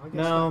 like, oh, I guess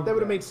No. that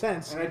would have made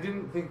sense. And I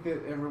didn't think that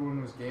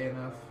everyone was gay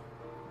enough.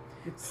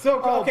 So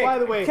Oh, okay, by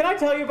the way- can I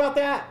tell you about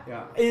that?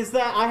 Yeah. Is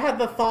that I had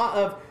the thought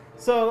of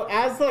so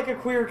as like a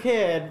queer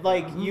kid,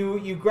 like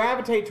you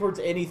gravitate towards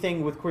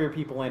anything with queer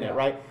people in Yeah. it,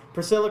 right?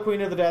 Priscilla,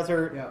 Queen of the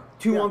Desert, Yeah.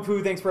 Tu Yeah. Wong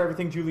Fu, Thanks for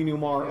Everything, Julie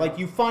Newmar. Yeah. Like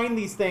you find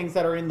these things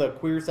that are in the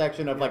queer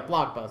section of Yeah. like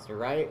Blockbuster,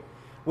 right?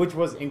 Which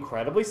was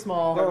incredibly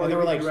small, Double and there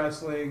were like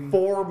wrestling.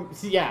 four.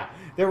 Yeah,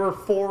 there were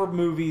 4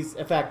 movies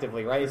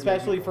effectively, right? For gay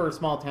Especially people. for a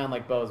small town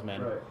like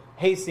Bozeman. Right.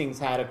 Hastings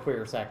had a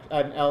queer section,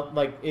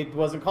 like it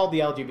wasn't called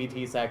the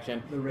LGBT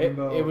section. The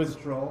Rainbow it was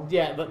Patrol.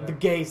 yeah, the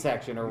gay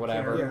section or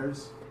whatever.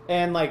 Carriers.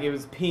 And like it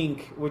was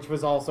pink, which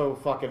was also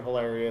fucking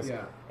hilarious.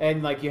 Yeah.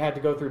 And like you had to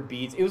go through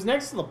beads. It was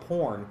next to the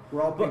porn.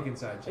 We're all pink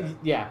inside, Chad.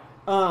 Yeah.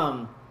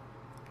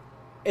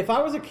 If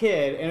I was a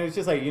kid and it was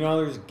just like,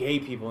 there's gay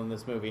people in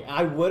this movie,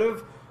 I would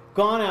have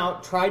gone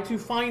out, tried to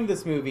find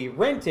this movie,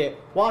 rent it,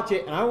 watch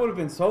it, and I would have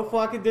been so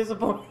fucking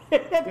disappointed.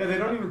 Yeah, they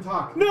don't even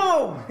talk.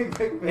 No!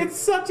 It's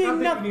such a Not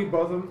that nothing. you need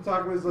both of them to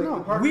talk. It was like No.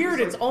 the part Weird.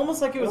 that It's just,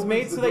 almost like it was opens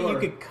made the so that you door.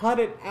 could cut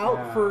it out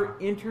Yeah. for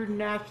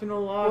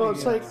international Well, audience.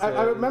 it's like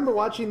I remember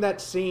watching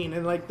that scene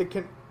and like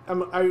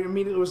I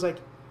immediately was like,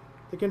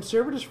 the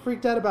conservatives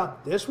freaked out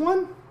about this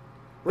one.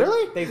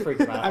 Really? They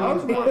freaked out. I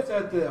was more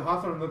upset that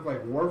Hawthorne looked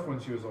like Worf when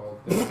she was old.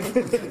 What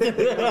the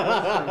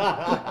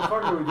fuck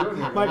are we doing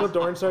here? Michael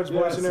Dorn starts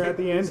voicing her at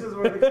the end. This is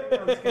where the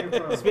Klingons came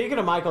from. Speaking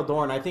of Michael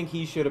Dorn, I think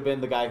he should have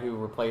been the guy who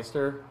replaced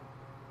her.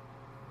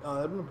 Oh,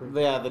 that'd been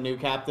pretty. Yeah, the new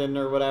captain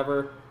or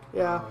whatever.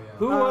 Yeah. Oh, yeah.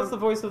 Who was the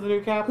voice of the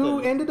new captain? Who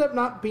ended up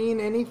not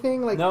being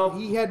anything? Like No.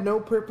 he had no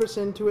purpose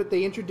into it.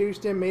 They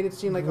introduced him, made it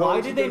seem like Why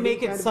he's did they gonna be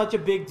make it kind of- such a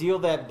big deal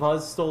that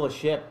Buzz stole a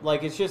ship?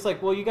 Like, it's just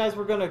like, well, you guys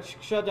were going to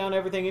shut down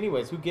everything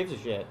anyways. Who gives a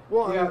shit?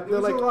 Well, Yeah, they're it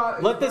was like, a lot.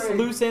 it Let was this very-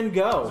 loose end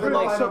go. very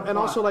Like, light on and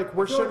also plot. like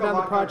we're I feel shutting like a down the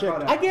lot got project.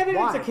 cut out. I get it,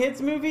 Why? it's a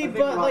kids movie, I think a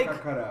but lot like,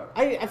 got cut out.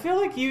 I feel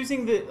like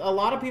using a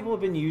lot of people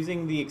have been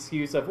using the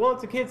excuse of, well,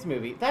 it's a kids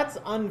movie. That's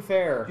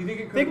unfair. Do you think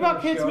it could've Think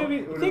about been a kids show? movie.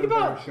 It would've Think been a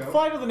about better show?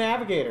 Flight of the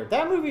Navigator.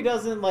 That movie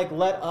doesn't like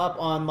let up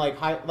on like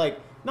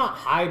not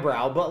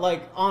highbrow, but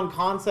like on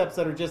concepts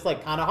that are just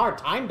like kind of hard.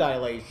 Time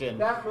dilation.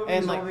 That movie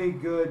and is like, only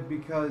good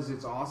because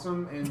it's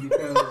awesome and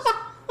because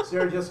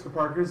Sarah Jessica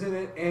Parker's in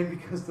it and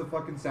because the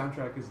fucking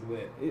soundtrack is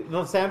lit.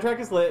 the soundtrack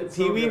is lit. It's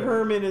so Pee Wee good.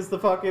 Herman is the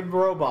fucking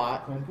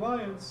robot.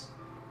 Compliance.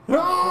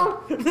 Flight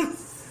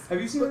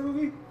Have you seen that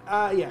movie?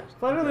 Yeah.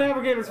 of the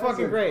Navigator is That's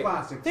fucking a great.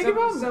 classic. Think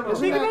Seminal- about seminal.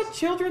 think Isn't about that-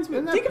 children's Isn't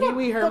movies. that Think about Pee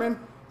Wee Herman?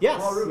 Yes.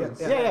 Paul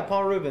Rubens. Yeah,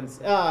 Paul Rubens.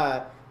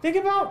 Think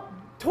about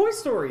Toy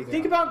Story.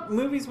 Think Yeah. about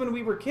movies when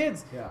we were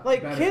kids. Yeah,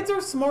 Like better. kids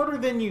are smarter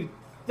than you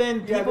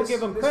than people give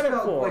them credit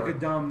felt for. like a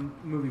dumb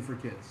movie for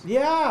kids.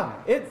 Yeah,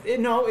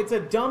 it's a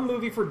dumb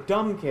movie for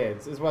dumb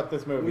kids, is what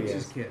this movie Which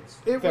is. is kids.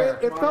 It Fair.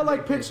 felt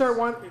like Modern-day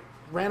Pixar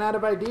ran out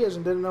of ideas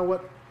and didn't know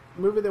what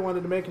movie they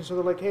wanted to make, and so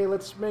they're like, "Hey,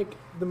 let's make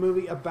the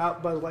movie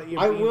about Buzz Lightyear."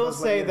 I being will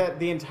Buzz say Lightyear. that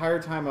the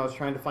entire time I was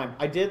trying to find,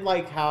 I did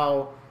like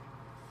how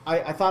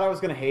I thought I was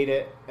gonna hate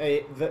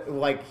it,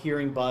 like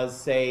hearing Buzz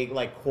say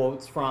like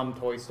quotes from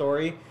Toy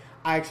Story.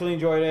 I actually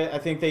enjoyed it. I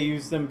think they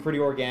used them pretty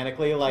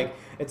organically. Like,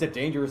 it's a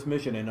dangerous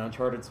mission in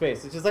uncharted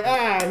space. It's just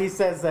like, he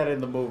says that in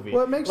the movie.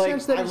 Well, it makes like,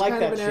 sense that I he's like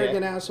kind of that an shit.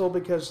 arrogant asshole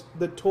because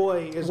the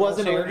toy is Was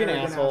an also arrogant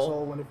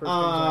asshole. when it first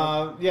comes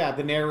out. Yeah,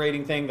 the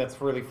narrating thing,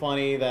 that's really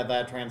funny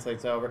that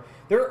translates over.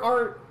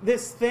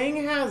 This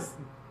thing has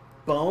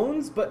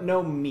bones but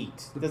no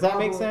meat. Does that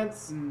make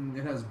sense?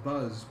 It has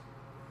Buzz.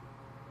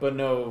 But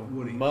no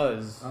Woody.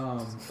 muzz.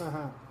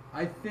 Uh-huh.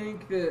 I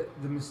think that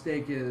the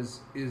mistake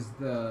is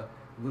the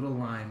little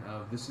line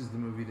of "This is the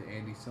movie that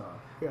Andy saw."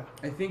 Yeah.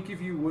 I think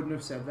if you wouldn't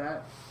have said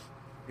that,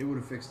 it would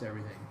have fixed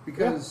everything.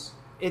 Because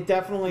It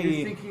definitely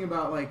you're thinking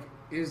about like,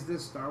 is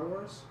this Star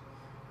Wars?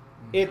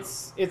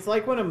 it's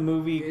like when a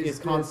movie Is is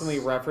constantly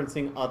this-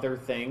 referencing other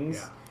things.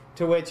 Yeah.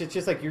 To which it's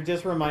just like you're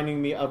just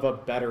reminding me of a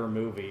better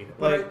movie.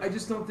 But Like I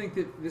just don't think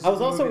that this. I was is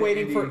the also movie that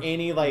waiting for Andy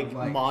any like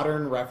liked.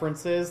 modern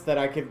references that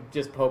I could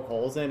just poke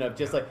holes in of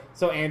just like,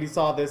 so Andy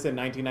saw this in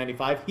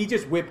 1995. He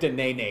just whipped a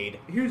nay-nade.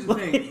 Here's the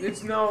thing: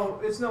 it's no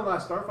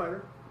Last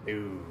Starfighter,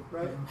 Ooh,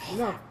 right?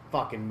 No.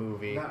 fucking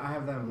movie. I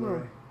have that on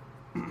Blu-ray.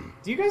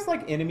 Do you guys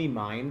like Enemy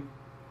Mine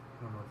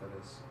I don't know what that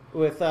is.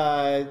 with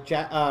I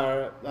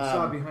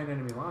saw Behind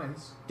Enemy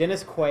Lines.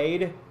 Dennis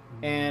Quaid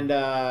and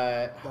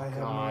I have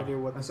no idea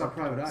what I the saw fuck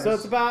Private Eyes. So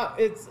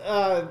it's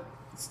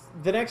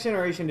the Next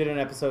Generation did an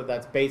episode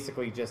that's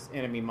basically just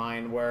Enemy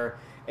Mine, where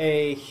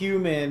a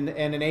human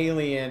and an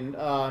alien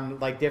on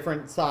like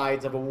different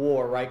sides of a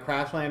war, right,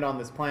 crash land on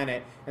this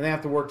planet, and they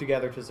have to work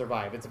together to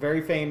survive. It's a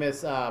very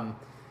famous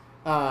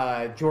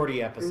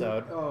Geordie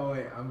episode Oh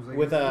wait, I was like,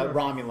 with is a there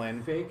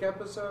Romulan. fake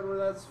episode where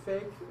that's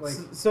fake. Like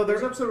So there's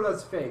there- an episode where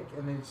that's fake,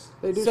 and they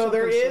just They do So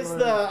there something is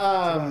similar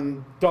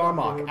the to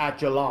Darmok at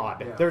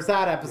Jalad. Yeah. There's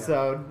that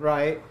episode,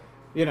 right?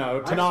 You know,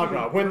 Actually,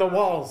 Tanagra, when the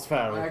walls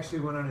fell. I actually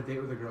went on a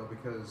date with a girl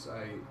because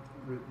I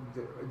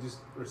just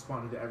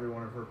responded to every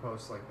one of her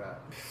posts like that.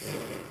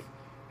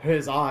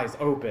 His eyes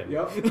open.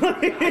 Yep.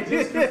 I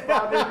just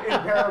responded in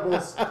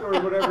parables or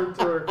whatever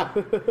to her.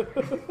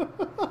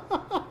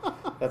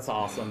 That's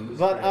awesome. It's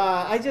But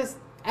great.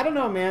 I don't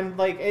know, man.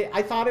 Like,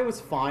 I thought it was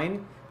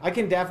fine. I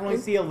can definitely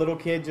see a little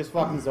kid just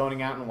fucking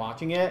zoning out and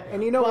watching it.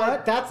 And you know but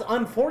what? That's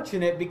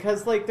unfortunate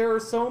because, like, there are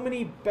so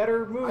many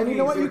better movies. And you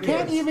know what? You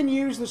can't Yes. even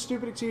use the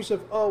stupid excuse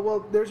of, oh,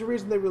 well, there's a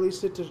reason they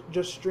released it to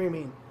just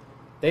streaming.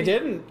 They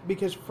didn't.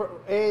 Because,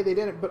 they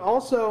didn't. But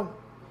also,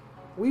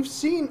 we've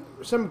seen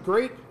some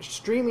great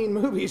streaming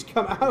movies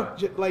come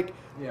out. Yeah. Like,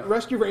 Yeah.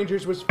 Rescue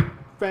Rangers was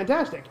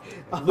fantastic.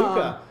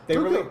 Luca.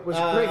 Luca was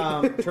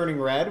great. Turning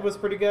Red was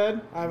pretty good.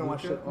 I haven't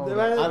watched it. Luca? Oh, Did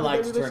I did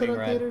liked they release it Turning in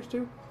Red. theaters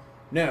too?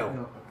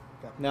 No.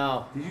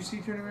 No. Did you see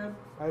Turning Red?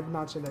 I have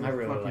not seen that. I yet.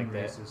 really Fucking liked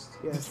it. racist.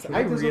 Yes.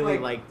 I Doesn't really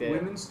like liked it.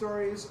 Women's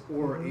stories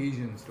or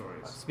Asian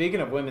stories? Speaking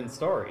of women's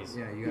stories,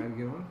 Yeah, you got a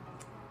good one.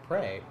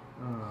 Prey.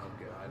 Oh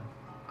god.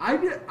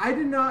 I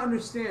did not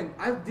understand.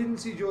 I didn't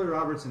see Julia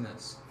Roberts in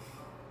this.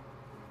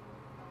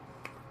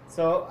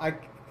 So I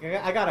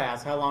gotta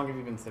ask, how long have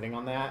you been sitting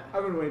on that?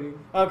 I've been waiting.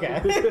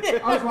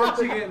 Okay. I was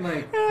watching it and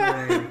like,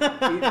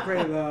 pray, eat,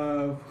 pray,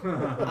 love.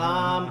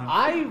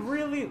 I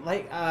really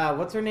like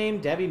what's her name?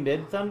 Debbie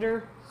Mid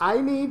Thunder. I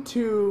need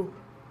to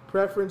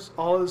preference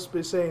all of this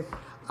by saying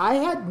I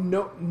had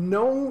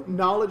no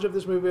knowledge of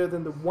this movie other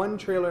than the one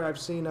trailer I've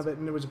seen of it,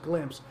 and it was a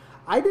glimpse.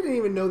 I didn't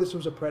even know this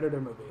was a Predator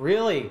movie.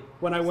 Really?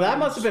 When I So went that and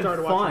must have been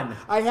started fun. watching it.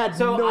 I had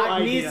So no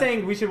me idea.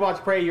 saying we should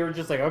watch Prey, you were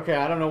just like, okay,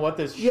 I don't know what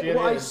this shit Yeah,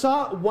 well, I is.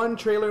 saw one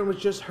trailer and it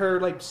was just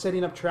her like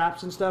setting up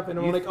traps and stuff, and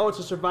I'm You- like, oh, it's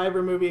a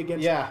survivor movie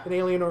against Yeah. an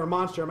alien or a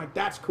monster. I'm like,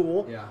 that's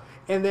cool. Yeah.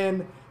 And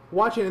then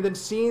watching and then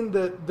seeing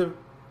the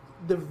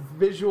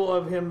visual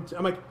of him,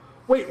 I'm like,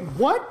 wait,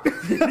 what?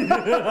 You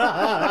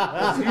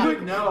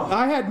didn't know.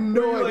 I had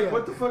no You're idea. like,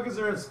 what the fuck is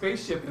there a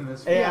spaceship in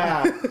this?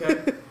 Yeah.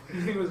 Okay. You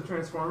think it was a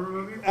Transformer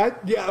movie?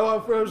 Yeah,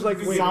 well, I was like,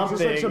 wait, is this like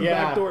Something, some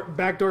yeah.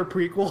 backdoor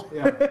prequel?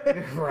 Yeah.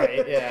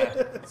 Right,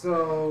 yeah.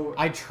 So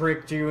I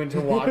tricked you into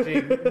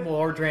watching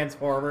more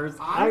Transformers.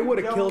 I would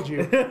have don't- killed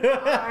you.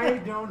 I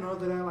don't know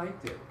that I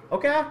liked it.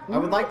 Okay, I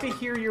would like to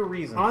hear your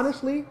reasons.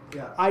 Honestly,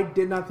 Yeah. I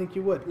did not think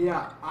you would.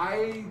 Yeah,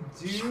 I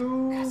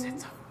do. It's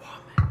a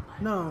woman.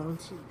 No,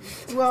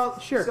 well,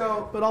 sure,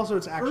 So, but also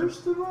it's action.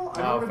 First of all,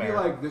 I Oh, don't want to be fair.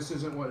 like, this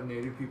isn't what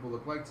Native people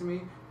look like to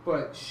me,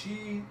 but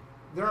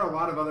there are a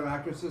lot of other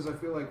actresses I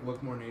feel like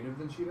look more Native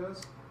than she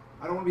does.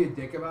 I don't want to be a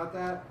dick about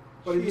that,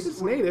 but it She's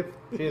just native.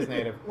 She is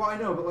native. Well, I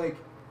know, but like,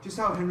 just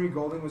how Henry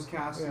Golding was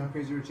cast Yeah. in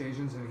Crazy Rich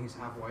Asians and he's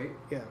half white.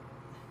 Yeah.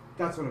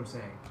 That's what I'm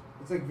saying.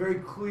 It's like very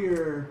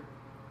clear.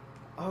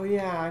 Oh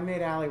yeah, I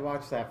made Allie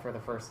watch that for the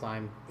first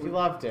time. She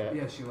loved it.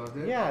 Yeah, she loved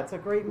it. Yeah, it's a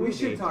great movie. We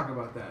should talk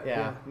about that.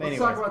 Yeah. Let's Anyways.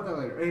 talk about that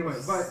later. Anyway,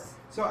 but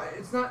so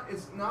it's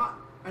not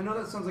I know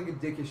that sounds like a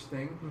dickish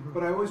thing,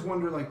 but I always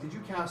wonder, like, did you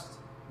cast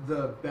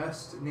the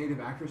best native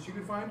actress you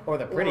could find, Or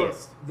the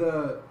prettiest. or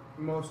the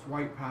most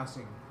white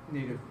passing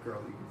native girl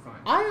you could find?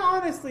 I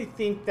honestly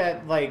think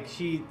that like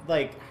she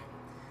like.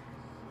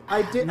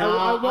 I did. No,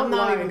 I won't I'm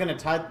not lie. even gonna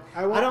touch.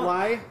 I won't don't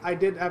lie. I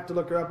did have to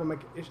look her up. I'm like,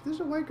 is this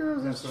a white girl?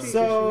 Is this That's she?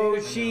 So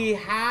is she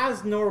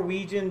has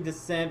Norwegian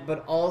descent,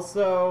 but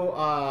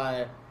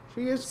also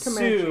she is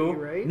Comanche, Sioux.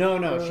 right?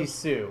 No, she's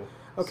Sioux.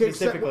 Okay,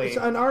 Specifically,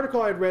 so an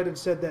article I'd read had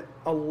said that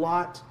a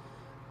lot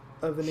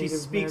of the She Native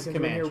speaks Americans in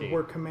Comanche. here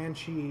were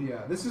Comanche.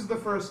 Yeah, this is the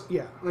first.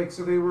 Yeah. Like,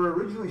 so they were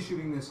originally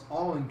shooting this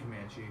all in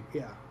Comanche.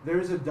 Yeah.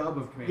 There's a dub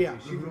of Comanche. Yeah.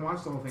 So you can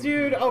watch the whole thing. in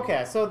dude. Comanche.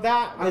 Okay, so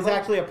that I is love-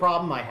 actually a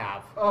problem I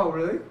have. Oh,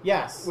 really?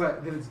 Yes,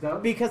 What? That it's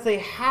dubbed? because they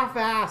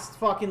half-assed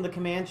fucking the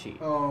Comanche.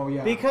 Oh,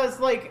 yeah. Because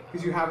like.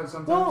 Because you have it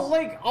sometimes. Well,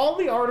 like all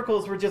the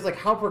articles were just like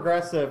how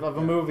progressive of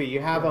a movie.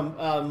 You have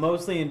a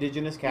mostly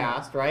indigenous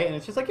cast, right? And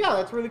it's just like, yeah,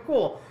 that's really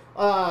cool.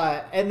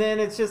 And then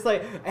it's just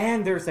like,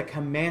 and there's a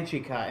Comanche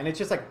cut, and it's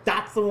just like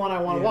that's the one I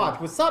want to Yeah. watch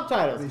with They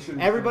subtitles.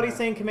 shouldn't Everybody's do that.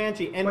 saying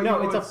Comanche, and But you no,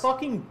 know it's a what's-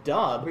 fucking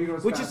dub, but you know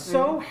what's which is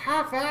so fascinating?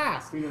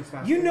 half-assed. But you know what's You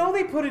fascinating? know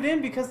they put it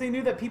in because they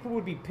knew that people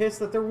would be pissed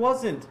that there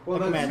wasn't Well, a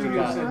the Comanche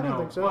studio cut. said I don't no,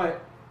 think so.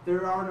 but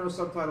there are no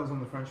subtitles on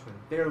the Frenchman.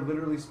 They are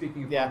literally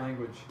speaking a Yeah. foreign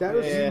language. That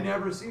was- Yeah. You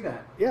never see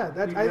that. Yeah,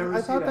 that You never I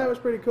see thought that was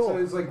pretty cool. So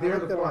it's like I they're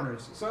like the that a lot.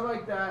 foreigners. So I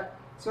like that.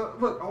 So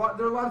look,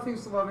 there are a lot of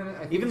things to love in it.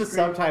 I think Even the it's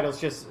great.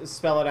 subtitles just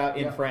spell it out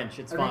in Yeah. French.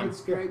 It's I fun. think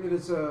it's great that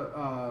it's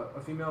a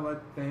female-led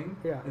thing.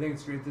 Yeah. I think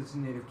it's great that it's a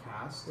native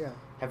cast. Yeah.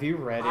 Have you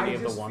read I any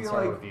of the just feel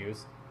one-star like-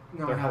 reviews?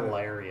 No, They're I haven't.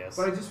 hilarious.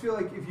 But I just feel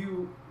like if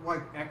you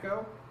like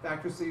Echo, the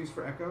actress they used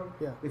for Echo,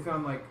 Yeah. they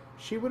found like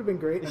She would have been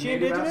great. Is a she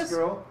native-ass indigenous?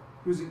 girl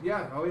who's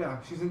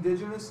she's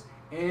indigenous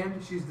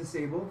and she's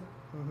disabled.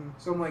 Mhm.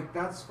 So I'm like,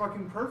 that's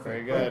fucking perfect. Very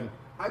Like, good.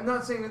 I'm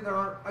not saying that there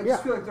aren't. I just Yeah.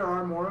 feel like there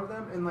are more of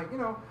them. And like,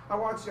 I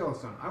watched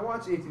Yellowstone. I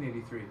watched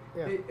 1883.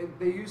 Yeah.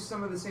 They used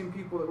some of the same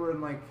people that were in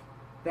like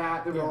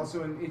that. They were Yeah.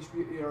 also in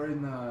HBO or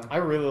in the. I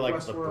really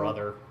liked the Westworld.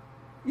 brother.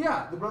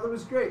 Yeah, the brother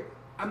was great.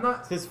 I'm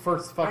not. It's his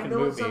first I fucking know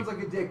movie. it sounds like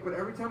a dick, but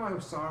every time I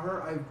saw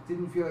her, I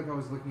didn't feel like I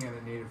was looking at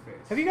a native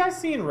face. Have you guys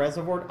seen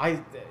Reservoir?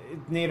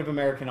 Native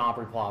American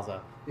Aubrey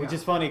Plaza, which Yeah,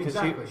 is funny because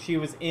exactly. she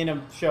was in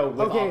a show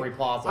with Okay, Aubrey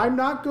Plaza. I'm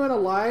not going to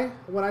lie.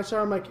 When I saw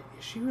her, I'm like,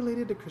 is she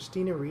related to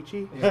Christina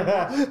Ricci? So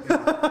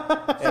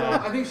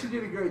I think she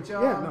did a great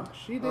job. Yeah, no,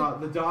 she did.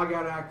 The dog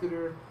out acted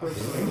her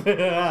personally.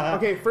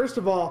 Okay, first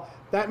of all,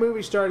 that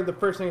movie started. The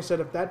first thing I said,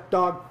 if that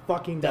dog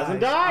fucking Doesn't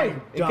dies, die.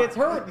 I'm It done. gets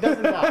hurt.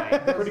 Doesn't die.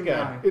 Pretty Doesn't good.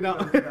 die. You know.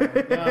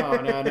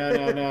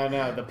 Doesn't die.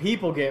 No. The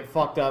people get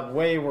fucked up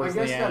way I worse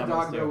than guess the that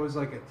animals dog do. though was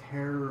like a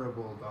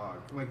terrible dog.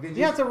 Like they just,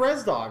 Yeah, it's a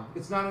res dog.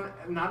 it's not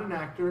an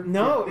actor.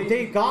 No,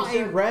 they got a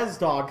said- res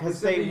dog because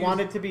they said they they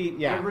wanted used to be.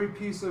 Yeah. Every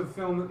piece of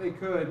film that they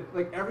could,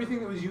 like everything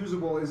that was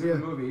usable, is in Yeah. the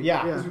movie.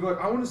 Yeah. Because people are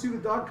like, I want to see the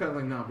dog cut. I'm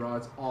like, no, bro,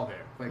 it's all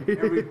there. Like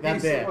every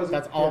That's piece it. that wasn't-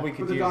 That's all we But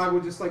could the use. dog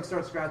would just like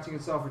start scratching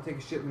itself or take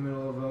a shit in the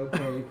middle of a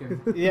take.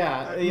 And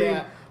Yeah, I mean,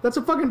 yeah. that's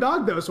a fucking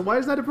dog, though. So why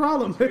is that a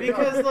problem?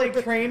 Because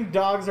like trained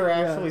dogs are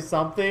actually Yeah.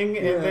 something,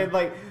 and Yeah. then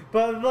like,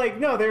 but like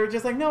no, they were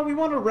just like, no, we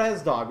want a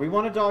res dog. We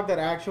want a dog that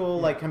actual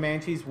like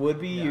Comanches would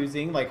be Yeah.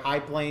 using, like High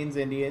Plains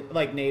Indian,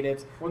 like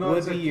natives well, no, would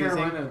it's be a using.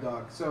 Carolina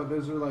dog. So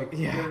those are like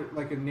Yeah. they're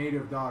like a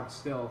native dog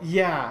still.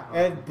 Yeah,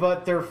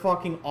 but they're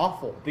fucking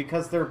awful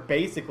because they're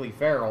basically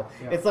feral.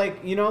 Yeah. It's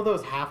like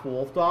those half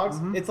wolf dogs.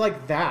 It's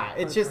like that.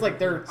 It's just like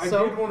they're I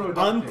so did want to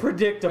adopt it.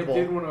 unpredictable. I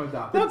did want to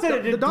adopt No, it. it's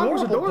an The dog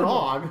was adorable adorable.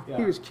 dog. Yeah.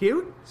 He was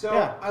cute So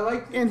Yeah. I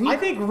liked. and he I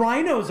think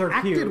rhinos are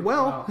acted cute.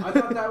 well. I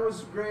thought that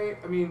was great.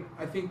 I mean,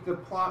 I think the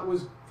plot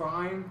was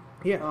fine.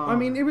 Yeah, I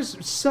mean, it was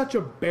such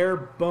a bare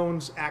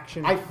bones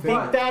action. I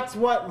film. think that's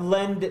what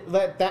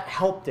that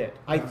helped it.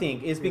 I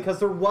think is because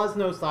there was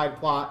no side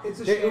plot. It's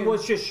a It shame.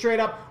 was just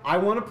straight up. I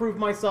want to prove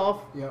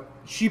myself. Yep.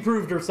 She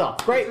proved herself.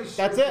 Great. It's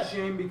That's a it.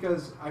 shame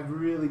because I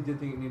really did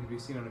think it needed to be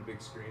seen on a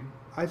big screen.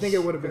 I think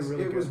it would have been Because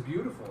really it good. was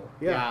beautiful.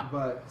 Yeah.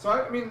 But so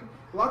I mean,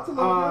 lots of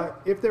love.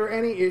 If there were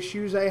any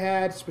issues I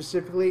had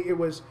specifically, it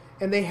was,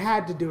 and they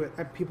had to do it.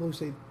 People who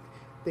say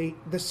the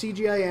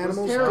CGI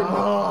animals did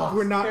terrible.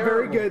 were not very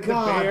Terrible. good.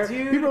 God, the bear,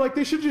 dude. people are like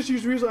they should just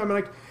use real. I'm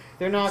like,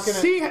 They're not gonna.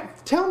 see,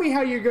 tell me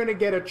how you're going to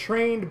get a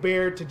trained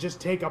bear to just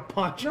take a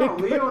punch. No,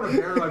 Leo and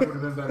a bear leg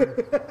would have been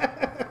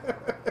better.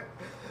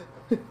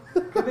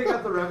 Could they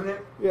got the Revenant?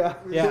 Yeah.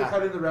 Did Yeah. they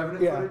cut in the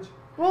Revenant Yeah. footage?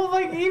 Well,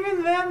 like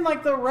even then,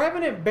 like the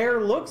Revenant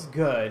bear looks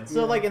good.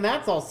 So Yeah. like, and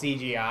that's all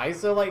CGI.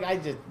 So like, I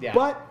just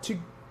But to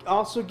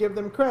also give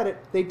them credit,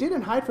 they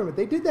didn't hide from it.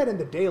 They did that in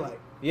the daylight.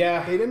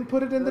 yeah. They didn't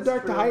put it in the That's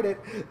dark true. to hide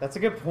it. That's a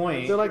good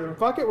point. They're like,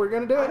 fuck it, we're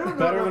going to do I it. don't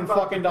know Better enough than about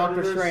fucking the Doctor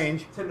Predators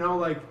Strange. to know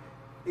like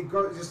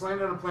just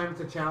landed on a planet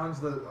to challenge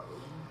the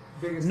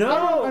biggest.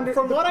 No, Under-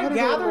 from the what I Predator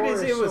gathered lore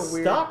is is it was so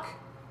weird. stuck.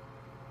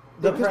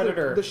 The Because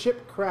Predator. The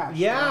ship crashed.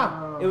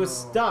 Yeah, it was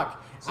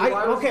stuck. So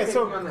why was okay, it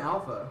so taking on the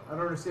Alpha? I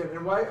don't understand.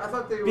 And why? I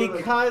thought they were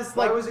Because,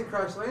 why like- was it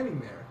crash landing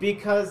there?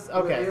 because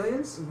Were they okay,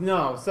 aliens?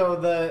 no, so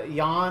the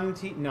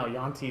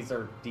Yantis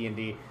are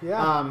D&D.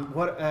 Yeah.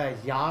 What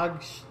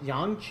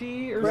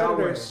Yangchi or Yahweh.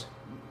 Predators.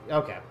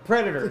 Okay,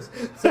 predators.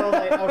 So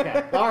like,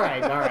 okay, all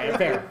right,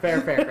 fair.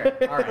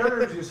 All right.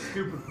 Predators, you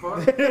stupid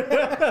fuck.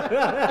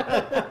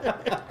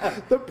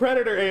 The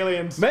Predator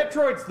aliens.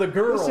 Metroid's the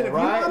girl, Listen, if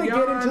right? you want to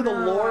get into the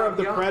lore of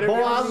the Predator,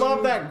 Boy, I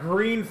love that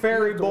green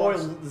fairy boy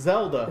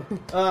Zelda.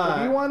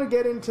 if you want to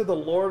get into the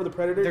lore of the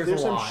Predators, there's a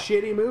some lot.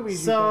 shitty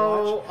movies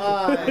So, you can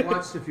watch. I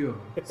watched a few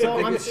of them.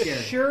 so I'm It's scary.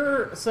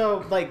 sure.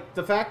 So, like,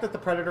 the fact that the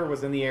Predator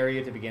was in the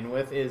area to begin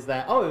with is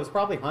that it was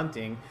probably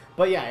hunting,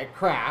 but yeah, it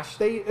crashed.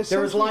 There was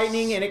essentially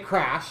lightning and it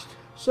crashed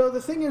So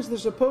the thing is, they're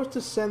supposed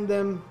to send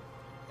them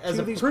as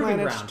to a these proving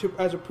planets ground.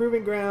 as a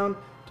proving ground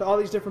to all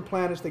these different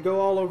planets. They go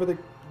all over the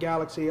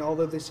galaxy,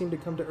 although they seem to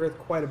come to Earth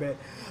quite a bit.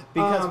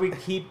 Because we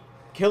keep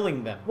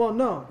killing them. Well,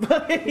 no,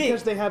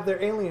 because they have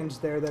their aliens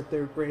there that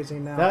they're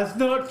raising now. That's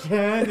not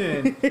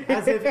canon.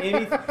 As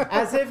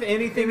if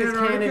anything In is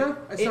canon. Antarctica?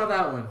 I saw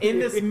that one. In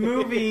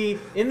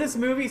this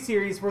movie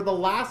series, for the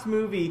last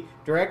movie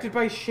directed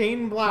by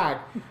Shane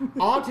Black,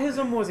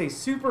 autism was a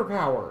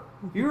superpower.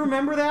 You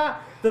remember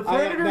that? The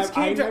Predators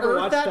came to never Earth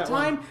watched that that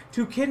time one.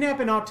 to kidnap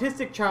an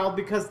autistic child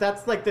because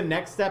that's like the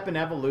next step in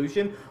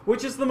evolution,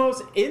 which is the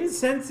most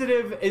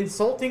insensitive,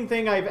 insulting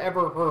thing I've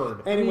ever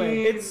heard.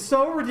 Anyway, It's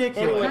so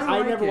ridiculous. anyway, kinda I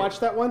like never it.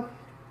 watched that one.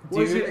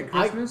 Was Dude, it at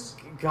Christmas?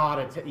 I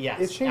gotta yes.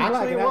 It's Shane Black,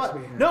 Actually, it it has was. to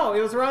be. No,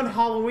 it was around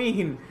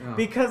Halloween Oh.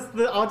 because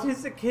the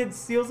autistic kid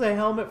steals a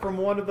helmet from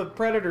one of the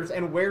Predators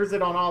and wears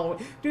it on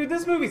Halloween. Dude,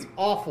 this movie's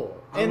awful.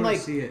 I And wanna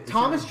like see it. It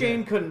Thomas sounds Jane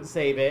good. couldn't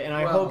save it, and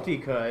I Well, hoped he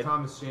could.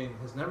 Thomas Jane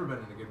has never been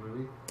in a good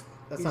movie.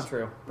 That's he's- not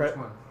true. Which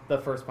one? The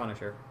first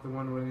Punisher. The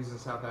one when he's in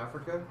South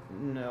Africa?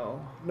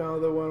 No. No,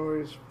 the one where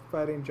he's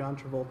fighting John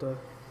Travolta.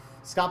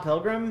 Scott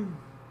Pilgrim.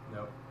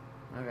 No.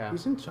 Okay.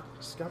 He's in Scott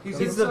He's Pilgrim.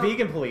 He's the some-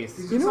 vegan police.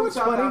 He's You in know some what's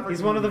South funny? African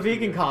He's one of the movie.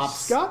 vegan cops.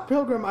 Scott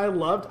Pilgrim, I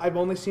loved. I've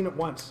only seen it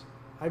once.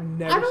 I've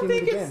never I don't seen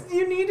think it again.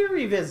 you need to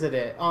revisit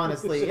it.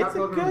 Honestly, Scott it's a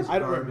Pilgrim good. is I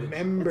don't garbage.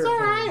 remember. It's all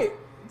things. right.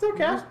 It's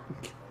okay.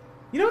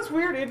 You know what's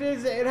weird? It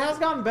has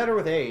gotten better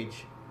with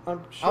age. I'm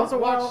I also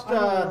watched I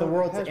don't know. The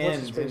World's It has what's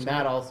his End, face and in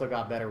that it. also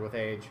got better with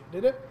age.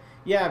 Did it?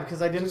 Yeah,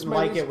 because I didn't It's my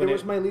like least- it when it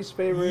was my least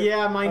favorite.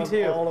 Yeah, mine of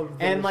too. all of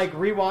And those. like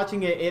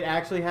rewatching it, it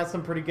actually has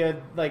some pretty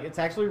good. Like it's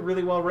actually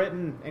really well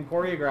written and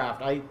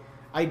choreographed.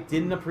 I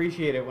didn't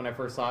appreciate it when I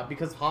first saw it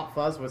because Hot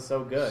Fuzz was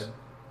so good.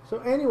 So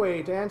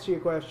anyway, to answer your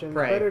question,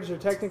 Prey. predators are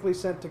technically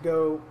sent to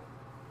go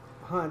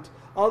hunt.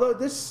 Although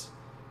this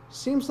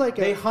seems like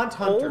They a hunt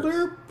hunters.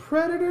 older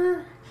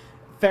predator.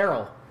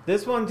 Feral.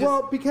 This one just.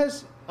 Well,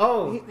 because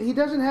he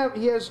doesn't have,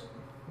 he has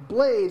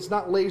blades,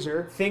 not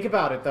laser. Think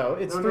about it though.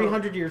 It's No,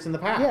 300 years in the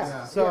past.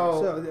 Yeah.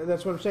 So.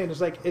 That's what I'm saying.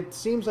 It's like it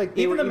seems like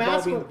they Even were the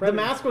mask, evolving the predators.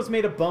 mask was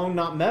made of bone,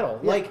 not metal.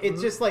 Yeah. Like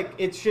it's just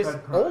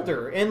Red Pride.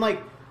 older, and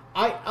like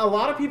a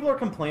lot of people are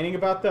complaining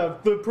about the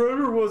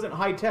Predator wasn't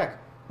high tech.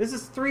 This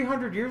is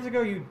 300 years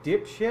ago, you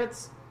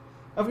dipshits.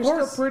 Of You're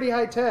course, still pretty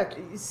high tech.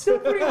 it's still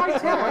pretty high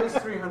Why tech. is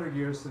 300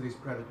 years to these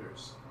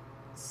predators?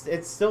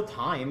 It's still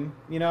time.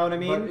 You know what I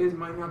mean? But it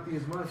might not be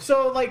as much.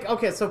 So like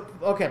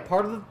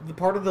part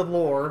of the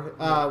lore,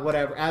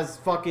 whatever, as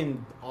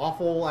fucking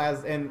awful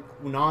as and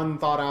non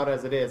thought out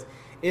as it is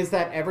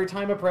that every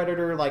time a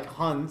predator like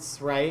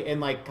hunts, right,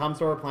 and like comes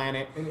to our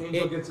planet, An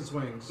angel gets its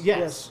wings.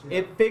 yes, Yeah.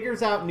 it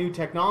figures out new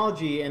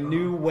technology and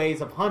new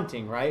ways of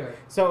hunting, right? Okay.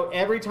 So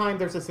every time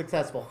there's a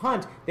successful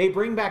hunt, they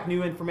bring back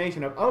new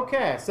information of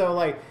okay, so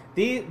like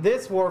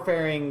this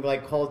warfaring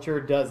like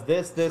culture does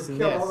this, and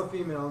Kill this. all the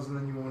females, and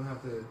then you won't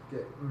have to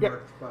get Yep.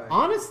 murked by.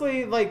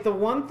 Honestly, like the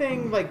one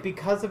thing, like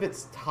because of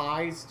its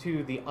ties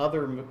to the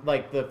other,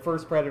 like the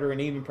first Predator and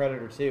even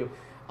Predator 2,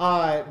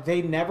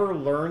 they never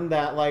learned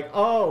that like,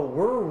 oh,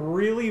 we're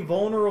really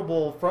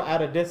vulnerable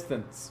at a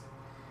distance.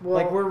 Well,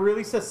 Like we're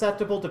really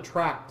susceptible to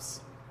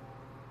traps.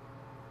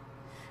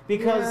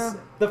 Because Yeah.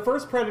 the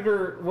first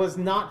Predator was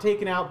not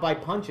taken out by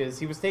punches;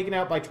 he was taken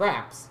out by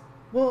traps.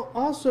 well,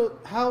 also,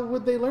 how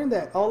would they learn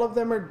that? All of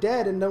them are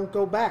dead and don't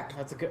go back.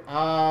 That's a good.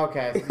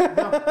 Okay.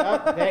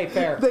 No, hey,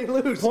 fair. They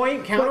lose.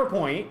 Point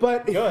counterpoint.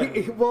 But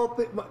good. well,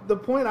 the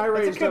point I That's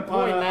raised a good up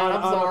point, man.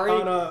 I'm sorry.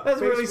 on a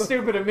That's really Facebook-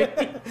 stupid of me.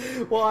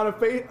 Well, on a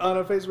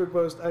Facebook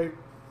post I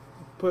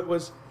put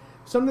was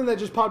something that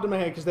just popped in my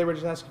head because they were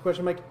just asking a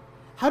question. I'm like,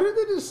 how do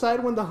they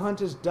decide when the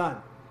hunt is done?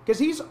 Because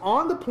he's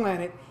on the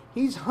planet,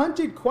 he's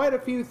hunted quite a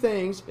few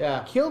things,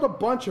 Yeah. killed a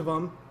bunch of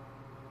them,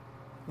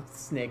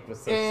 Snake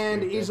was so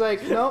and stupid. he's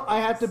like, no, I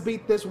have to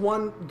beat this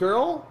one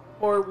girl.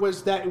 Or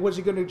was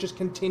he going to just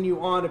continue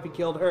on if he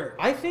killed her?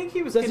 I think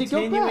he was Does he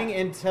go continuing back?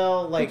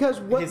 until like Because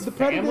what his the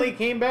Predator- family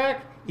came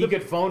back. He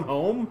could phone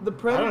home. The I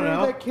predator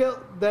don't know.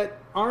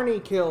 that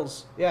Arnie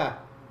kills, Yeah.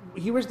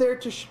 he was there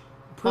to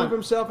prove Hunt.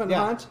 himself and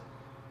Yeah. hunt.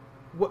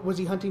 What was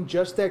he hunting?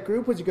 Just that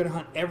group? Was he going to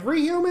hunt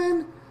every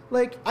human?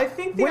 Like, I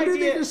think the when idea, do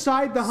they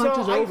decide the hunt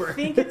so is over? I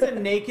think it's a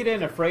naked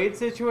and afraid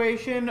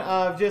situation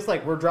of just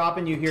like we're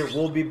dropping you here.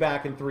 We'll be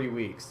back in 3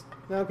 weeks.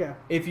 Okay,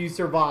 If you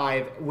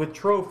survive with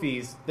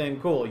trophies, then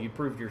cool, you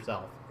proved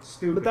yourself.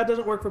 Stupid. but that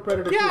doesn't work for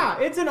Predator. Yeah,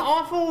 2. it's an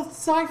awful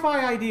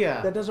sci-fi idea.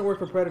 That doesn't work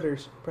for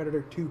Predators.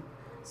 Predator 2.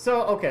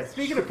 So okay,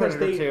 speaking of Because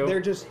Predator 2, they're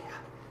just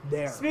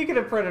there. Speaking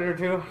of Predator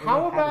 2,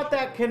 how about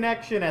that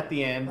connection at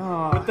the end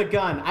Aw. with the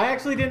gun? I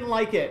actually didn't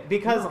like it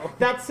because No.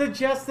 that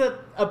suggests that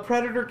a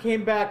Predator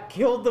came back,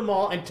 killed them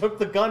all, and took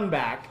the gun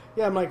back.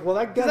 Yeah, I'm like, well,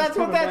 that gun's that's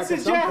what coming that back at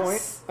some point.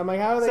 suggests. I'm like,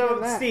 how are they So,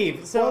 getting that?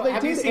 Steve, well, they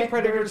have you did seen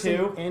Predator there's some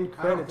 2? End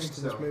I don't credits think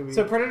to this so. movie.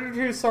 So Predator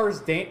 2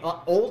 stars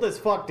old as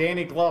fuck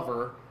Danny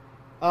Glover.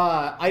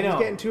 I know. He's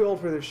getting too old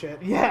for this shit.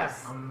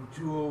 Yes. I'm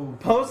too old.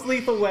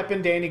 Post-Lethal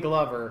Weapon Danny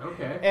Glover.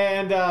 Okay.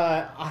 And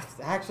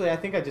actually, I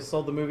think I just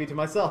sold the movie to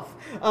myself.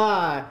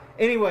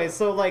 Anyway,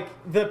 so like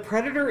the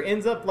Predator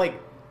ends up like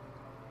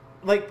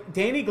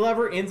Danny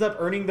Glover ends up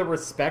earning the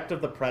respect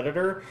of the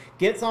Predator,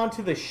 gets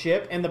onto the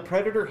ship, and the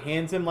Predator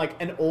hands him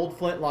like an old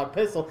flintlock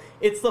pistol.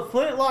 It's the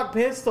flintlock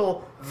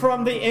pistol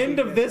from the end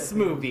of this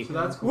movie, So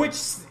that's cool. which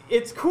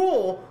it's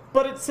cool,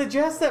 but it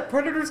suggests that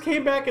Predators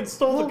came back and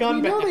stole the gun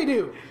we back. know they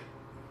do.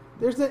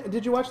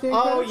 Did you watch the end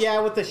Oh credits? yeah,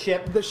 with the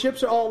ship. The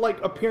ships are all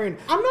like appearing.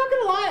 I'm not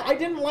gonna lie, I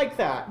didn't like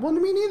that. Well,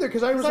 me neither,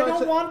 because I was. Because I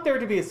don't want there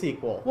to be a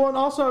sequel. Well, and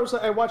also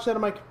I watched that.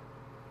 I'm like,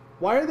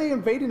 why are they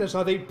invading us?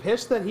 Are they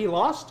pissed that he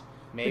lost?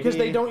 Maybe. Because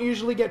they don't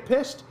usually get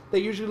pissed. They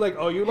usually like,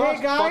 oh, you lost.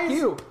 Hey guys, Fuck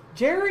you.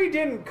 Jerry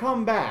didn't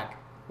come back.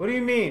 What do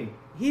you mean?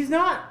 He's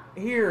not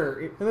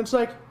here. And it's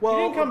like, well,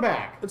 He didn't come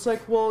back. It's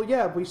like, well,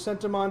 yeah, we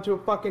sent him onto a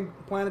fucking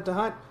planet to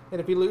hunt, and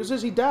if he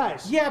loses, he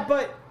dies. Yeah,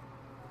 but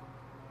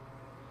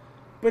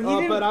he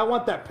didn't. But I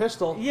want that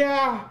pistol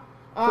Yeah.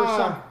 for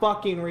some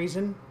fucking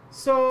reason.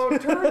 So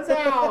turns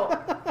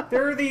out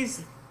there are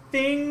these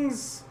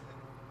things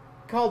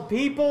called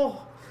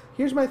people.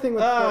 Here's my thing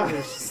with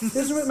Predators.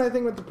 Here's my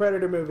thing with the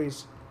Predator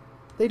movies.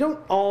 They don't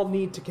all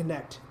need to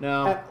connect.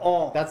 No. At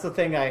all. That's the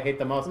thing I hate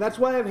the most. And that's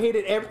why I've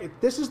hated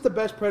This is the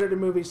best Predator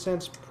movie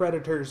since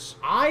Predators.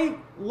 I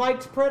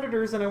liked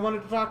Predators, and I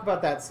wanted to talk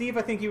about that. See if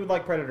I think you would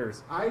like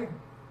Predators. I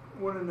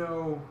want to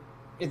know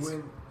It's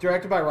when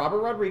directed by Robert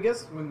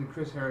Rodriguez. when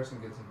Chris Harrison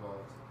gets involved.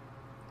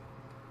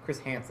 Chris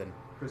Hansen.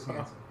 Chris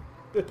Hansen.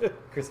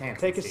 Chris Hansen.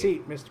 Take a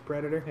Steve. seat, Mr.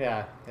 Predator.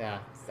 Yeah, yeah.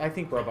 I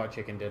think Robot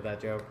Chicken did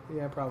that joke.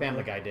 Yeah, probably.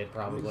 Family Guy did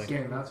probably.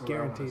 Again, that's what I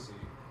want to Guaranteed. see.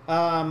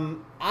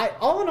 I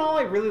all in all,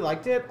 I really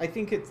liked it. I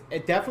think it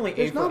definitely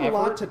There's A for not a effort,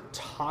 lot to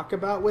talk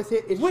about with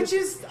it. It's which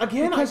just, is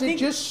again because I think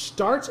it just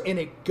starts and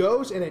it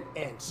goes and it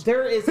ends.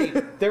 there is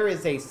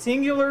a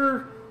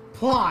singular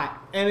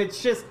plot, and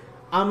it's just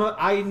I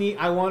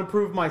want to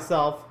prove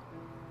myself.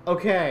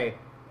 Okay,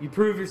 you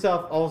prove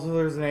yourself. Also,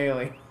 there's an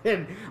alien.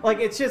 And like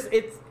I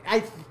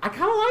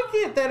kind of like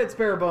it that it's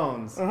bare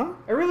bones. Uh-huh.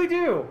 I really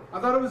do. I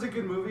thought it was a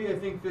good movie. I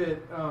think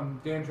that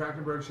Dan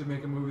Trachtenberg should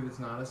make a movie that's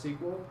not a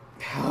sequel.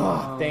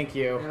 Thank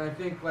you. And I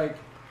think like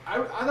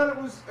I thought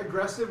it was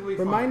aggressively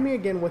Remind fun. me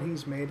again what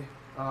he's made.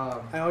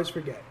 I always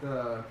forget.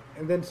 The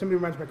And then somebody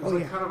reminds me, it was oh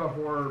like yeah. kind of a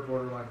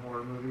borderline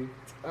horror movie.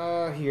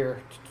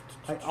 Here.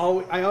 I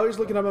always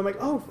look it up. I'm like,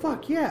 oh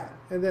fuck yeah,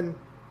 and then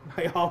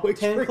I always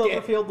 10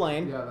 forget. Cloverfield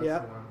Lane. Yeah, that's Yeah,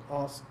 the one.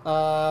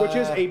 awesome. Which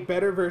is a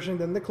better version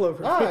than the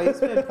Cloverfield. He's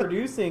been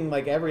producing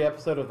like every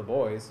episode of The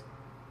Boys.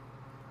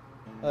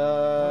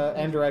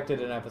 And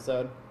directed an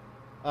episode.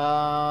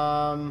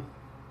 Oh,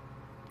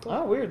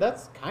 weird.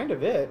 That's kind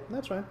of it.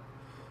 That's fine.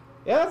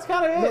 Yeah, that's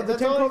kind of it. No, the That's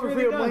 10 all he's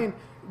really Cloverfield done. Lane,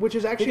 which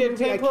is He actually a did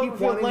movie 10 I keep Cloverfield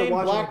wanting Lane, to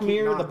watch. Black and I keep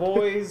Mirror, not. The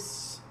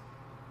Boys.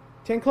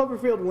 10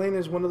 Cloverfield Lane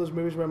is one of those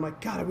movies where I'm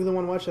like, God, I really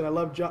want to watch it. I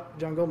love John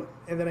Goldman,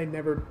 and then I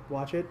never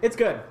watch it. It's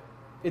good.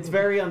 It's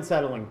very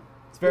unsettling.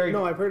 It's very.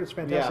 No, I've heard it's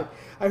fantastic.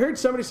 I heard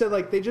somebody said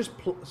like they just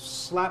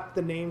slapped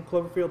the name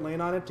Cloverfield Lane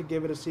on it to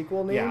give it a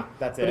sequel name. Yeah,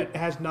 that's but it. it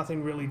has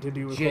nothing really to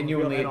do with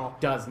Genuinely Cloverfield at all.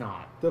 does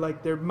not. They're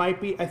like there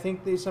might be. I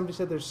think somebody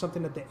said there's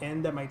something at the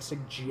end that might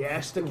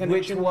suggest a Which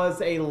connection.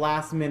 was a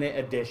last minute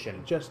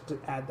addition. Just to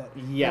add that.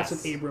 Yes.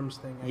 That's an Abrams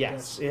thing. I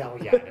Yes. guess. Oh,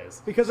 yeah, it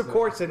is. Because of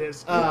course it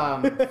is.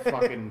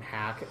 Fucking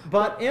hack.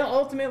 But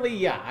ultimately,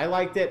 yeah, I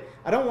liked it.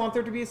 I don't want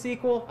there to be a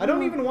sequel. I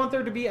don't even want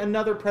there to be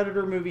another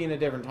Predator movie in a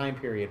different time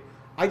period.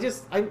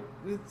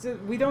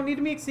 We don't need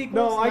to make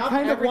sequels. No, I Not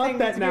kind of everything want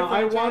that needs to be a now.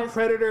 I want franchise.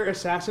 Predator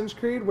Assassin's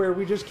Creed, where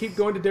we just keep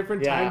going to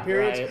different Yeah, time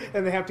periods, right.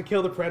 and they have to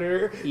kill the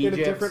Predator in a Egypt.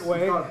 different You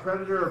way. call it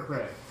Predator or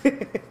Prey?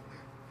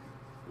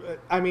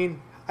 I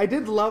mean, I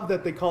did love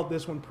that they called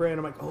this one Prey, and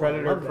I'm like, oh, I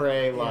Predator, love that.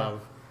 Prey, Yeah.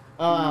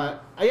 Love.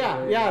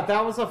 Yeah,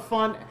 that was a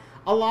fun.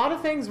 A lot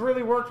of things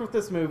really worked with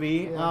this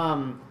movie.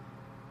 Yeah.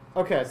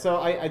 Okay, so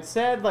I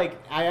said, like,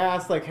 I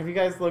asked, like, have you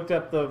guys looked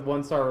up the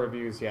 1-star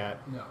reviews yet?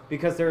 No.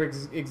 Because they're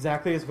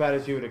exactly as bad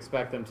as you would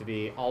expect them to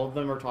be. All of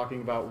them are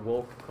talking about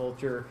woke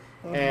culture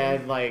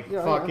and, like,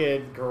 Yeah,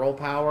 fucking girl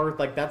power.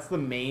 Like, that's the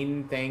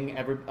main thing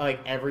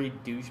every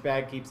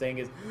douchebag keeps saying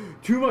is,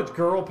 too much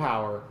girl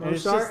power. And I'm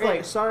it's sorry, just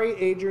like, sorry,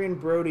 Adrian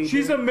Brody.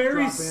 She's didn't a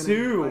Mary drop in and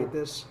Sue. fight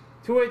this.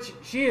 to which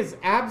she is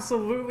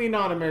absolutely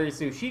not a Mary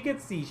Sue. She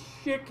gets the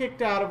shit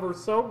kicked out of her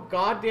so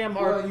goddamn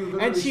hard, Well, you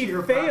literally and she see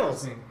her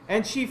fails. practicing.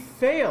 And she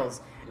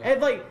fails. Yeah.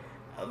 And like,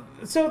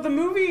 so the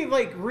movie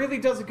like really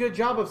does a good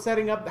job of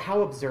setting up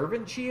how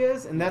observant she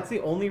is, and that's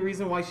the only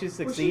reason why she Well,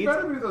 she succeeds.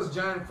 better be those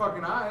giant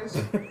fucking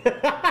eyes.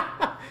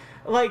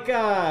 like She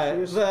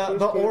was the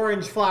cute.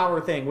 orange flower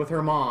thing with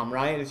her mom,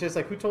 right? It's just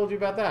like, who told you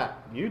about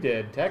that? You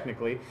did,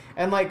 technically.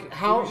 And like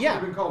how Maybe she yeah,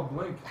 should've been called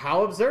Blink.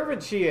 how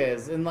observant she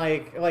is, and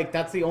like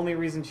that's the only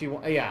reason she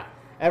yeah.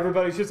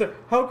 Everybody's just like,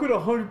 how could a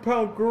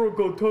 100-pound girl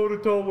go toe to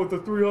toe with a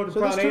 300-pound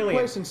So this took alien?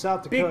 place in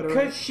South Dakota, Because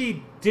right?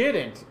 she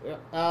didn't. It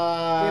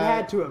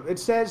had to have. It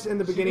says in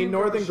the beginning, didn't go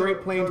Northern show-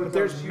 Great Plains, go to but toe.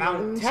 there's She went-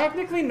 mountains.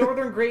 Technically,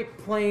 Northern Great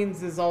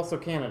Plains is also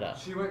Canada.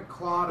 She went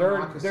clawed There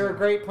and are moccasin.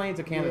 Great Plains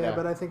of Canada. Yeah,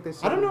 but I think they.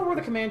 I don't know where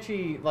the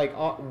Comanche like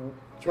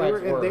they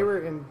tribes were. They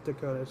were in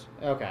Dakotas.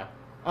 Okay.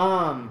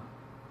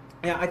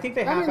 Yeah, I think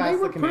they I have mean, they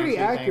were the Comanche pretty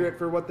thing. accurate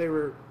for what they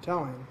were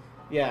telling.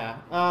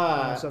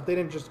 Yeah. So they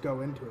didn't just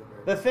go into it.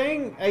 The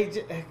thing,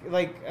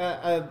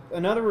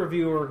 another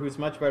reviewer who's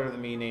much better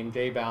than me, named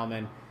Jay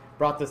Bauman,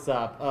 brought this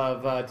up.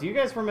 Do you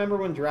guys remember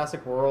when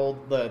Jurassic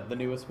World, the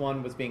newest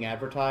one, was being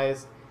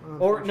advertised,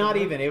 or not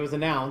even? It was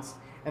announced,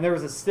 and there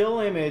was a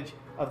still image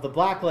of the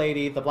black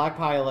lady, the black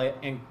pilot,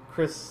 and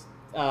Chris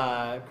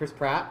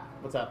Pratt.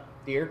 What's up,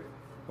 deer?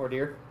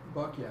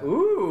 Buck, yeah.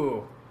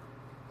 Ooh,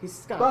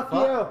 he's got Fuck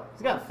you.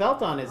 He's got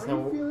felt on his Are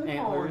you feeling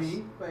antlers.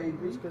 horny, baby?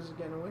 It's because it's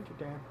getting winter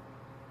time.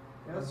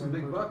 Yeah, that's some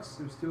big bucks.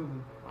 There's two of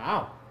them.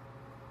 Wow.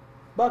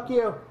 Fuck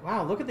you.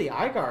 Wow, look at the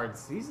eye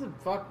guards. He's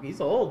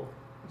old.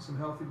 There's some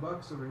healthy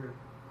bucks over here.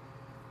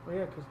 Oh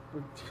yeah,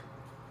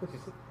 because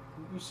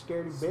you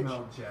scaredy bitch.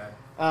 Smell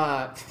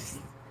Jack.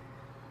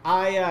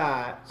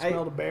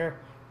 Smelled a bear.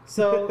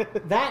 So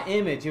that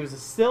image, it was a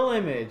still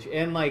image,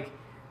 and like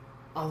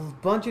a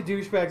bunch of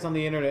douchebags on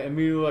the internet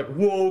immediately like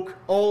woke.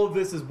 All of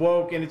this is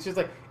woke, and it's just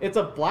like it's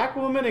a black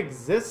woman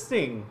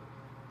existing.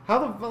 How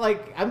the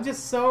like? I'm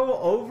just so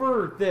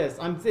over this.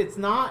 It's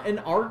not an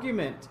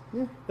argument.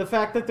 Yeah. The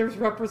fact that there's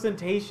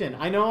representation.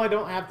 I know I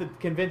don't have to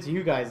convince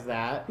you guys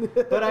that,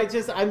 but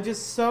I'm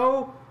just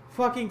so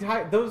fucking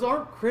tired. Those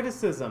aren't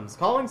criticisms.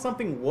 Calling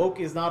something woke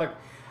is not a.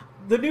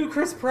 The new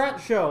Chris Pratt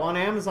show on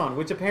Amazon,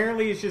 which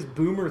apparently is just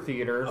boomer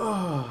theater.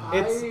 I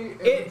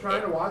am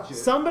trying to watch it.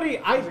 Somebody,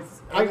 I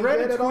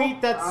read a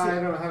tweet that's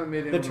haven't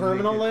made it. the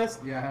terminal list.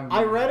 Yeah, I haven't I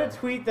made read it. a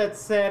tweet that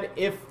said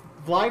if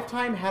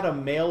Lifetime had a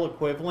male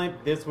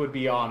equivalent, this would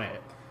be on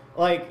it.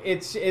 Like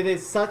it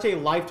is such a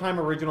Lifetime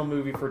original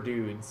movie for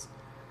dudes.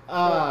 He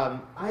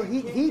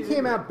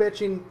came out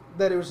bitching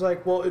that it was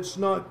like, well, it's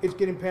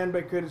getting panned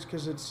by critics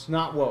because it's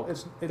not woke.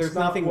 It's There's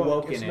not nothing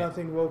woke in It's it.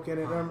 nothing woke in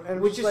it. And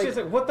Which is just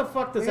like, what the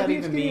fuck does that maybe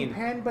even it's getting mean?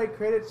 panned by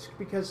critics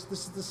because this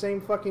is the same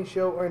fucking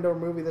show or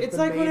movie that's It's been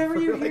like made whenever for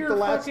you like hear the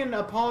last fucking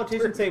a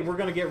politician say we're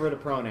gonna get rid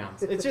of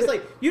pronouns. It's just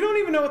like you don't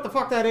even know what the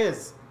fuck that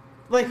is.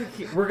 Like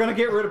we're gonna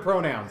get rid of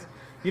pronouns.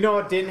 You know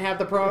what didn't have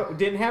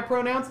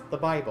pronouns? The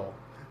Bible.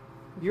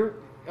 You're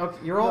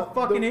all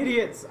fucking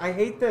idiots. I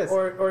hate this.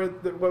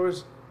 what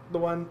was the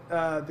one?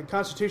 The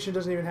Constitution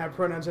doesn't even have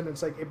pronouns in it.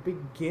 It's like it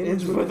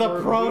begins It's with a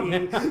word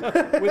pronoun.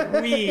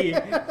 With we.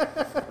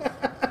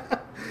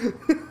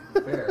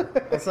 Fair.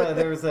 I saw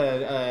there was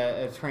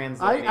a trans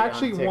I lady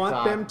actually on want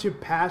TikTok. them to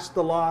pass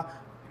the law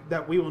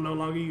that we will no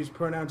longer use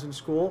pronouns in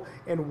school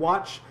and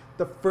watch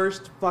the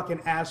first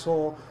fucking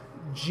asshole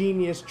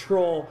genius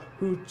troll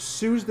who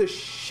sues the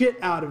shit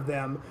out of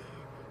them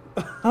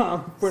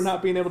for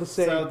not being able to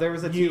say So there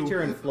was a you.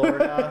 teacher in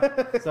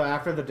Florida. So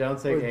after the Don't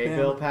Say Or Gay them.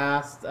 bill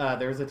passed,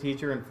 there was a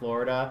teacher in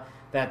Florida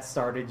that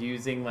started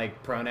using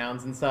like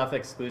pronouns and stuff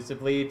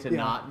exclusively to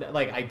not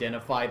like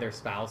identify their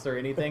spouse or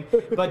anything,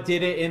 but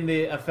did it in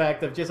the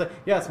effect of just like,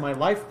 yes, my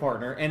life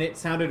partner, and it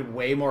sounded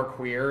way more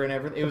queer and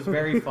everything. It was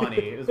very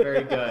funny. It was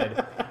very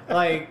good.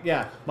 Like,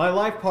 yeah, my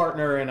life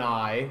partner and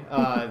I,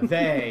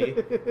 they,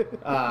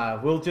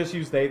 we'll just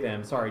use they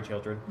them. Sorry,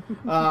 children.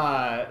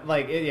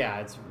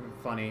 It's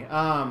funny.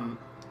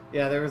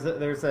 Yeah,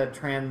 there's a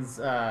trans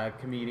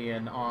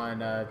comedian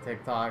on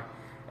TikTok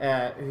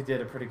who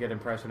did a pretty good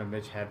impression of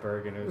Mitch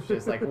Hedberg, and it was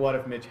just like, what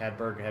if Mitch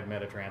Hedberg had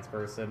met a trans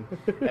person?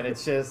 And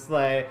it's just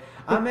like,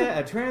 I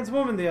met a trans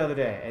woman the other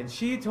day, and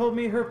she told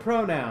me her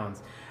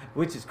pronouns,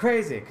 which is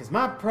crazy, because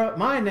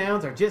my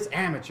nouns are just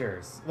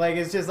amateurs. Like,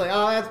 it's just like,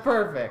 oh, that's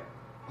perfect.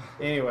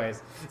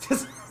 Anyways,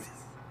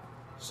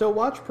 So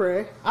watch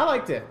Prey. I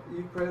liked it.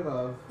 You pray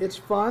love. It's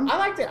fun. I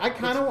liked it. I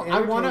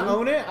want to entertaining.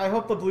 own it. I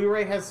hope the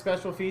Blu-ray has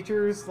special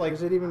features. Like,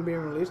 Is it even being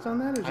released on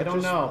that? Or is I it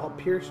don't just know. all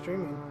pure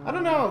streaming? I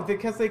don't know,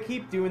 because they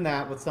keep doing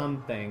that with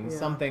some things. Yeah.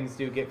 Some things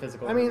do get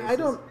physical. I mean, I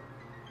releases.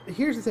 don't.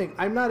 Here's the thing.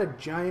 I'm not a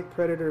giant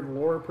Predator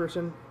lore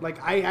person. Like,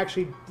 I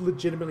actually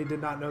legitimately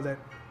did not know that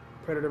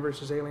Predator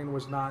versus Alien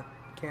was not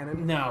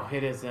canon. No,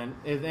 it isn't.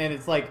 And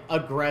it's like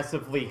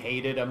aggressively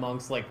hated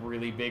amongst like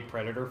really big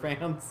Predator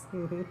fans.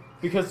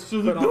 Because it's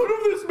just like, But none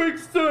of this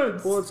makes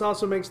sense. Well, it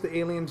also makes the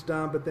aliens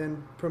dumb, but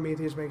then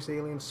Prometheus makes the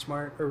aliens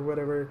smart or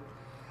whatever.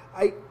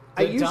 I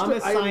The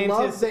dumbest love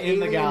scientists the in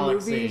the alien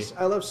galaxy. movies.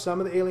 I love some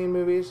of the alien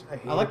movies.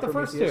 I like the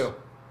first two.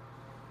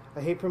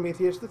 I hate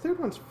Prometheus. The third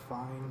one's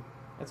fine.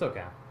 That's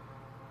okay.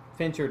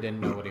 Fincher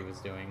didn't know what he was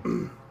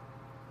doing.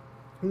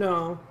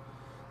 No.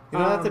 You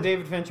know that's a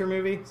David Fincher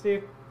movie,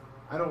 Steve?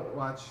 I don't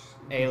watch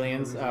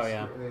Aliens? movies. Oh,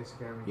 yeah. They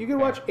scare me. You can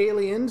watch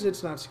Aliens.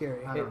 It's not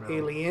scary. I don't know.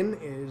 Alien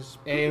is.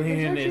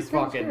 Alien it's is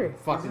actually kinda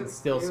fucking Is it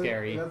still Alien?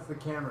 scary. That's the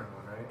Cameron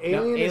one, right?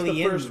 Alien is the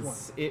Aliens.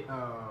 first one.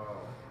 Oh.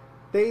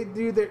 They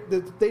do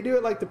they do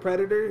it like the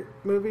Predator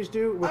movies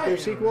do with I their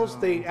don't sequels.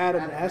 know. They add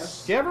an Add an S.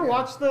 S. Did you ever Yeah.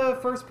 watch the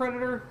first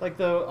Predator? Like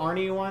the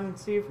Arnie one,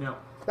 Steve? No.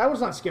 That was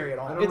not scary at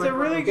all. I don't It's a like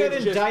really Arnold. good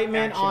It's just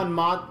indictment action. on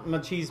I don't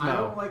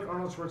machismo. like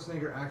Arnold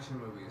Schwarzenegger action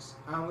movies.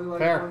 I only like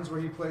Fair. ones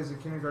where he plays a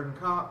kindergarten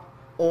cop,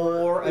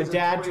 Or a He's a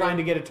dad twin. trying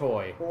to get a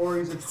toy. or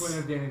he's a twin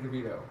of Danny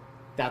DeVito.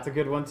 That's a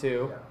good one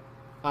too.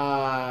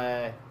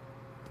 Yeah.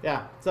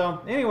 Yeah.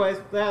 So, anyways,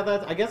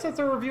 I guess that's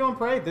a review on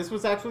Prey. This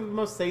was actually the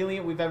most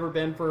salient we've ever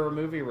been for a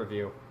movie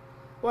review.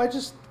 Well,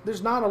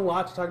 there's not a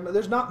lot to talk about.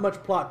 There's not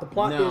much plot. The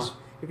plot No. is,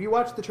 if you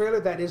watch the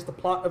trailer, that is the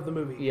plot of the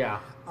movie. Yeah.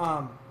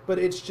 But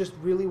it's just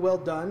really well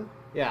done.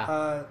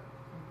 Yeah.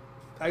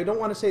 I don't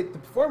want to say the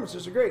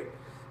performances are great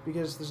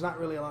because there's not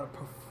really a lot of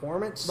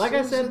performance. Like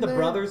I said, in the there.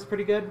 brother's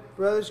pretty good.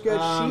 Brother's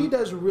good. She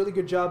does a really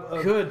good job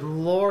of. Good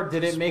lord,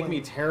 did it make me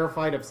Explain.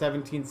 terrified of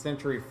 17th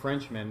century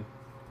Frenchmen.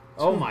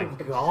 Oh my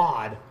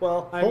god.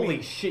 Well, I Holy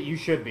mean, shit, you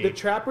should be. the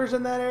trappers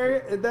in that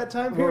area at that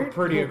time Were period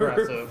pretty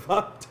aggressive.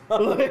 fucked up.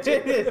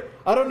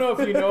 I don't know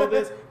if you know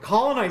this.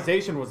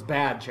 Colonization was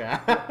bad, Chad.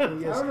 I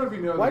don't know if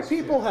you know White this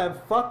people shit.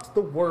 have fucked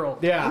the world.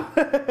 Yeah.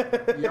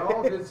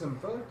 Y'all did some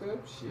fucked up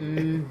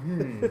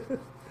shit.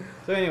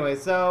 So anyway,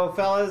 so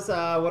fellas,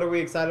 what are we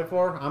excited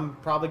for? I'm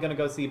probably gonna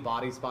go see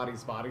Bodies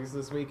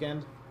this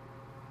weekend.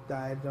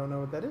 I don't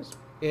know what that is.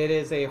 It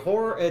is a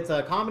horror. It's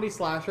a comedy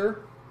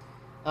slasher.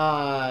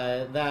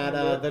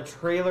 The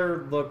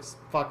trailer looks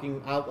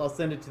fucking. I'll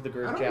send it to the I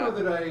group don't chat.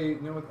 know that I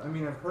know what. I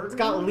mean, I've heard. It's of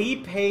got it. Lee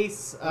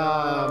Pace.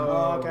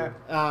 Oh,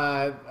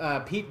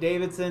 okay. Pete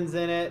Davidson's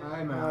in it.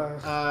 I'm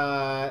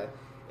out.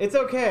 It's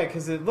okay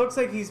because it looks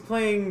like he's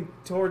playing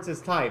towards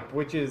his type,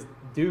 which is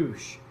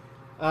douche.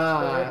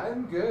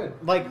 I'm good.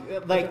 Like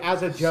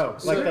as a joke.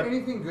 Is Like there the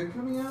anything good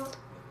coming out?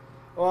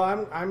 Well,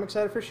 I'm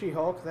excited for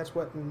She-Hulk. That's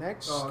what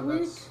next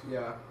week.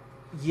 Yeah.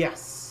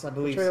 yes, I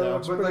believe trailer so.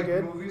 looks But pretty like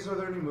good. movies, are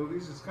there any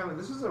movies? It's kind of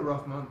this is a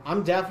rough month.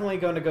 I'm definitely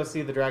going to go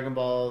see the Dragon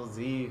Ball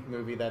Z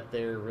movie that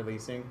they're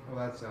releasing.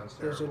 Well, that sounds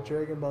There's terrible. a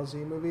Dragon Ball Z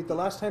movie. The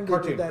last time they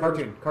Cartoon. did that,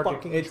 it was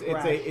fucking It's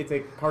trash. a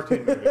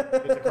cartoon movie.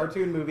 It's a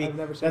cartoon movie. I've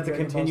never seen That's a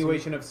Dragon Ball Z.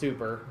 continuation of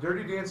Super.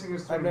 Dirty Dancing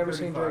is 2035. I've never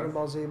seen Dragon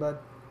Ball Z,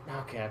 but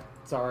Okay,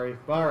 sorry.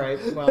 All right,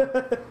 well,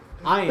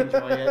 I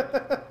enjoy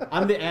it.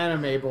 I'm the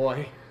anime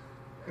boy.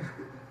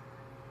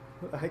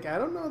 like I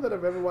don't know that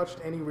I've ever watched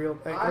any real.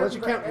 I'm Unless you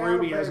the count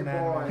Ruby as an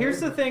anime boy. anime. Here's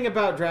the thing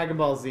about Dragon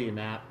Ball Z,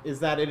 Matt, is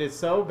that it is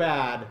so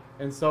bad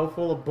and so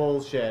full of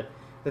bullshit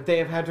that they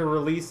have had to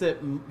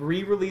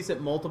re-release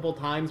it multiple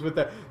times with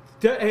the,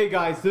 hey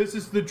guys, this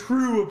is the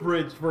true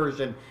abridged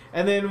version.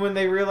 And then when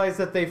they realize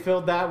that they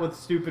filled that with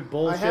stupid I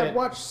bullshit. have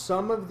watched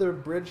some of the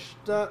bridge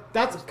stuff.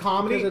 That's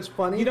comedy. Because it's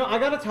funny. You know, I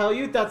gotta tell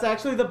you, that's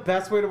actually the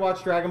best way to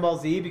watch Dragon Ball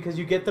Z because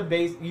you get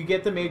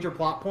the major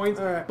plot points,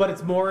 All right. but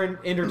it's more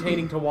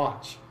entertaining to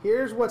watch.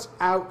 Here's what's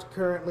out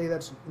currently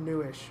that's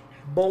newish.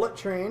 Bullet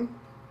Train.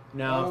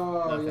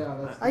 No. Oh nothing. yeah,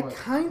 that's the I one.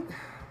 kind.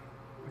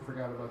 I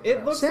forgot about It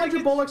that. looks like Sandra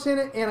it's- Bullock's in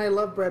it, and I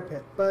love Brad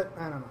Pitt, but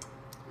I don't know.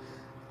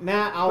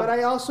 Matt, But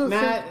I also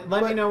Matt, think-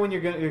 let me but- know when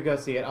you're gonna go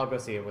see it. I'll go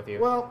see it with you.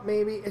 Well,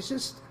 maybe it's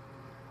just.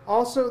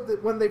 Also,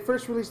 when they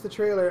first released the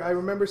trailer, I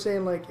remember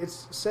saying like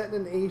it's set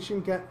in an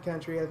Asian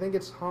country. I think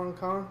it's Hong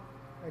Kong.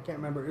 I can't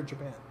remember, or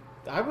Japan.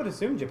 I would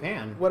assume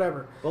Japan.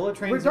 Whatever. Bullet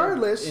trains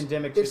Regardless, are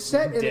endemic. it's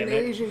set in an endemic.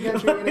 Asian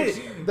country, and it's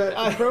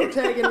the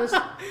protagonist.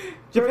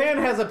 Japan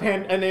has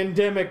an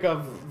endemic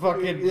of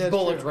fucking That's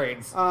bullet true.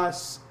 trains.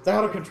 It's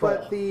out of control.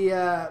 But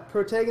the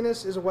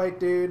protagonist is a white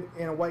dude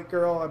and a white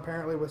girl,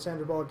 apparently with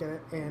Sandra Bullock in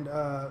it, and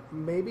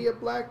maybe a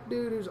black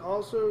dude who's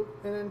also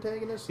an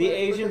antagonist. The like,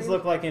 Asians protagonist.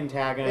 look like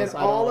antagonists. And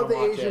I don't all wanna of the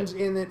watch Asians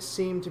it. in it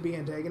seem to be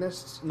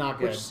antagonists. Not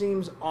good. Which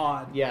seems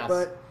odd. Yes.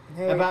 But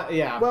hey.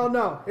 Yeah. Well,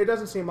 no, it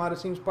doesn't seem odd. It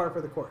seems par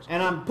for the course.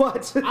 And I'm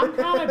But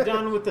kind of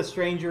done with the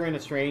stranger in a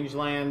strange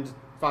land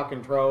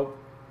fucking trope.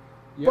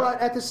 Yeah.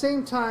 But at the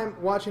same time,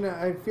 watching it,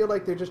 I feel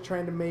like they're just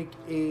trying to make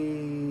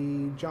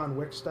a John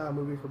Wick style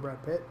movie for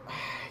Brad Pitt.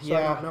 So I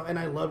Yeah. don't know. And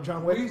I love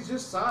John Wick. we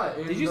just saw it.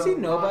 In Did you the see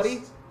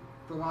Nobody?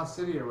 The Lost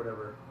City or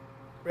whatever.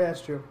 Yeah,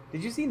 that's true.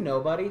 Did you see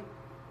Nobody?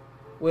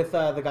 With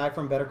the guy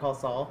from Better Call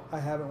Saul? I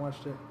haven't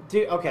watched it.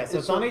 Dude, okay, so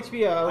it's on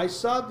HBO. I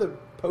saw the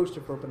poster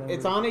for it.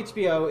 It's on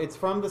HBO. It's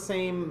from the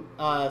same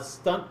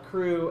stunt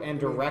crew and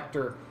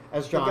director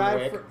as The John guy,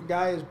 Wick.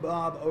 guy is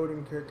Bob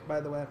Odenkirk, by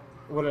the way.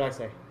 What did I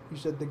say? You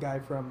said the guy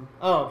from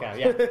Oh, okay,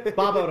 yeah.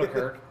 Bob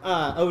Odenkirk.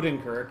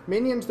 Odenkirk.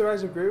 Minions: The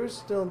Rise of Gru is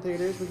still in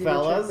theaters. We can go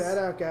Fellas. check that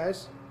out,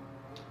 guys.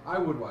 I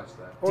would watch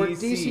that. Or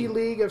DC. DC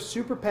League of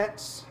Super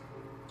Pets.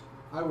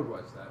 I would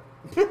watch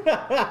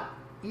that.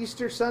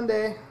 Easter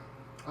Sunday.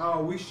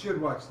 Oh, we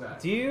should watch that.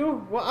 Do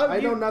you? Well, I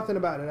know nothing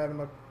about it. I haven't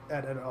looked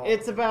at it at all.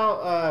 It's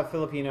about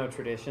Filipino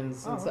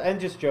traditions Oh. and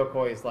just Joe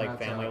Coy's like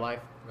That's family out. life.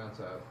 That's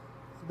out.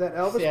 that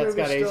Elvis Yeah, it's movie's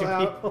got still Asian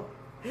out.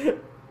 people.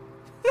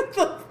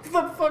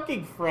 the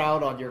fucking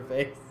frown on your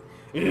face.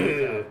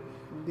 Ugh.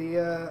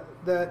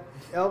 That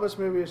Elvis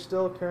movie is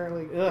still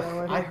currently Ugh,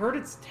 going. I heard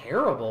it's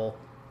terrible.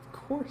 Of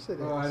course it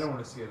is. Oh, I don't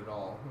want to see it at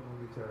all. It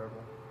will be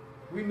terrible.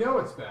 We know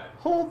it's bad.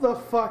 Hold the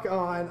fuck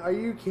on. Are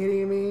you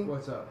kidding me?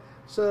 What's up?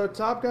 So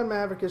Top Gun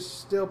Maverick is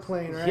still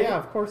playing, right? Yeah,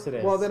 of course it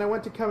is. Well, then I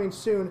went to Coming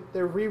Soon.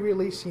 They're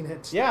re-releasing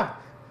it. Yeah.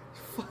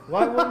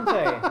 Why wouldn't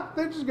they?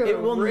 They're just gonna.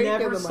 It will rake in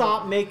never the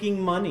stop money.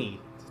 making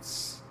money.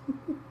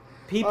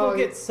 People Oh,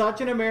 get such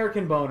an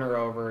American boner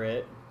over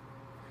it.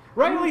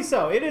 Rightly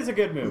so. It is a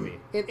good movie.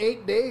 In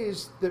 8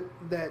 days,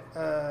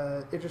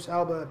 that Idris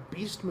Elba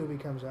Beast movie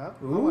comes out.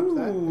 I'll watch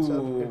that. It's of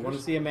Ooh, Idris. want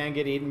to see a man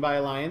get eaten by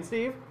a lion,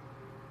 Steve?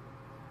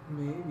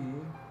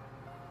 Maybe.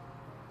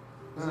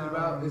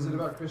 Is it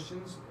about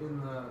Christians in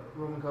the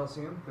Roman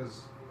Colosseum?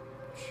 Because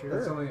Sure.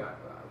 that's only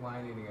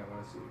lion eating I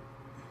want to see.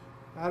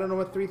 I don't know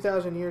what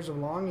 3,000 Years of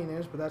Longing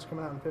is, but that's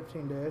coming out in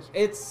 15 days.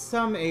 It's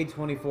some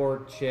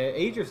A24 shit.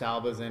 Idris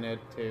Alba's in it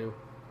too.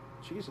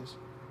 Jesus.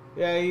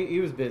 Yeah, he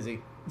was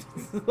busy.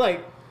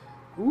 Like,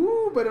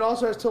 Ooh, but it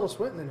also has Tilda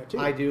Swinton in it too.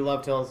 I do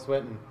love Tilda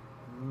Swinton.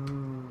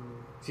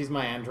 She's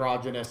my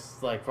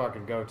androgynous like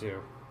fucking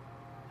go-to.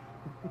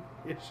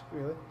 Yes,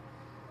 really.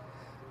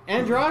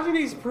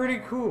 Androgyny's pretty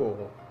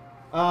cool.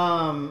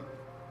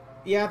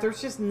 Yeah,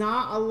 there's just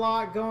not a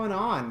lot going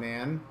on,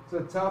 man.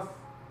 It's a tough.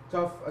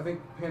 I think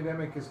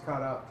pandemic has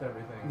caught up to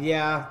everything.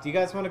 Yeah, do you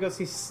guys want to go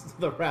see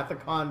The Wrath of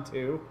Khan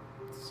 2?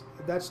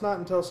 That's not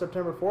until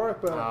September 4th,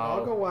 but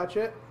I'll go watch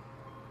it.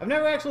 I've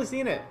never actually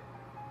seen it.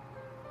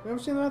 You ever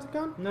seen The Wrath of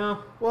Khan?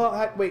 No.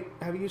 Well, wait,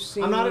 have you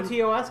seen... I'm not a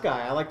TOS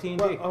guy. I like TNG.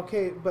 Well,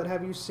 okay, but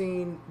have you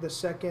seen the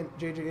second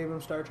J.J.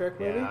 Abrams Star Trek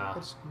movie? Yeah.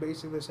 It's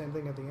basically the same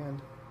thing at the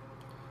end.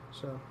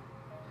 So...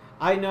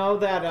 I know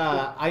that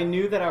I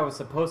knew that I was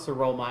supposed to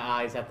roll my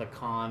eyes at the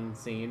Khan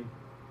scene.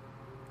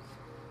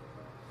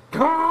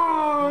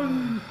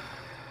 Khan!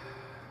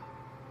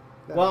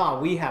 Wow,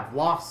 we have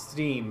lost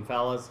steam,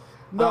 fellas.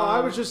 No, I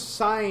was just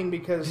sighing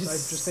because I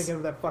was just thinking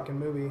of that fucking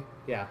movie.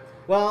 Yeah.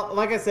 Well,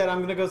 like I said, I'm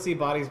gonna go see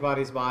Bodies.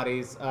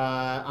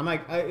 I'm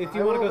like, if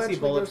you want to go see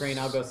Bullet Train,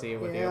 I'll go see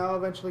it with you. Yeah, I'll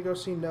eventually go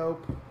see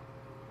Nope.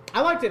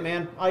 I liked it,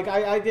 man. Like,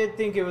 I did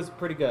think it was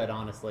pretty good,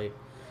 honestly.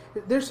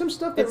 There's some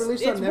stuff that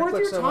released on It's Netflix.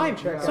 worth your I wanna time.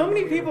 check So out.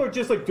 many people are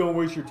just like, don't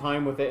waste your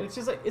time with it. And it's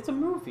just like, it's a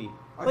movie.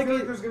 I Like, feel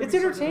like there's gonna it's be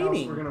something else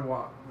entertaining. we're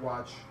gonna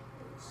watch.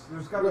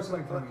 There's got to be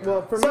something coming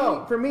Well,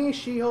 out. for me,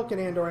 She-Hulk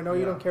and Andor. I know you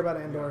Yeah. don't care about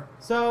Andor,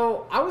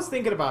 So I was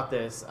thinking about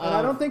this. and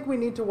I don't think we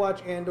need to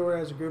watch Andor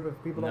as a group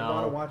if people don't No.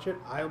 want to watch it.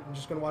 I'm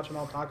just going to watch it and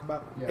I'll talk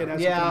about Yeah. it as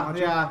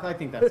Yeah, I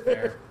think that's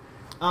fair.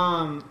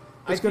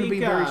 It's going to be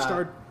very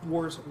Star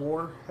Wars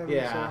lore heavy.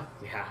 Yeah,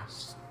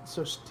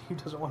 So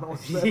Steve doesn't want to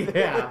watch that.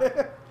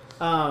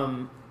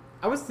 yeah.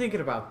 I was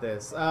thinking about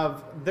this.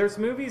 There's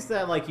movies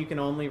that like you can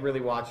only really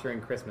watch during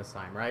Christmas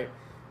time, right?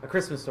 A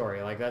Christmas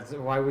Story, like that's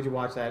why would you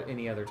watch that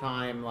any other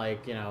time? Like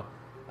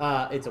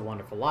It's a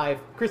Wonderful Life,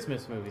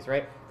 Christmas movies,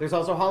 right? There's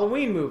also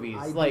Halloween movies.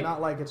 I like do not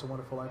like It's a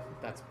Wonderful Life.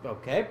 that's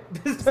okay.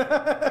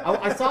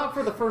 I saw it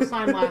for the first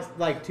time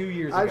last 2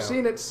 years ago. I've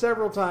seen it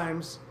several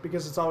times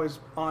because it's always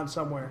on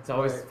somewhere. It's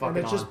always And fucking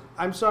it's just, on.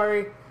 I'm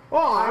sorry.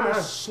 Oh, I'm a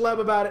schlub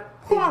about it.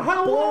 It's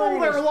hello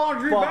boring there, as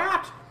laundry fuck.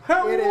 mat.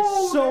 Hello It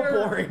is so there.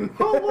 boring.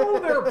 Hello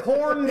there,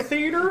 porn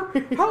theater.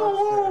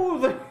 Hello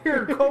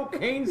there,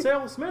 cocaine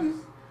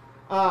salesman.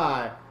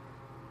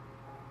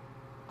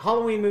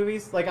 Halloween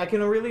movies, like I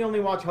can really only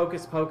watch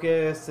Hocus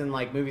Pocus and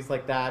like movies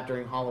like that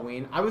during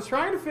Halloween. I was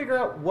trying to figure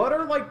out what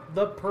are like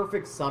the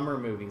perfect summer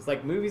movies,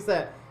 like movies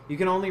that you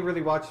can only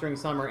really watch during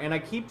summer. And I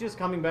keep just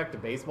coming back to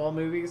baseball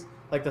movies,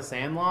 like The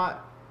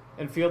Sandlot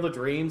and Field of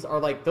Dreams are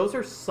like those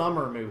are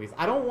summer movies.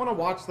 I don't want to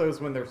watch those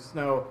when there's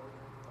snow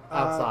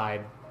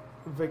outside.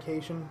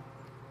 Vacation.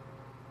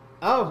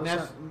 Oh,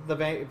 National- the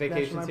Vacation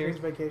National series.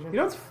 Lampoon's Vacation. You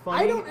know what's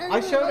funny? I don't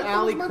showed like them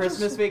Allie as much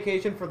Christmas as-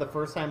 Vacation for the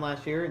first time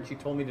last year, and she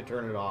told me to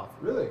turn it off.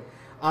 Really?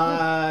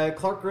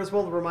 Clark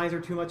Griswold reminds her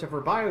too much of her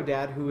bio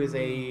dad, who is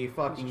a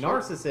fucking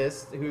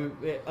narcissist, who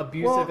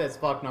abusive as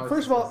fuck narcissist.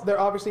 First of all,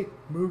 they're obviously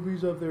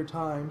movies of their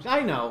times.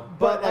 I know,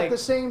 But like, at the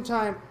same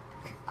time,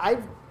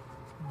 I've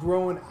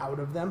grown out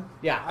of them.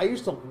 Yeah. I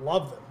used to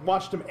love them.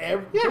 Watched them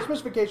every Yeah. Christmas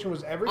Vacation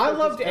was every I Christmas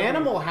loved every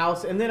Animal year.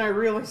 House, and then I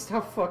realized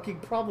how fucking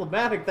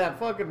problematic that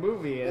fucking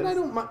movie is. And I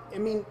don't I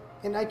mean,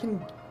 and I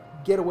can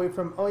get away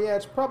from, oh yeah,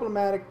 it's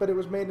problematic, but it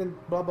was made in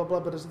blah blah blah,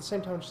 but at the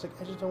same time, I'm just like,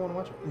 I just don't want to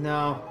watch it.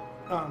 No,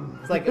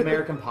 it's like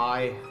American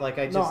Pie. Like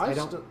I don't.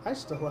 I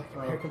still like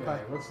American Okay, Pie.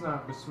 let's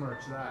not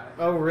besmirch that.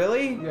 Oh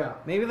really? Yeah.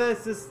 Maybe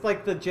that's just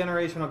like the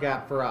generational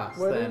gap for us.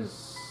 What then.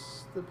 is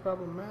the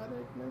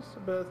problematicness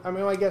about? I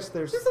mean, I guess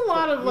there's Just a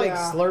lot of like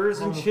yeah,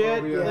 slurs and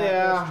shit. Homophobia.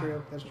 Yeah, that's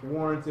true. That's true.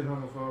 Warranted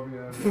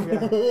homophobia.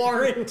 Yeah.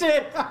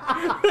 Warranted.